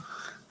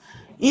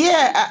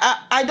 Yeah,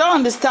 I don't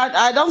understand.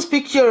 I don't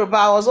speak Yoruba.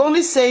 I was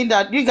only saying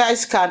that you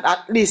guys can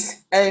at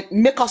least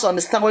make us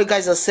understand what you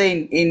guys are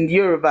saying in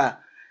Yoruba.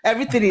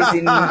 Everything is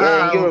in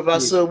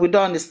Yoruba, so we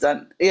don't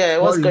understand. Yeah,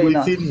 what's going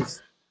on?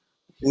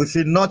 We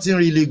feel nothing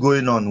really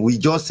going on. We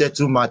just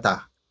settle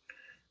matter.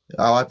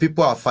 Our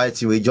people are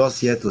fighting. We're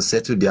just here to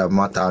settle their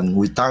matter, and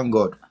we thank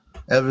God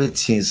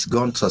everything's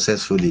gone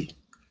successfully.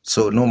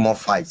 So no more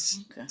fights.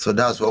 Okay. So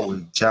that's what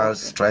we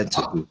just trying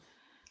to do.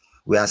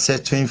 We are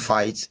settling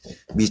fights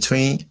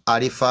between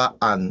Arifa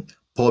and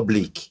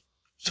public.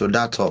 So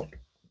that's all.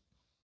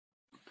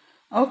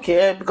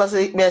 Okay, because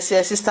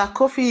Sister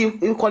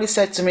Kofi equally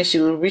said to me she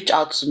will reach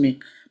out to me.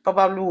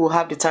 Probably we'll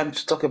have the time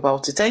to talk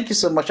about it. Thank you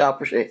so much. I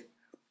appreciate it.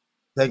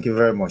 Thank you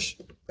very much.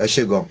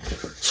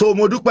 So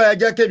mo dúpẹ́ ẹ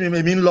jẹ́ kémi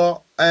mi ń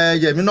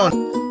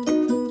lọ